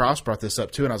Daniel Cross brought this up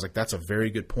too, and I was like, that's a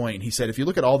very good point. He said, if you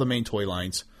look at all the main toy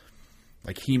lines,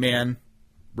 like He-Man,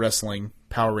 wrestling,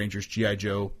 Power Rangers, G.I.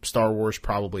 Joe, Star Wars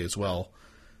probably as well,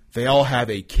 they all have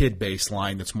a kid-based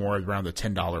line that's more around the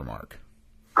 $10 mark.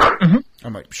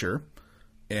 I'm like, sure.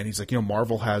 And he's like, you know,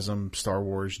 Marvel has them, Star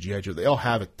Wars, G.I. Joe, they all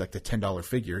have it, like the $10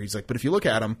 figure. He's like, but if you look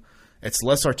at them, it's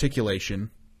less articulation,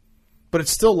 but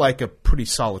it's still like a pretty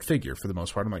solid figure for the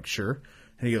most part. I'm like, sure.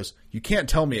 And he goes, you can't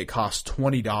tell me it costs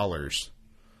 $20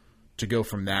 to go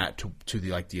from that to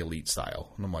the like the Elite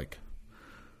style. And I'm like,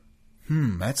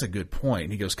 that's a good point.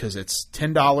 And he goes, because it's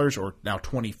 $10 or now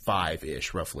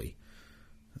 $25-ish roughly.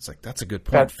 It's like, that's a good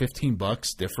point.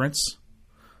 $15 difference.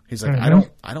 He's like,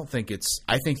 I don't think it's.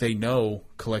 I think they know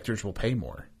collectors will pay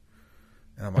more.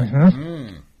 And I'm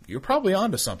like, you're probably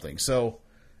onto something. So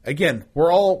again,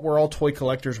 we're all toy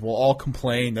collectors. We'll all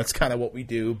complain. That's kind of what we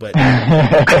do. But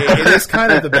it is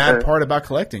kind of the bad part about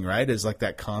collecting, right? Is like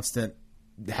that constant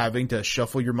having to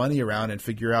shuffle your money around and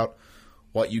figure out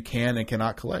what you can and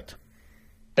cannot collect.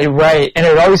 Right, and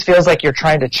it always feels like you're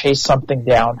trying to chase something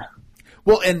down.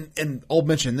 Well, and I'll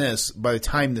mention this, by the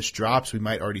time this drops, we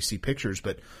might already see pictures,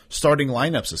 but starting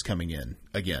lineups is coming in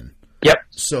again. Yep.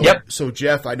 So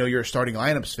Jeff, I know you're a starting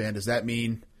lineups fan. Does that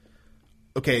mean,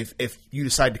 okay, if you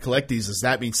decide to collect these, does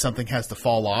that mean something has to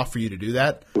fall off for you to do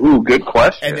that? Ooh, good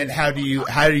question. And then how do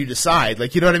you decide?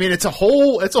 Like, you know what I mean? It's a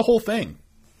whole thing.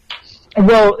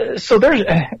 Well, so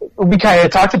we kind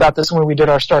of talked about this when we did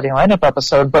our starting lineup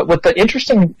episode, but what the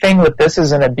interesting thing with this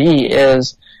is going to be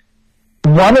is,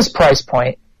 one is price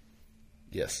point.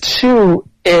 Yes. Two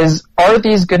is, are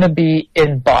these going to be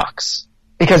in box?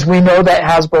 Because we know that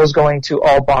Hasbro is going to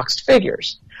all boxed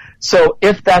figures. So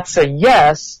if that's a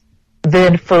yes,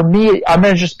 then for me, I'm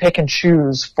going to just pick and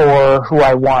choose for who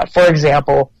I want. For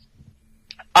example,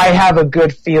 I have a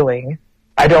good feeling,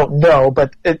 I don't know,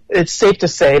 but it's safe to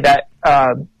say that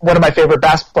one of my favorite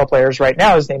basketball players right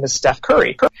now, his name is Steph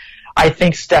Curry. I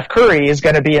think Steph Curry is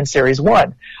going to be in Series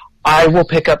 1. I will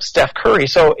pick up Steph Curry.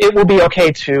 So it will be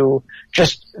okay to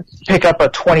just pick up a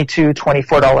 $22,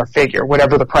 $24 figure,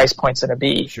 whatever the price point's going to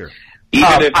be. Sure.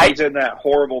 Even if he's in that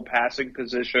horrible passing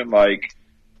position like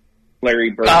Larry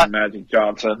Bird and Magic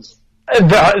Johnson.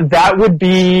 That would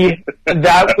be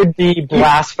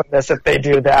blasphemous if they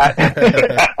do that.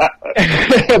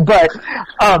 But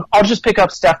I'll just pick up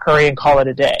Steph Curry and call it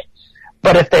a day.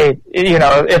 But if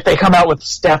they come out with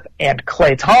Steph and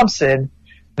Klay Thompson,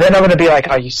 then I'm going to be like,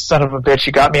 oh, you son of a bitch,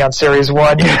 you got me on Series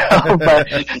 1, you know. But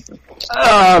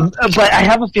I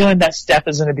have a feeling that Steph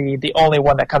is going to be the only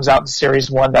one that comes out in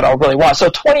Series 1 that I'll really want. So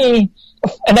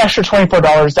an extra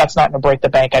 $24, that's not going to break the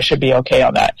bank. I should be okay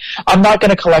on that. I'm not going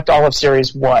to collect all of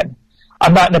Series 1.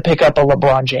 I'm not going to pick up a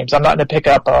LeBron James. I'm not going to pick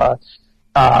up a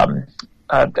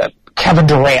Kevin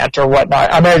Durant or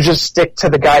whatnot. I'm going to just stick to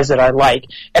the guys that I like.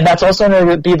 And that's also going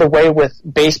to be the way with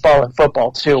baseball and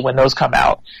football, too, when those come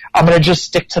out. I'm going to just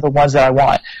stick to the ones that I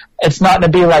want. It's not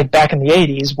going to be like back in the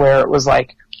 80s where it was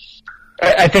like,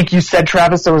 I think you said,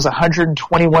 Travis, there was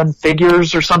 121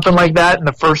 figures or something like that in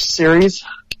the first series.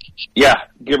 Yeah,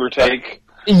 give or take.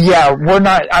 Yeah,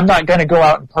 I'm not going to go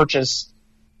out and purchase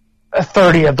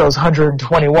 30 of those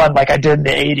 121 like I did in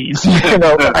the 80s, you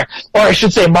know, or I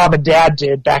should say Mom and Dad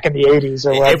did back in the 80s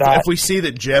or whatnot. If we see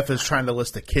that Jeff is trying to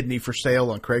list a kidney for sale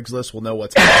on Craigslist, we'll know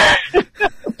what's happening.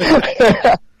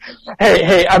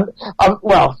 Hey,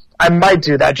 well, I might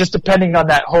do that, just depending on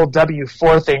that whole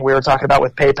W4 thing we were talking about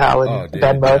with PayPal and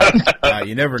Venmo.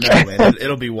 You never know, man.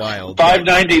 It'll be wild.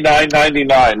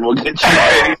 $599.99 will get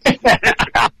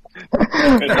you.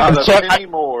 Not a penny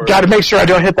more. Got to make sure I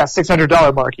don't hit that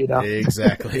 $600 mark, you know.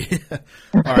 Exactly.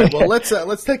 All right. Well,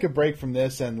 let's take a break from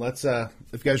this, and let's if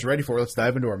you guys are ready for it, let's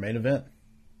dive into our main event.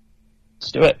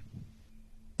 Let's do it.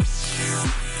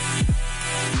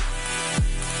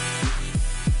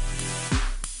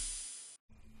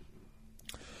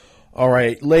 All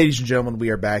right, ladies and gentlemen,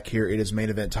 we are back here. It is main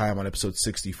event time on episode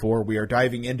 64. We are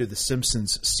diving into The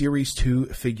Simpsons Series 2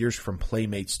 figures from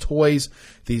Playmates Toys.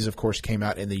 These, of course, came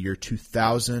out in the year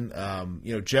 2000.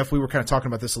 Jeff, we were kind of talking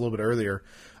about this a little bit earlier.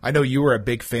 I know you were a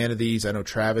big fan of these. I know,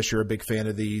 Travis, you're a big fan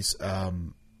of these.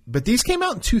 But these came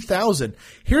out in 2000.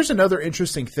 Here's another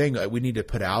interesting thing that we need to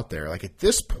put out there. Like, at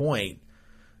this point,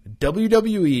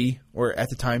 WWE, or at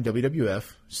the time WWF,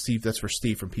 Steve, that's for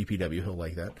Steve from PPW, he'll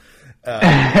like that.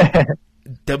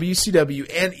 WCW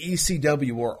and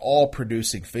ECW were all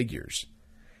producing figures.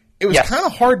 It was kind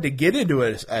of hard to get into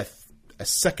a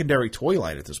secondary toy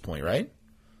line at this point, right?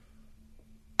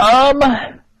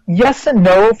 Yes and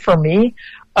no for me.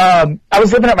 I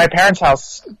was living at my parents'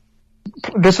 house.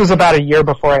 This was about a year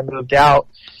before I moved out,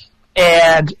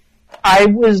 and I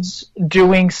was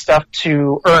doing stuff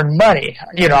to earn money.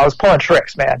 I was pulling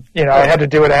tricks, man. I had to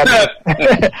do what I had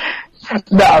to.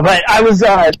 No, but I was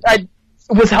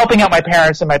helping out my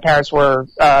parents, and my parents were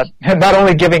not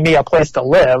only giving me a place to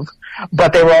live,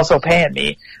 but they were also paying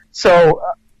me. So,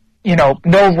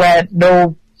 no rent,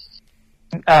 no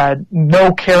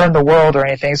care in the world or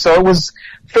anything. So it was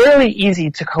fairly easy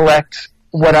to collect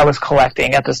what I was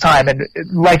collecting at this time. And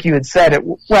like you had said,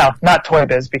 not Toy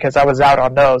Biz because I was out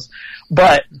on those,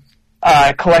 but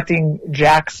collecting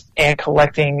Jakks and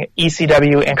collecting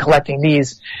ECW and collecting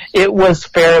these, it was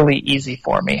fairly easy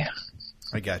for me.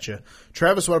 I gotcha.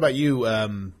 Travis, what about you?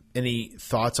 Any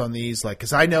thoughts on these?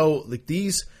 Because I know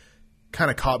these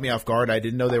kind of caught me off guard. I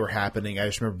didn't know they were happening. I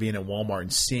just remember being at Walmart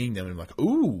and seeing them and I'm like,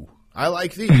 ooh, I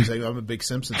like these. I'm a big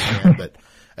Simpsons fan, but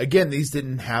again, these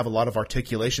didn't have a lot of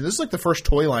articulation. This is like the first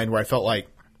toy line where I felt like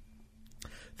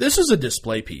this is a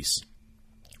display piece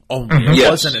only. It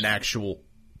wasn't an actual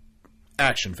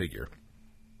action figure.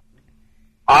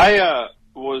 I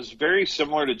was very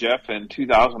similar to Jeff in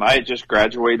 2000. I had just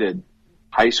graduated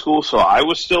high school, so I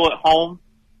was still at home,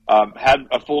 had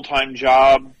a full-time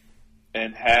job,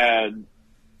 and had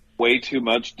way too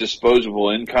much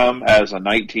disposable income as a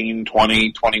 19,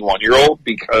 20, 21-year-old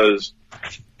because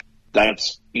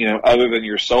that's, other than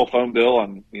your cell phone bill,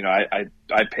 and,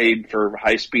 I paid for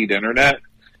high-speed internet.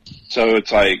 So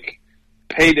it's like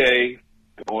payday,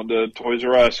 going to Toys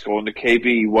R Us, going to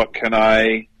KB, what can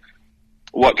I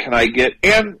get?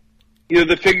 And,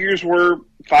 the figures were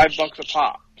 $5 a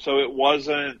pop. So it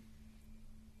wasn't,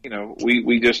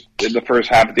 we just, in the first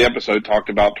half of the episode,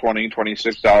 talked about $20,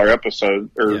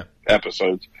 $26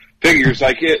 episodes, figures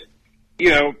like it,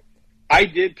 I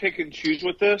did pick and choose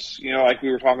with this, like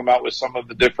we were talking about with some of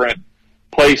the different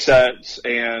play sets.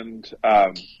 And,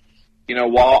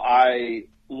 while I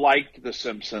liked The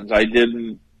Simpsons, I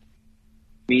didn't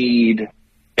need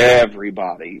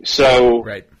everybody. So,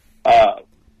 right.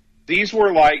 These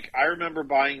were I remember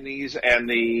buying these and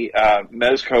the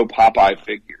Mezco Popeye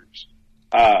figures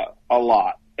a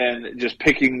lot, and just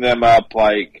picking them up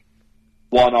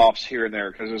one-offs here and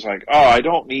there because it was I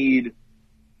don't need,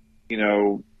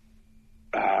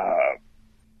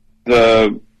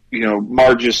 the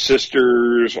Marge's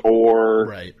sisters or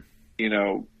right.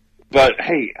 But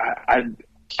hey,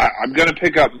 I'm going to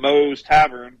pick up Moe's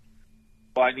Tavern.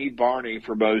 Well, I need Barney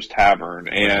for Moe's Tavern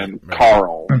and right.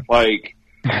 Carl.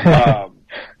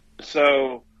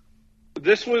 So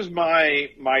this was my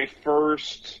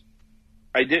first.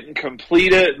 I didn't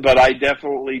complete it, but I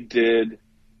definitely did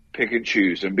pick and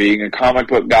choose. And being a comic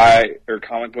book guy or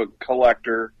comic book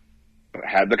collector,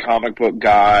 had the comic book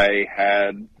guy,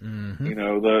 had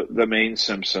the main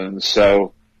Simpsons.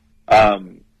 So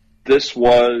this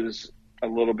was a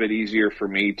little bit easier for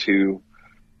me to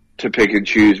pick and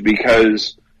choose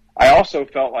because I also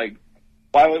felt like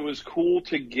while it was cool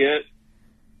to get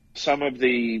some of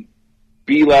the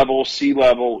B-level,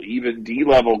 C-level, even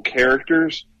D-level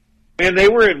characters, man, they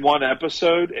were in one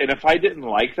episode, and if I didn't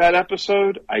like that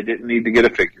episode, I didn't need to get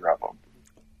a figure of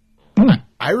them.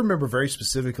 I remember very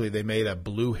specifically they made a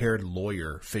blue-haired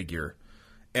lawyer figure,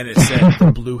 and it said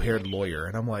the blue-haired lawyer,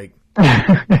 and I'm like,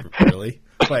 really?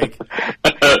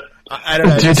 I don't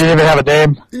know. Did you even have a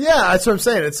name? Yeah, that's what I'm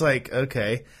saying. It's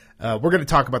okay. We're going to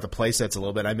talk about the play sets a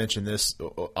little bit. I mentioned this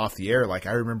off the air.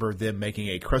 I remember them making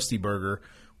a Krusty Burger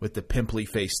with the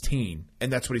pimply-faced teen,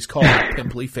 and that's what he's called,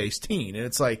 pimply-faced teen. And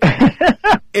it's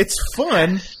it's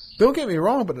fun. Don't get me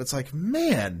wrong, but it's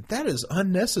man, that is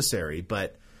unnecessary.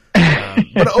 But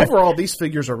But overall, these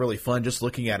figures are really fun. Just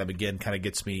looking at them again kind of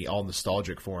gets me all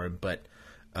nostalgic for them. But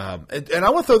and I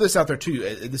want to throw this out there too.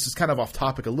 This is kind of off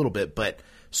topic a little bit, but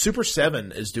Super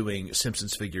 7 is doing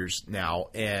Simpsons figures now,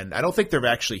 and I don't think they've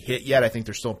actually hit yet. I think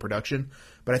they're still in production,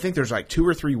 but I think there's like 2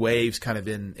 or 3 waves kind of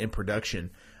in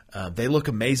production. They look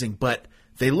amazing, but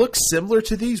they look similar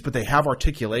to these, but they have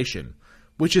articulation,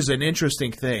 which is an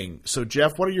interesting thing. So,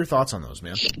 Jeff, what are your thoughts on those,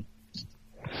 man?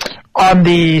 On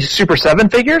the Super 7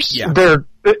 figures, yeah. they're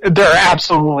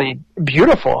absolutely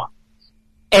beautiful.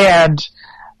 And,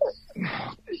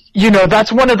 you know,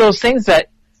 that's one of those things that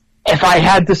if I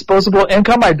had disposable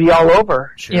income, I'd be all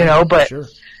over, sure, you know, but sure.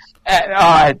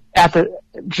 At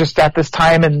this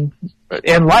time in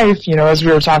life, you know, as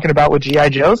we were talking about with G.I.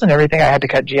 Joes and everything, I had to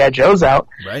cut G.I. Joes out.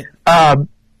 Right.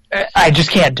 I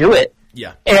just can't do it.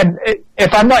 Yeah. And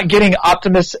if I'm not getting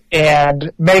Optimus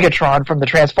and Megatron from the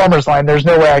Transformers line, there's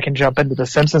no way I can jump into the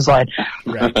Simpsons line.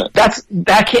 Right.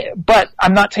 But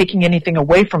I'm not taking anything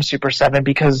away from Super 7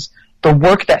 because the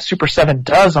work that Super 7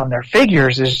 does on their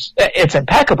figures it's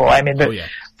impeccable. I mean,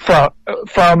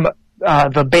 from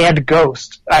the band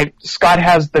Ghost, Scott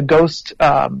has the Ghost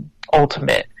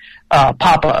Ultimate,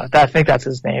 Papa, I think that's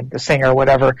his name, the singer or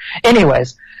whatever.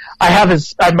 Anyways,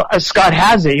 Scott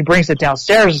has it, he brings it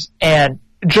downstairs, and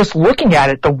just looking at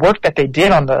it, the work that they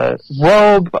did on the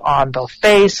robe, on the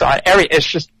face, it's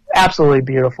just absolutely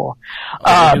beautiful.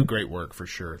 They do great work for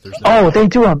sure. They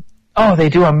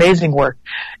do amazing work.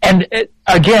 And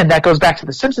again, that goes back to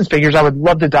the Simpsons figures. I would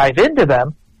love to dive into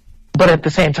them, but at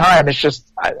the same time, it's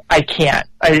just, I can't.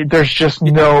 There's just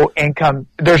no income.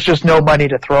 There's just no money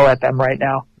to throw at them right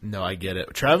now. No, I get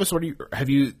it. Travis, have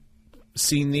you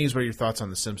seen these? What are your thoughts on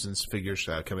the Simpsons figures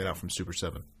coming out from Super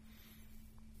 7?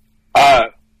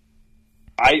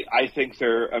 I think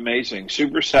they're amazing.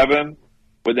 Super 7,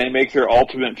 when they make their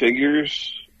Ultimate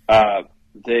figures,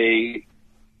 they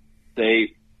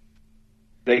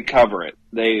cover it.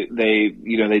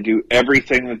 They do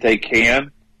everything that they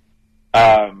can.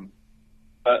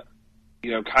 But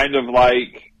kind of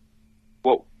like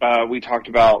what we talked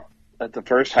about at the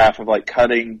first half of like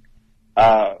cutting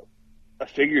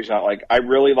figures out. Like I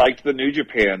really liked the New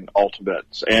Japan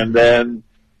Ultimates, and then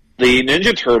the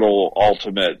Ninja Turtle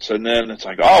Ultimates, and then it's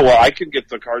like, oh well, I could get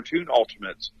the cartoon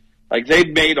Ultimates. Like they've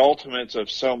made Ultimates of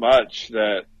so much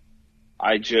that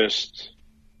I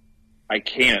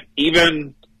can't.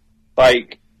 Even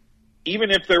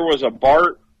if there was a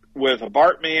Bart with a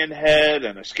Bartman head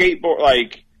and a skateboard,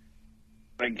 like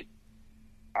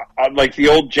the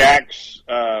old Jakks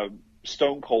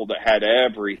Stone Cold that had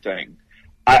everything.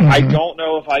 I don't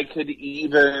know if I could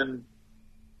even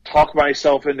talk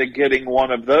myself into getting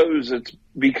one of those. It's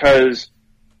because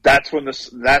that's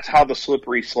how the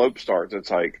slippery slope starts.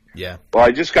 It's like, yeah, well,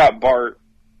 I just got Bart.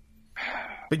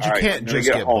 But you can't just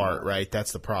get Bart, right?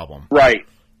 That's the problem. Right.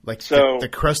 Like, so, the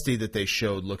Krusty that they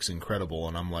showed looks incredible,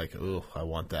 and I'm like, oh, I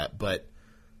want that. But,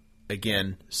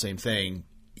 again, same thing.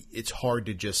 It's hard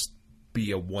to just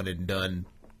be a one-and-done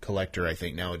collector, I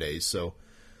think, nowadays. So,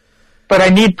 but I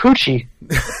need Poochie.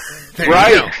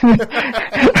 Right.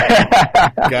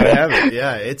 Gotta have it.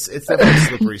 Yeah, it's definitely a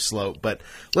slippery slope. But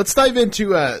let's dive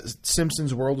into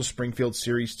Simpsons World of Springfield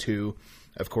Series 2.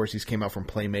 Of course, these came out from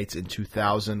Playmates in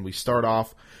 2000. We start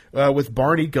off with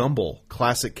Barney Gumble,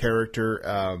 classic character.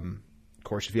 Of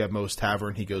course, if you have Moe's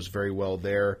Tavern, he goes very well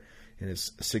there in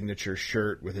his signature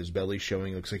shirt with his belly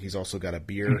showing. Looks like he's also got a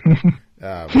beer,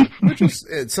 which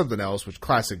is something else, which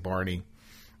classic Barney.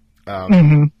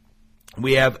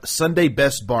 We have Sunday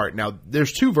Best Bart. Now,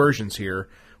 there's 2 versions here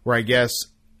where I guess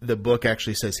the book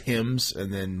actually says hymns,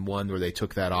 and then one where they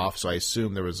took that off, so I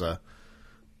assume there was a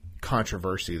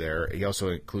controversy there. He also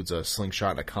includes a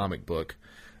slingshot and a comic book.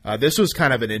 This was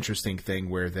kind of an interesting thing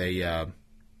where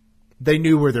they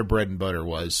knew where their bread and butter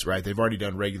was, right? They've already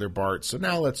done regular Bart, so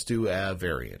now let's do a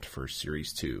variant for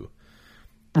Series 2.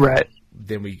 Right.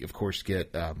 Then we, of course,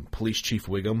 get Police Chief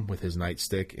Wiggum with his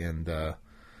nightstick, and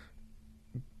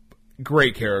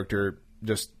great character,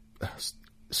 just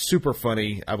super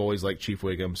funny. I've always liked Chief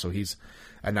Wiggum, so he's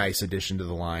a nice addition to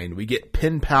the line. We get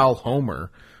Pen Pal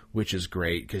Homer, which is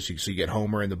great because you get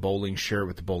Homer in the bowling shirt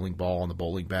with the bowling ball and the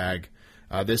bowling bag.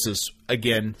 This is,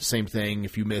 again, same thing.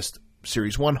 If you missed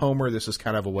Series 1 Homer, this is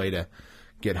kind of a way to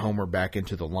get Homer back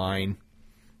into the line.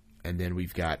 And then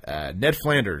we've got Ned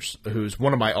Flanders, who's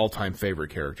one of my all-time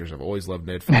favorite characters. I've always loved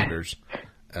Ned Flanders.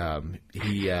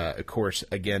 He, of course,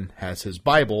 again, has his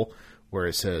Bible where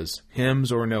it says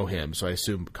hymns or no hymns. So I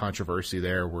assume controversy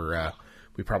there where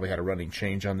we probably had a running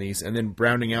change on these. And then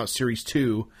rounding out Series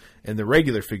 2, in the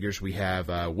regular figures, we have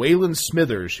Waylon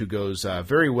Smithers, who goes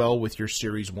very well with your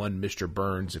Series 1 Mr.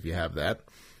 Burns, if you have that.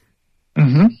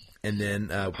 Mm-hmm. And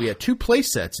then we had 2 play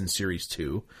sets in Series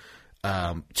 2.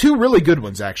 2 really good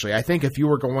ones, actually. I think if you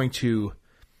were going to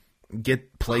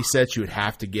get play sets, you would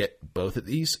have to get both of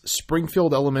these.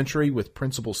 Springfield Elementary with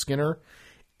Principal Skinner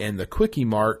and the Quickie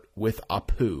Mart with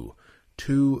Apu.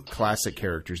 2 classic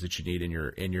characters that you need in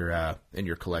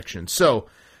your collection. So,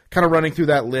 kind of running through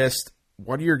that list,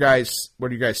 what are your guys'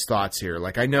 thoughts here?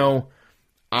 Like, I know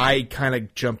I kind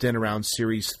of jumped in around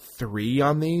Series 3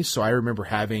 on these, so I remember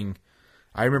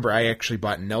I actually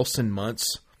bought Nelson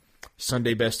Muntz,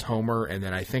 Sunday Best Homer, and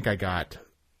then I think I got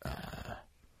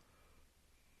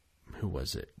who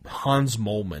was it? Hans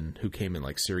Molman, who came in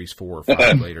like Series 4 or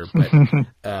 5 later. But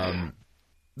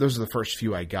those are the first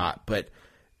few I got. But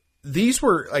these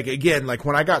were, like, again, like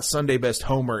when I got Sunday Best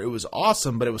Homer, it was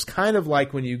awesome, but it was kind of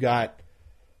like when you got,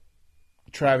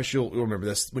 Travis, you'll remember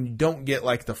this, when you don't get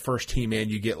like the first He-Man,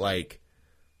 you get like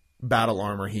Battle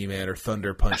Armor He-Man or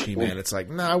Thunder Punch He-Man. It's like,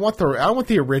 no, I want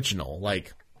the original.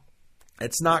 Like,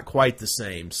 it's not quite the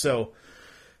same. So,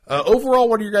 overall,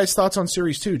 what are your guys' thoughts on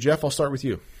Series 2? Jeff, I'll start with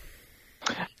you.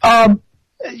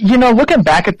 Looking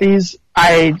back at these,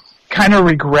 I kind of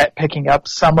regret picking up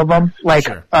some of them, like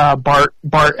Sure. Bart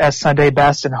as Sunday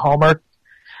Best and Homer,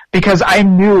 because I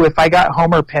knew if I got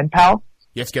Homer Pen Pal,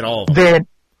 You have to get all of them.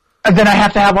 then I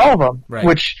have to have all of them, Right.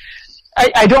 which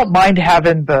I don't mind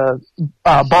having the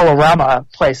Bolorama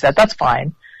playset. That's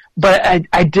fine, but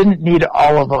I didn't need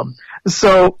all of them.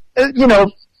 So,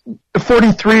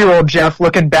 43-year-old Jeff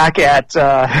looking back at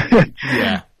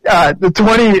Yeah.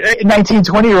 the 19,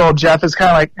 20-year-old Jeff is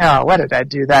kind of like, oh, why did I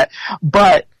do that?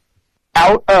 But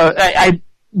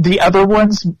the other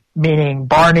ones, meaning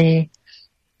Barney,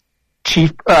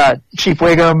 Chief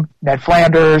Wiggum, Ned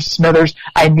Flanders, Smithers,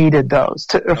 I needed those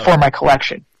for my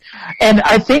collection. And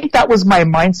I think that was my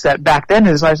mindset back then.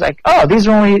 Is I was like, oh, these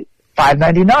are only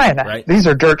 $5.99. Right. These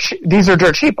are dirt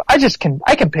cheap. I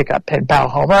can pick up Pen Pal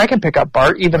Homer. I can pick up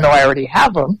Bart, even though I already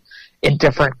have them in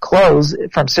different clothes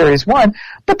from Series 1.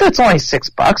 But that's only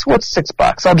 $6. What's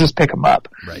 $6? I'll just pick them up.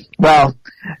 Right. Well,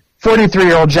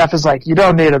 43-year-old Jeff is like, you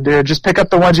don't need them, dude. Just pick up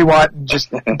the ones you want and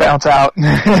just bounce out.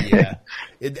 Yeah.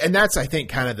 And that's, I think,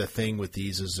 kind of the thing with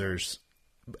these is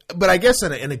but I guess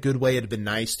in a good way, it'd been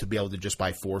nice to be able to just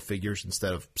buy 4 figures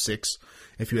instead of 6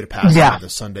 if you had passed on the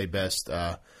Sunday Best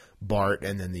Bart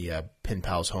and then the Pen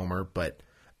Pals Homer. But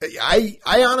I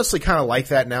honestly kind of like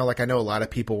that now. Like, I know a lot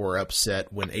of people were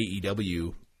upset when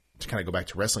AEW, to kind of go back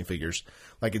to wrestling figures,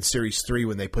 like in Series 3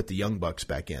 when they put the Young Bucks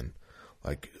back in.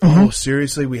 Like, oh,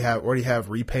 seriously, we already have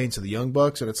repaints of the Young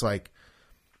Bucks? And it's like,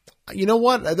 you know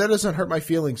what? That doesn't hurt my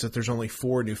feelings that there's only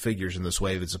 4 new figures in this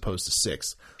wave as opposed to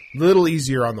 6. Little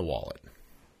easier on the wallet.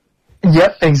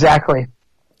 Yep, exactly.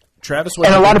 Travis, what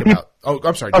do you think about? Oh,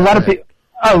 I'm sorry. A lot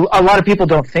of people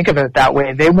don't think of it that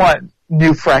way. They want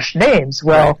new, fresh names.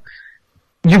 Well,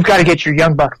 you've got to get your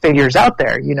Young Buck figures out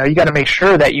there. You got to make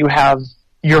sure that you have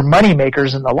your money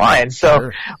makers in the line.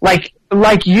 So, Sure. like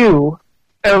you,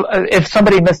 if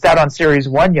somebody missed out on Series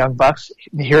 1 Young Bucks,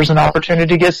 here's an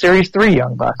opportunity to get Series 3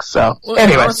 Young Bucks. So,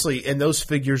 anyways. Honestly, and those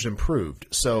figures improved.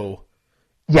 So,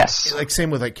 yes. like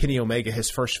same with like Kenny Omega, his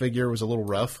first figure was a little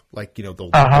rough, like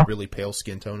the really pale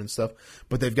skin tone and stuff.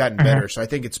 But they've gotten better, so I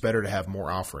think it's better to have more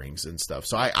offerings and stuff.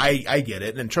 So I get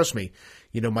it, and trust me,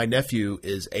 my nephew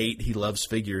is 8. He loves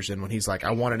figures, and when he's like, I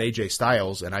want an AJ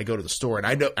Styles, and I go to the store,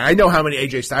 and I know how many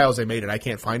AJ Styles they made, and I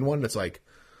can't find one. It's like,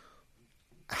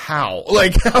 how?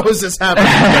 Like, how is this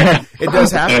happening? It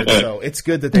does happen. So it's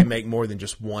good that they make more than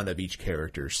just one of each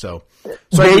character. So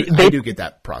I do get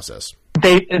that process.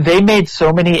 They made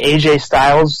so many AJ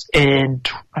Styles I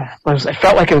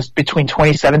felt like it was between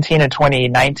 2017 and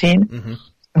 2019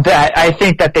 that I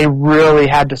think that they really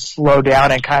had to slow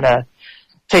down and kind of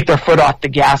take their foot off the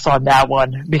gas on that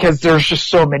one, because there's just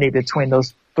so many between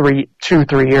those 3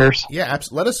 years. Yeah,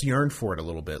 absolutely. Let us yearn for it a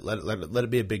little bit. Let it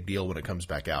be a big deal when it comes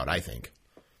back out, I think.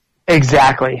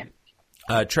 Exactly.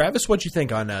 Travis, what'd you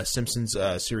think on Simpsons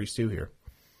Series 2 here?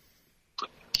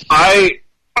 I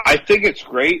think it's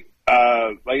great.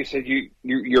 Like I said,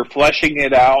 you're fleshing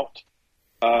it out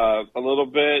a little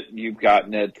bit. You've got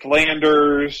Ned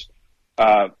Flanders,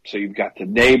 so you've got the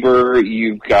neighbor.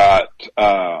 You've got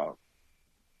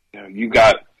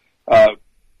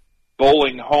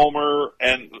Bowling Homer,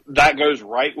 and that goes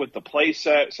right with the play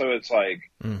set. So it's like,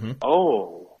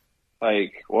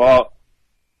 well,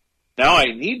 now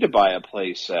I need to buy a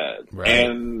play set, right.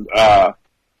 And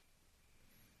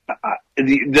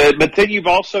but then you've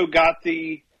also got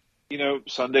the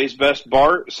Sunday's Best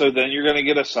Bart, so then you're going to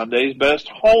get a Sunday's Best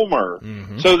Homer.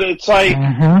 So it's like,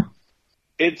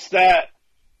 it's that,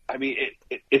 I mean,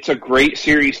 it's a great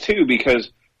series too,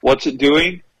 because what's it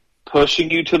doing?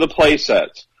 Pushing you to the play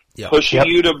sets, pushing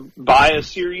you to buy a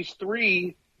Series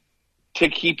 3 to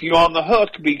keep you on the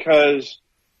hook because,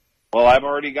 well, I've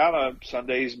already got a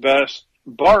Sunday's Best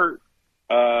Bart.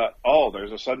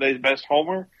 There's a Sunday's Best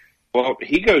Homer. Well,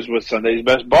 he goes with Sunday's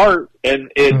Best Bart,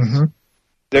 and it's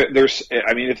there's.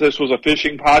 I mean, if this was a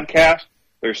fishing podcast,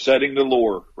 they're setting the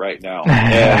lure right now.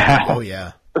 And oh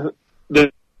yeah,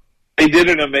 they did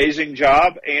an amazing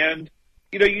job, and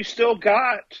you still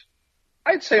got.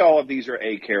 I'd say all of these are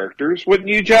A characters, wouldn't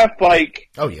you, Jeff? Like,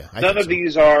 oh yeah, none of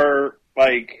these are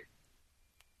like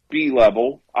B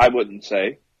level. I wouldn't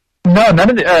say. No, none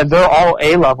of they're all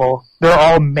A level. They're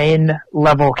all main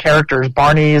level characters.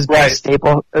 Barney's been a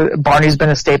staple. Barney's been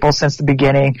a staple since the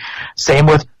beginning. Same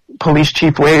with Police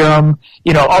Chief Wiggum.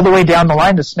 All the way down the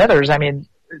line to Smithers. I mean,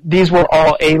 these were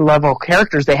all A level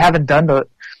characters. They haven't done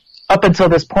up until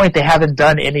this point. They haven't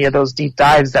done any of those deep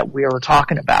dives that we were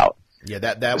talking about. Yeah,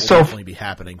 that will definitely be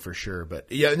happening for sure.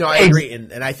 But yeah, no, I agree,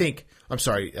 and I think I'm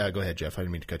sorry. Go ahead, Jeff. I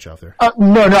didn't mean to cut you off there.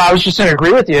 No, I was just going to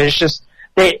agree with you. It's just.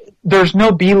 There's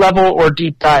no B level or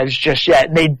deep dives just yet,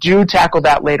 and they do tackle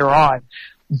that later on.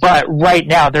 But right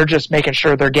now, they're just making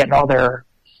sure they're getting all their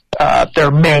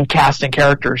main cast and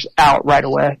characters out right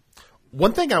away.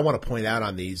 One thing I want to point out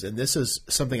on these, and this is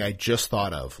something I just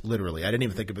thought of, literally. I didn't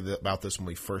even think about this when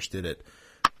we first did it.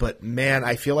 But, man,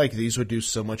 I feel like these would do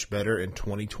so much better in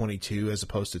 2022 as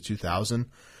opposed to 2000,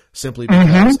 simply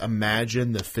because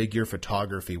imagine the figure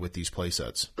photography with these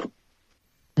playsets.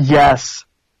 Yes.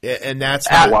 And that's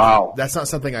that's not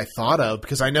something I thought of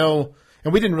because I know,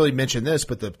 and we didn't really mention this,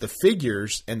 but the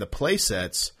figures and the play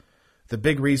sets, the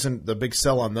big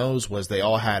sell on those was they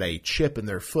all had a chip in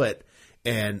their foot,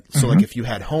 and so like if you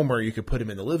had Homer, you could put him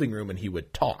in the living room and he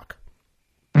would talk.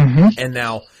 And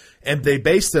they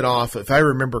based it off, if I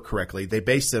remember correctly, they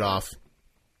based it off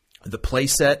the play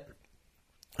set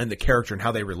and the character and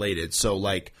how they related. So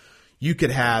like you could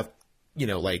have,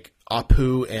 like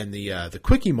Apu and the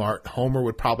Quickie Mart, Homer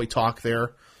would probably talk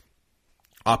there.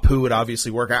 Apu would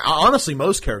obviously work. Honestly,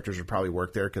 most characters would probably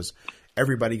work there because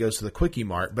everybody goes to the Quickie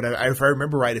Mart. But if I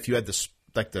remember right, if you had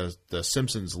the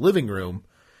Simpsons living room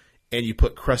and you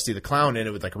put Krusty the Clown in,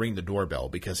 it would like ring the doorbell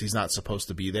because he's not supposed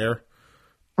to be there.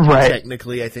 Right.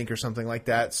 Technically, I think, or something like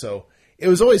that. So it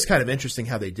was always kind of interesting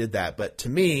how they did that. But to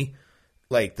me,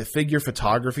 like the figure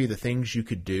photography, the things you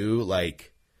could do,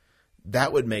 like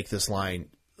that would make this line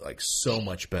like so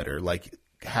much better. Like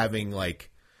having like,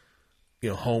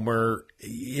 Homer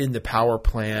in the power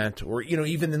plant or,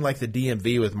 even in like the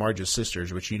DMV with Marge's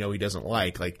sisters, which he doesn't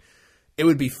like it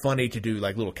would be funny to do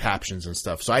like little captions and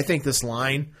stuff. So I think this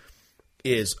line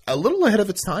is a little ahead of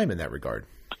its time in that regard.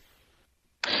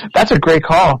 That's a great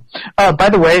call. By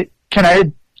the way, can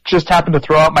I just happen to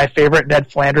throw out my favorite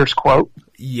Ned Flanders quote?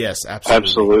 Yes,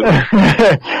 absolutely.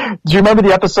 Do you remember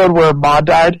the episode where Ma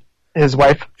died? His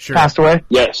wife passed away?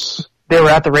 Yes. They were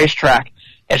at the racetrack,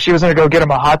 and she was going to go get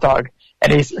him a hot dog.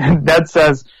 And Ned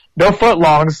says, "No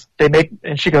footlongs.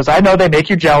 And she goes, "I know they make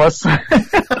you jealous." I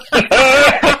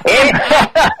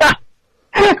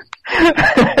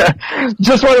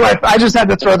just had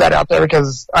to throw that out there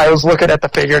because I was looking at the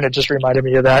figure and it just reminded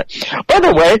me of that. By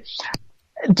the way,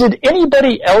 did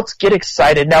anybody else get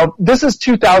excited? Now, this is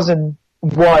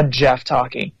 2001 Jeff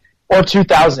talking, or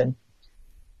 2000.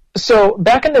 So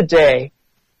back in the day,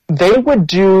 they would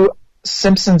do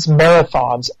Simpsons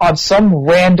marathons on some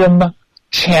random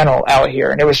channel out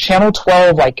here, and it was channel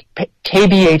 12, like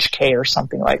KBHK or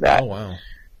something like that. Oh, wow.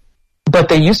 But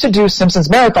they used to do Simpsons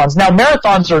marathons. Now,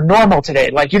 marathons are normal today.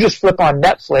 Like, you just flip on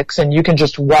Netflix and you can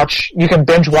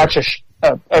binge watch a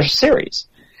series.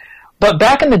 But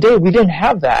back in the day, we didn't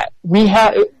have that. We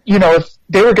had, if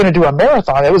they were going to do a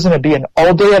marathon, it was going to be an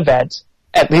all-day event,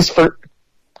 at least for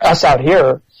us out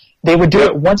here. They would do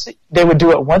it once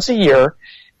a year,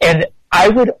 and I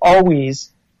would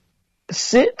always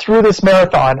sit through this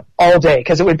marathon all day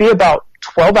because it would be about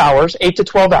 12 hours, 8 to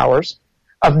 12 hours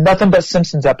of nothing but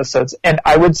Simpsons episodes, and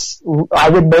I would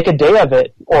make a day of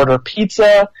it. Order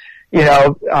pizza, be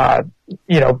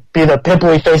the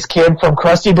pimply faced kid from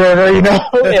Krusty Burger,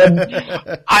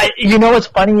 And what's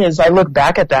funny is I look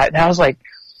back at that and I was like,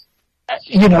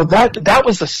 that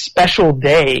was a special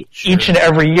day each and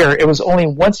every year. It was only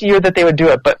once a year that they would do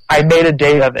it, but I made a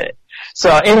day of it.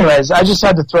 So anyways, I just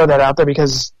had to throw that out there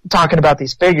because talking about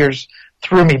these figures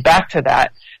threw me back to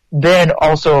that. Then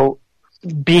also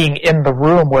being in the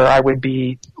room where I would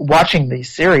be watching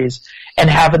these series and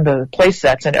having the play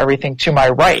sets and everything to my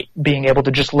right, being able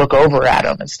to just look over at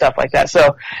them and stuff like that.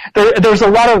 So there's a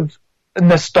lot of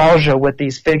nostalgia with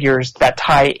these figures that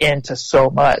tie into so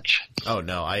much. Oh,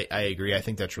 no, I agree. I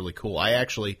think that's really cool.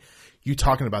 You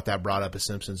talking about that brought up a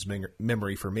Simpsons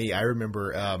memory for me. I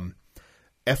remember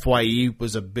FYE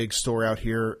was a big store out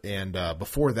here, and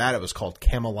before that it was called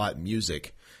Camelot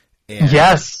Music. And,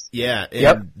 yes. Yeah, and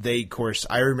Yep. they, of course,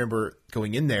 I remember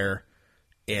going in there,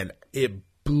 and it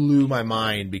blew my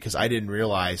mind because I didn't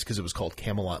realize, because it was called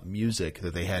Camelot Music,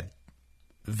 that they had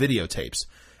videotapes.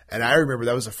 And I remember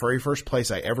that was the very first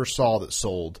place I ever saw that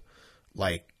sold,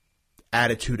 like,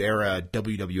 Attitude Era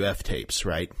WWF tapes,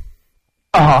 right?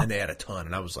 Uh-huh. And they had a ton,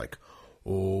 and I was like,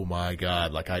 oh my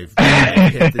God, like I've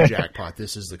hit the jackpot.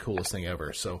 This is the coolest thing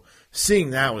ever. So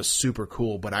seeing that was super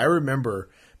cool. But I remember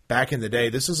back in the day,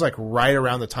 this is like right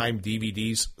around the time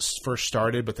DVDs first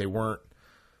started, but they weren't,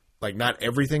 like, not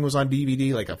everything was on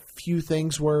DVD. Like a few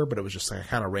things were, but it was just like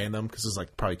kind of random because it was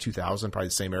like probably 2000, probably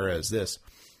the same era as this.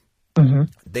 Mm-hmm.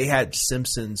 They had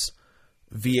Simpsons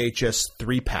VHS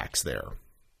 3-packs there.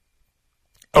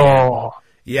 Oh.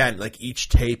 Yeah, and like each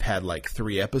tape had like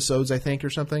 3 episodes, I think,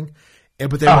 or something.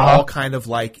 But they were all kind of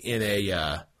like in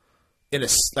a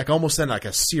like almost in like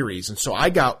a series. And so I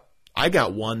got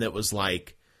one that was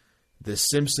like The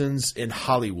Simpsons in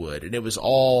Hollywood, and it was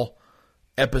all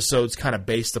episodes kind of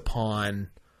based upon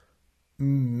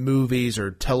movies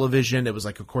or television. It was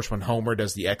like, of course, when Homer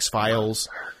does the X-Files.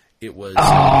 It was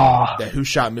the Who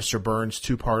Shot Mr. Burns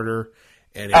 2-parter.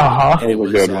 And it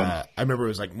was good one. I remember it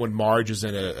was like when Marge is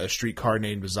in a streetcar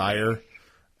named Desire.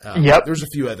 Yep. There's a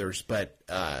few others, but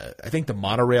I think the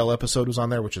monorail episode was on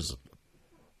there, which is,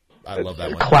 I love that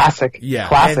one. Classic. Yeah.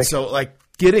 Classic. And so like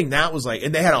getting that was like,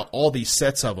 and they had all these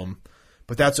sets of them,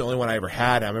 but that's the only one I ever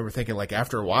had. I remember thinking like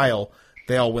after a while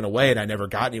they all went away and I never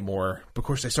got any more. Of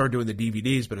course they started doing the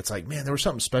DVDs, but it's like, man, there was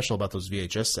something special about those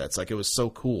VHS sets. Like it was so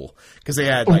cool because they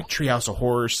had like Treehouse of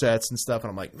Horror sets and stuff.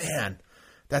 And I'm like, man,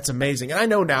 that's amazing. And I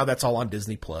know now that's all on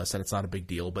Disney Plus and it's not a big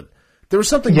deal, but there was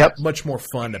something much more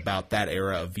fun about that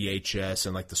era of VHS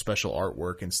and like the special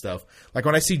artwork and stuff. Like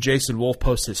when I see Jason Wolf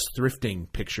post his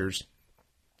thrifting pictures,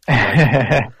 I'm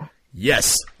like,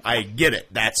 yes, I get it.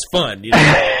 That's fun. You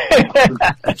know?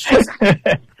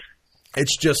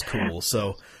 It's just cool.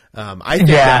 So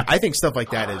I think stuff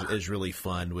like that is really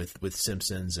fun with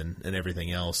Simpsons and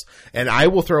everything else. And I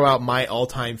will throw out my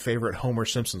all-time favorite Homer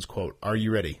Simpsons quote. Are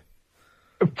you ready?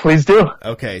 Please do.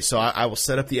 Okay, so I will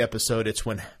set up the episode. It's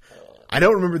when, I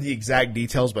don't remember the exact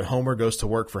details, but Homer goes to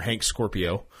work for Hank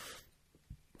Scorpio.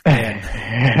 And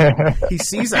he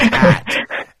sees a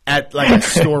hat at like a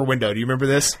store window. Do you remember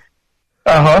this?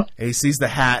 Uh-huh. And he sees the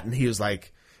hat and he was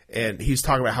like, and he's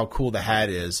talking about how cool the hat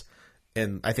is.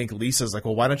 And I think Lisa's like,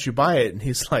 well, why don't you buy it? And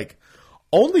he's like,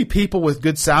 only people with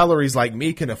good salaries like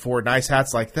me can afford nice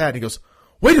hats like that. And he goes,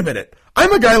 wait a minute,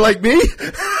 I'm a guy like me.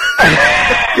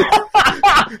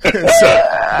 And so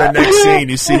the next scene,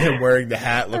 you see him wearing the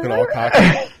hat, looking all cocky.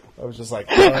 I was just like,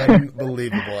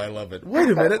 unbelievable. I love it. Wait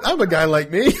a minute, I'm a guy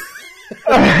like me.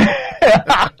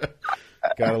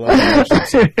 Gotta love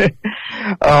it.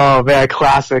 Oh man,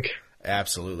 classic.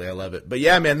 Absolutely, I love it. But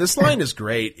yeah, man, this line is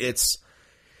great. It's,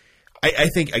 I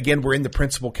think, again, we're in the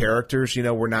principal characters. You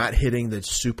know, we're not hitting the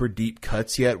super deep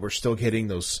cuts yet. We're still hitting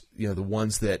those, you know, the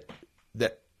ones that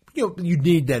you know, you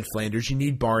need Ned Flanders, you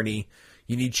need Barney,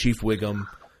 you need Chief Wiggum,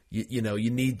 you know, you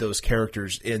need those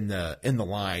characters in the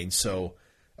line. So,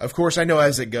 of course, I know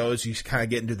as it goes, you kind of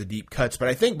get into the deep cuts, but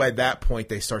I think by that point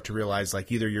they start to realize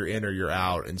like either you're in or you're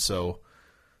out. And so,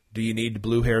 do you need the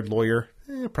blue-haired lawyer?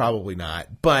 Probably not,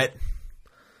 but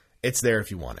it's there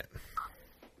if you want it.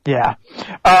 Yeah.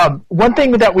 One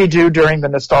thing that we do during the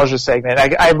nostalgia segment,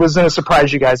 I was going to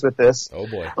surprise you guys with this. Oh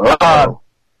boy.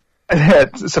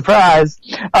 Surprise.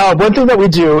 One thing that we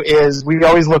do is we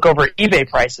always look over eBay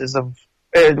prices of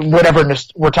whatever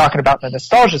we're talking about in the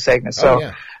nostalgia segment.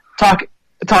 So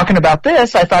talking about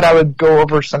this, I thought I would go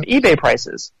over some eBay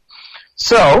prices.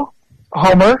 So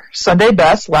Homer Sunday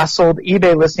Best last sold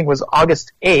eBay listing was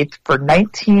August 8th for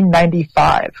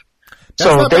 $19.95.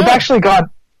 So they've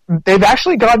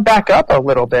actually gone back up a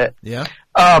little bit. Yeah.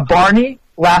 Barney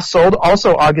last sold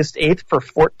also August 8th for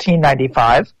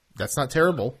 $14.95. That's not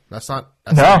terrible. That's not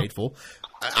hateful.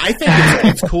 I think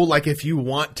it's cool. Like if you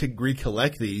want to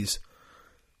recollect these,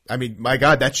 I mean, my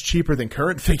God, that's cheaper than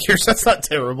current figures. That's not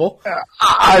terrible.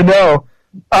 I know.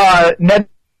 Ned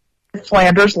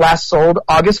Flanders last sold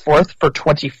August 4th for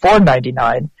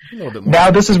 $24.99. A little bit more.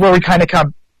 Now this is where we kind of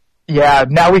come. Yeah.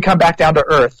 Now we come back down to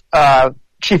earth.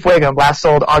 Chief Wiggum last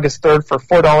sold August 3rd for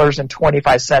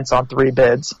 $4.25 on 3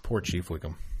 bids. Poor Chief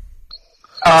Wiggum.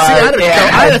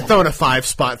 I'd have thrown a 5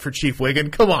 spot for Chief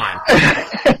Wiggum. Come on.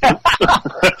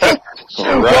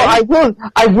 Well,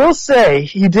 I will say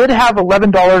he did have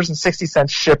 $11.60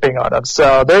 shipping on him,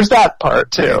 so there's that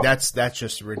part too. Hey, that's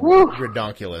just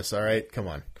redonkulous. All right, come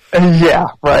on. Yeah,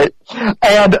 right.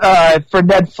 And for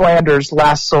Ned Flanders,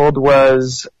 last sold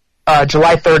was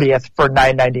July 30th for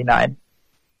 $9.99.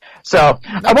 So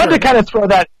I wanted to kind of throw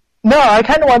that. No, I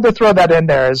kind of wanted to throw that in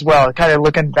there as well. Kind of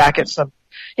looking back at some,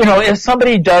 if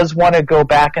somebody does want to go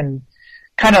back and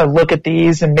kind of look at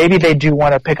these, and maybe they do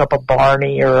want to pick up a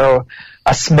Barney or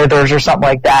a Smithers or something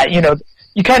like that.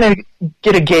 You kind of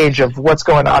get a gauge of what's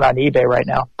going on eBay right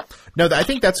now. No, I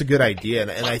think that's a good idea,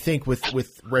 and I think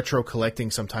with retro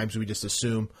collecting, sometimes we just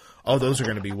assume, those are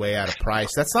going to be way out of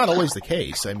price. That's not always the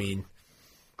case. I mean,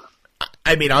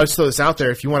 I'll just throw this out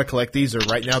there. If you want to collect these,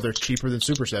 right now they're cheaper than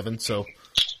Super 7. So,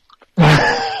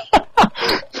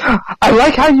 I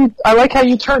like how you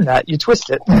turn that. You twist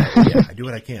it. Yeah, I do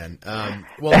what I can. Go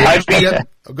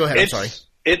ahead. I'm sorry.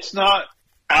 It's not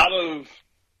out of.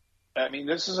 I mean,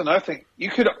 this is another thing. You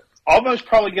could almost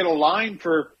probably get a line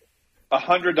for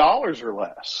 $100 or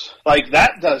less. Like,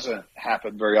 that doesn't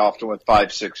happen very often with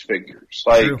 5-6 figures.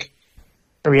 Like,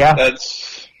 True. Yeah.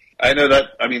 That's. I know that.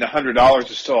 I mean, $100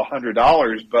 is still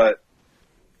 $100, but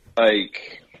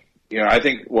like, I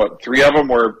think 3 of them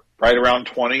were right around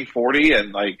 20, 40,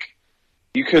 and like,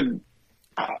 you could,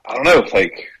 I don't know,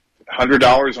 like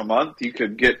 $100 a month, you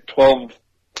could get 12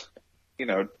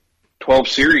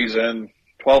 series in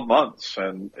 12 months,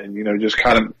 and just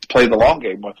kind of play the long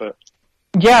game with it.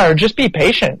 Yeah, or just be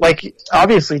patient. Like,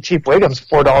 obviously, Chief Wiggum's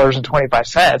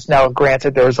 $4.25. Now,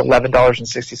 granted, there's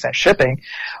 $11.60 shipping,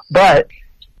 but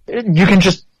you can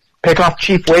just pick off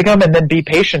Chief Wiggum and then be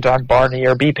patient on Barney,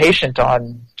 or be patient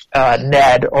on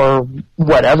Ned, or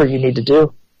whatever you need to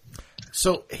do.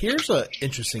 So here's an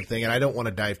interesting thing, and I don't want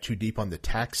to dive too deep on the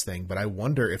tax thing, but I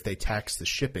wonder if they tax the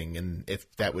shipping, and if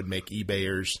that would make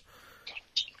eBayers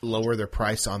lower their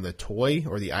price on the toy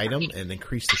or the item and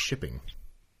increase the shipping.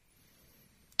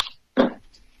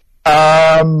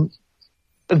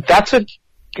 That's a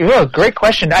great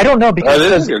question. I don't know, because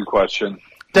that is a good question.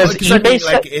 Does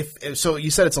eBay so you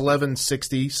said it's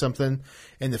 $11.60 something,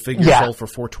 and the figure sold for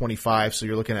 $4.25, so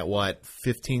you're looking at what,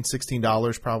 $15,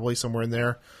 $16 probably, somewhere in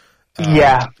there.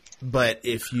 Yeah. But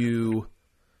if you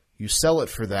sell it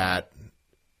for that,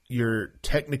 you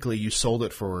sold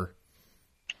it for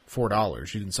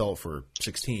 $4. You didn't sell it for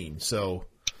 $16. So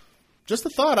just a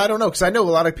thought. I don't know, because I know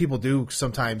a lot of people do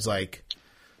sometimes like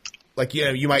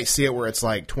you might see it where it's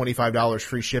like $25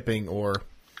 free shipping, or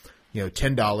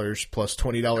 $10 plus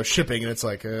 $20 shipping, and it's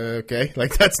like, okay,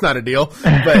 like that's not a deal.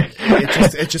 But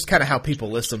it's just kind of how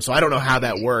people list them. So I don't know how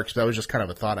that works. That was just kind of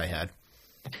a thought I had.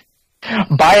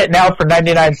 Buy it now for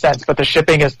 99 cents, but the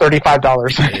shipping is $35.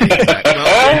 Exactly.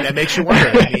 Well, that makes you wonder.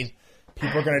 I mean,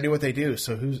 people are going to do what they do,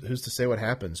 so who's to say what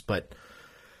happens? But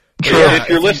if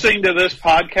you're listening to this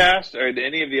podcast or to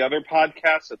any of the other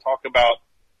podcasts that talk about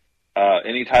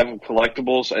any type of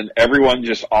collectibles, and everyone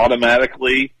just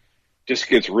automatically just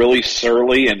gets really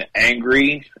surly and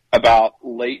angry about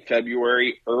late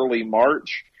February, early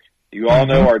March, you all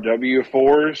know our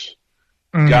W4s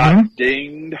got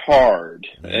dinged hard.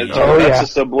 And so that's a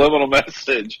subliminal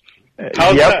message.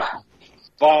 How's that?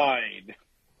 Fine.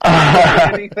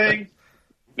 Anything?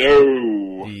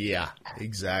 No. Yeah,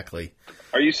 exactly.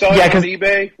 Are you selling on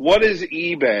eBay? What is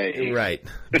eBay? Right.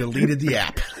 Deleted the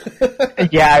app.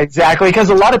 Yeah, exactly. Because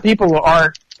a lot of people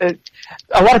aren't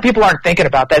thinking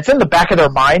about that. It's in the back of their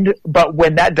mind, but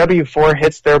when that W4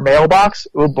 hits their mailbox,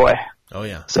 oh boy. Oh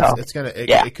yeah. So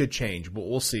it could change, but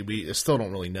we'll see. We still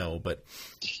don't really know. But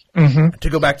to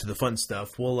go back to the fun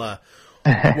stuff, what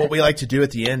we like to do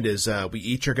at the end is we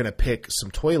each are going to pick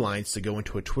some toy lines to go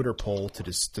into a Twitter poll to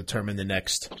determine the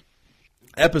next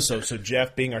episode. So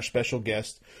Jeff, being our special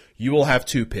guest, you will have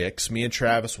 2 picks. Me and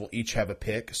Travis will each have a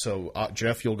pick. So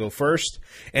Jeff, you'll go first,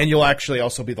 and you'll actually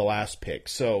also be the last pick.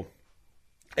 So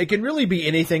it can really be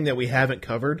anything that we haven't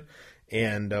covered,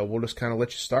 and we'll just kind of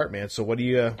let you start, man. So what do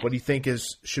you think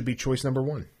should be choice number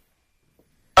 1?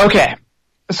 Okay,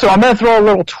 so I'm going to throw a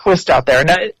little twist out there.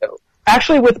 Now,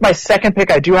 actually, with my second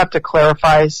pick, I do have to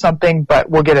clarify something, but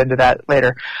we'll get into that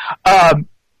later. I'm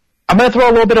going to throw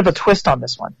a little bit of a twist on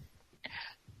this one.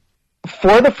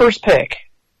 For the first pick,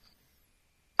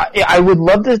 I would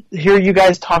love to hear you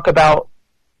guys talk about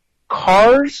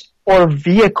cars or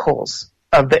vehicles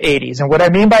of the 80s. And what I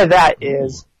mean by that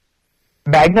is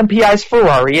Magnum PI's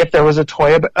Ferrari, if there was a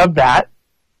toy of that.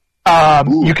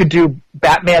 You could do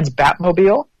Batman's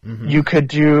Batmobile. Mm-hmm. You could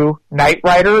do Knight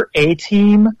Rider,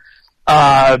 A-Team,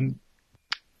 Back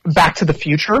to the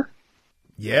Future.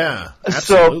 Yeah,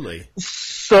 absolutely.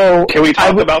 So can we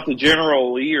talk about the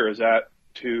General Lee, or is that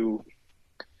too...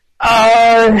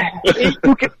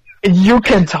 You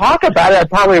can talk about it. I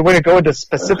probably wouldn't go into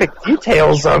specific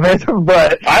details of it,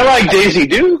 but I like Daisy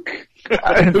Duke.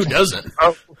 Who doesn't?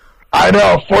 I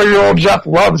know, 4-year-old Jeff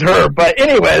loves her. But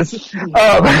anyways,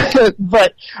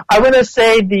 but I'm going to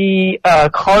say the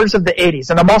cars of the 80s.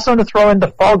 And I'm also going to throw in the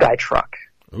Fall Guy truck.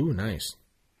 Ooh, nice.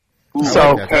 Ooh,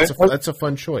 So okay. That's a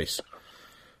fun choice.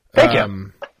 Thank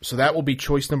you. So that will be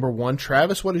choice number 1.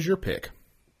 Travis, what is your pick?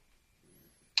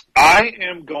 I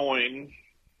am going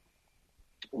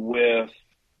with,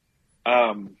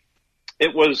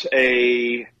 it was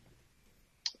a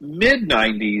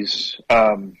mid-90s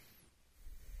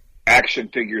action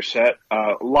figure set.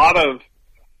 A lot of,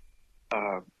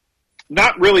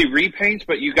 not really repaints,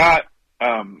 but you got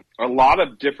a lot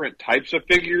of different types of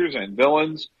figures and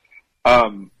villains.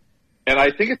 And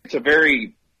I think it's a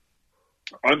very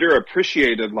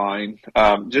underappreciated line,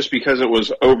 just because it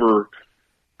was over,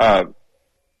 not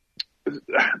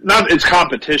its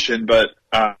competition, but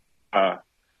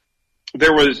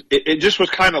it just was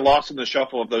kind of lost in the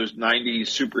shuffle of those 90s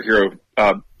superhero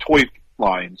toy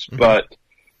lines. Mm-hmm. But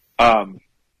I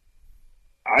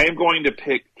am going to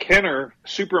pick Kenner,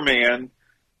 Superman,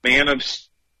 Man of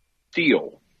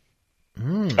Steel,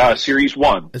 Series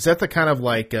 1. Is that the kind of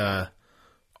like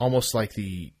almost like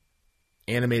the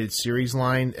animated series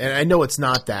line? And I know it's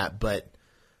not that, but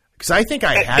because I think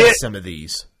I had some of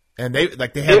these, and they had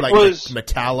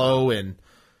Metallo and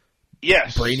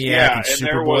Brainiac and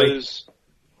Superboy.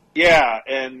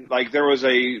 And like there was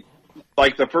the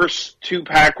first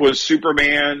 2-pack was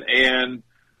Superman and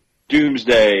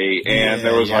Doomsday, and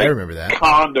there was I remember that.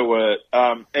 Conduit,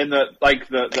 and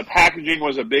the packaging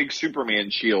was a big Superman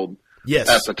shield. Yes,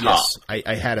 at the top. Yes.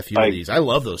 I had a few of these. I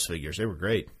love those figures. They were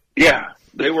great. Yeah,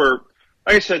 they were.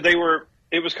 Like I said,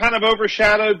 it was kind of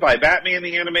overshadowed by Batman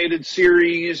the Animated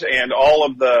Series and all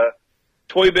of the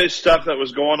Toy Biz stuff that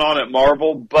was going on at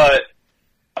Marvel, but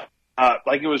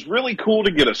it was really cool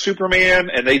to get a Superman,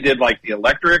 and they did like the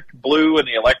electric blue and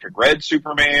the electric red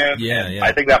Superman. Yeah.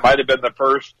 I think that might have been the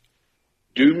first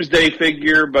Doomsday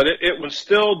figure, but it was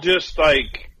still just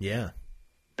like, a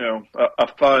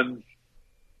fun,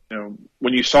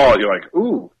 when you saw it, you're like,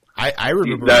 ooh. I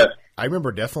remember that. I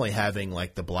remember definitely having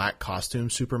like the black costume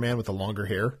Superman with the longer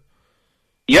hair.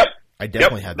 Yep. I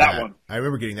definitely had that one. I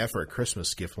remember getting that for a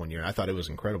Christmas gift one year, and I thought it was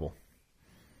incredible.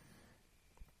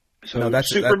 So that's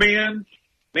Superman,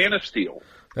 Man of Steel.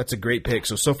 That's a great pick.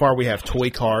 So far we have toy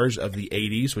cars of the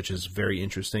 80s, which is very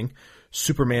interesting.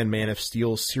 Superman, Man of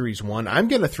Steel, Series 1. I'm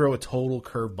going to throw a total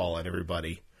curveball at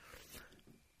everybody.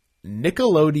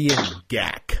 Nickelodeon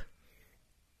Gak.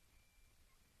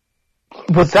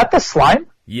 Was that the slime?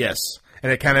 Yes.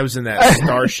 And it kind of was in that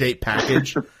star-shaped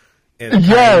package. And it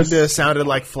kind of sounded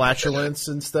like flatulence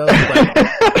and stuff. But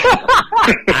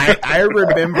I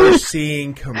remember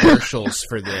seeing commercials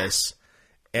for this,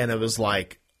 and it was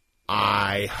like,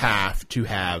 I have to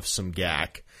have some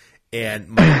Gak. And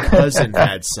my cousin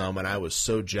had some, and I was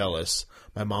so jealous.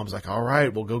 My mom's like, all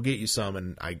right, we'll go get you some.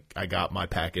 And I got my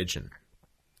package, and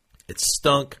it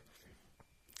stunk.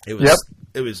 It was,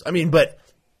 but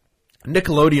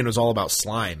Nickelodeon was all about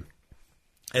slime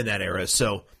in that era,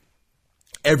 so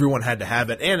everyone had to have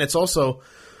it. And it's also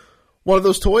one of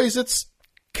those toys that's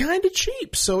kind of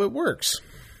cheap, so it works.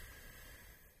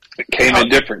 It came in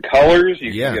different colors.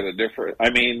 You can get a different.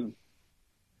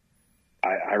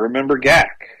 I remember Gak.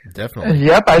 Definitely.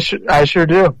 Yep, I sure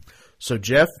do. So,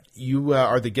 Jeff, you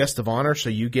are the guest of honor,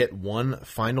 so you get one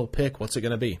final pick. What's it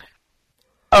going to be?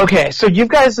 Okay, so you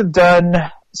guys have done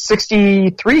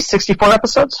 63, 64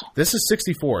 episodes? This is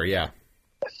 64, yeah.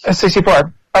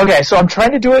 64. Okay, so I'm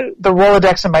trying to do the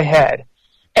Rolodex in my head.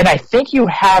 And I think you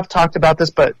have talked about this,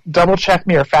 but double check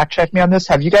me or fact check me on this.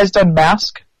 Have you guys done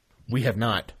Mask? We have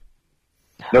not.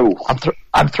 No.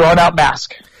 I'm throwing out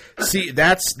Mask. See,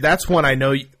 that's one I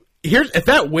know. If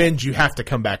that wins, you have to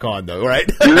come back on, though, right?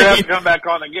 You have to come back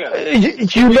on again.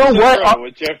 You know what?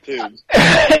 With Jeff Toombs.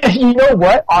 You know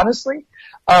what? Honestly,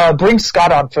 bring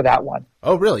Scott on for that one.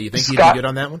 Oh, really? You think he'd be good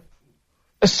on that one?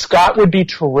 Scott would be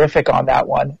terrific on that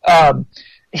one.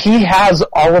 He has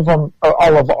all of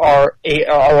our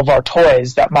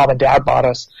toys that Mom and Dad bought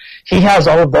us. He has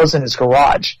all of those in his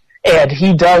garage, and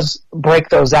he does break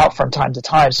those out from time to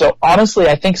time. So honestly,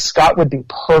 I think Scott would be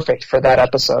perfect for that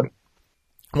episode.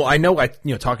 Well, I know.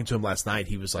 Talking to him last night,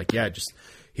 he was like,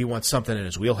 he wants something in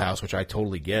his wheelhouse, which I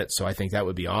totally get. So I think that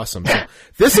would be awesome. So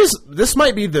this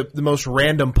might be the most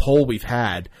random poll we've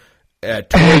had.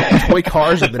 Toy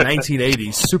cars of the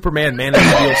 1980s, Superman, Man of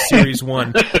Steel, Series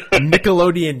 1,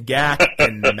 Nickelodeon Gak,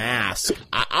 and Mask.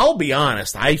 I'll be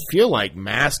honest, I feel like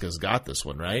Mask has got this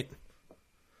one, right?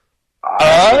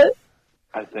 I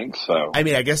think so. I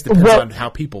guess it depends on how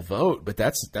people vote, but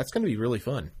that's going to be really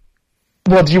fun.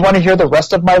 Well, do you want to hear the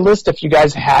rest of my list if you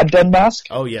guys had done Mask?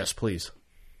 Oh, yes, please.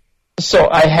 So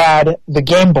I had the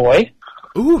Game Boy.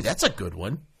 Ooh, that's a good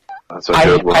one. That's a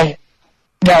good one.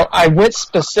 Now, I went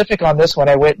specific on this one.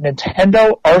 I went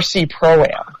Nintendo RC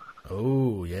Pro-Am.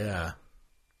 Oh, yeah.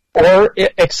 Or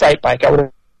Excite Bike. I would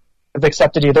have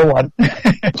accepted either one.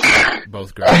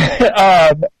 Both great.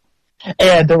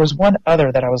 And there was one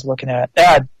other that I was looking at.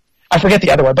 I forget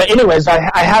the other one. But anyways,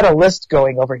 I had a list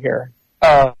going over here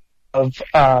of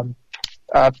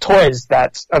toys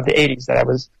of the 80s that I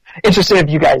was interested in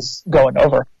you guys going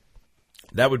over.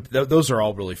 Those are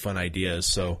all really fun ideas.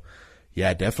 So,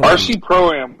 yeah, definitely. RC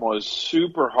Pro-Am was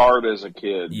super hard as a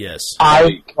kid. Yes.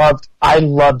 I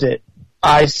loved it.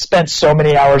 I spent so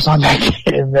many hours on that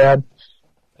game, man.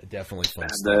 Definitely fun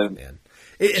and stuff, man.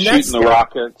 Shooting the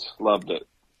rockets, loved it.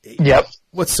 Yep.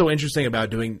 What's so interesting about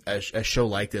doing a show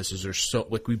like this is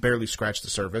we barely scratched the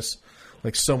surface.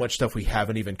 Like so much stuff we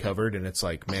haven't even covered, and it's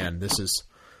like, man, this is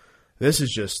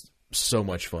just so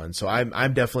much fun. So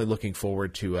I'm definitely looking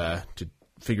forward to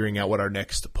figuring out what our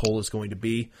next poll is going to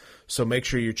be. So make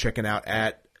sure you're checking out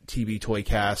at TB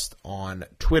Toycast on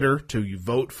Twitter to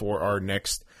vote for our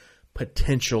next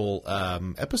potential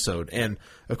episode. And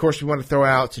of course, we want to throw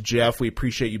out to Jeff. We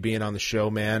appreciate you being on the show,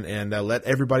 man, and let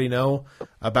everybody know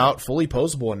about Fully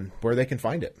Posable and where they can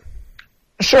find it.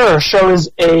 Sure. Show is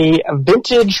a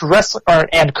vintage wrestling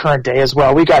and current day as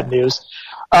well. We got news.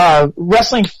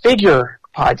 Wrestling figure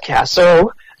podcast.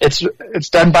 So it's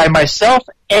done by myself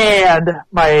and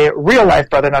my real life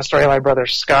brother, not storyline brother,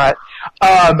 Scott.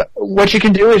 What you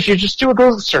can do is you just do a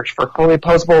Google search for Fully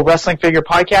Posable Wrestling Figure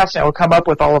Podcast, and it will come up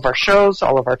with all of our shows,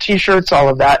 all of our T-shirts, all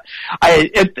of that.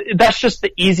 That's just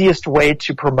the easiest way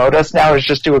to promote us now is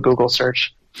just do a Google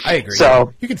search. I agree.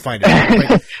 So you can find it.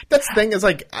 Like, that's the thing is,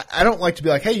 like, I don't like to be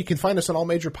like, hey, you can find us on all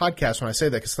major podcasts when I say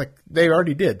that, because like they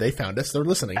already did. They found us. They're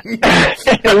listening. That's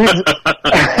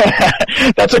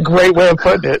a great way of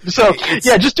putting it. So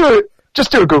yeah, just do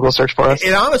a Google search for us.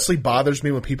 It honestly bothers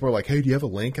me when people are like, hey, do you have a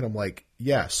link? And I'm like,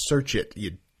 yeah, search it,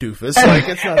 you doofus. Like,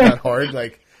 it's not that hard.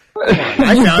 Like, come on.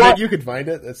 I found it. You could find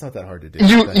it. It's not that hard to do.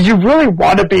 You really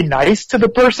want to be nice to the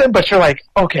person, but you're like,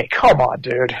 okay, come on,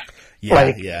 dude.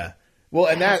 Yeah, yeah. Well,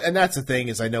 and that's the thing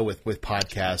is, I know with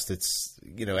podcasts, it's,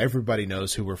 everybody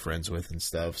knows who we're friends with and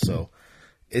stuff, so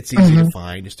it's easy to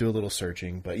find. Just do a little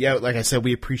searching. But yeah, like I said,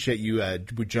 we appreciate you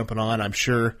jumping on. I'm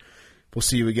sure we'll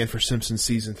see you again for Simpsons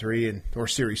Season 3 or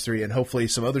Series 3, and hopefully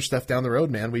some other stuff down the road,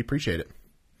 man. We appreciate it.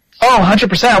 Oh,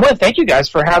 100%. I want to thank you guys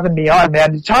for having me on,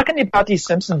 man. Talking about these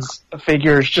Simpsons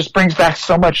figures just brings back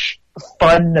so much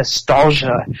fun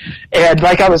nostalgia. And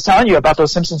like I was telling you about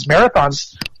those Simpsons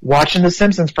marathons, watching The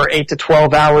Simpsons for 8 to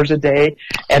 12 hours a day,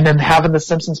 and then having the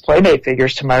Simpsons Playmate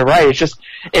figures to my right,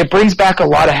 it brings back a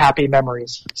lot of happy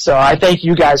memories. So I thank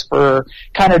you guys for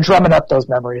kind of drumming up those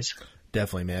memories.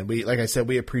 Definitely, man. Like I said,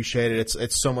 we appreciate it.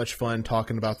 It's so much fun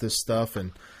talking about this stuff,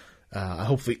 and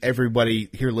hopefully everybody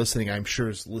here listening, I'm sure,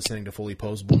 is listening to Fully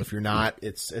Posable. If you're not,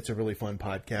 it's a really fun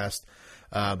podcast.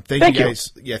 Thank you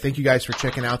guys. Yeah, thank you guys for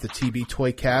checking out the TB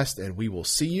Toycast, and we will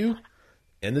see you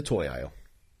in the toy aisle.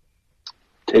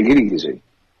 Take it easy.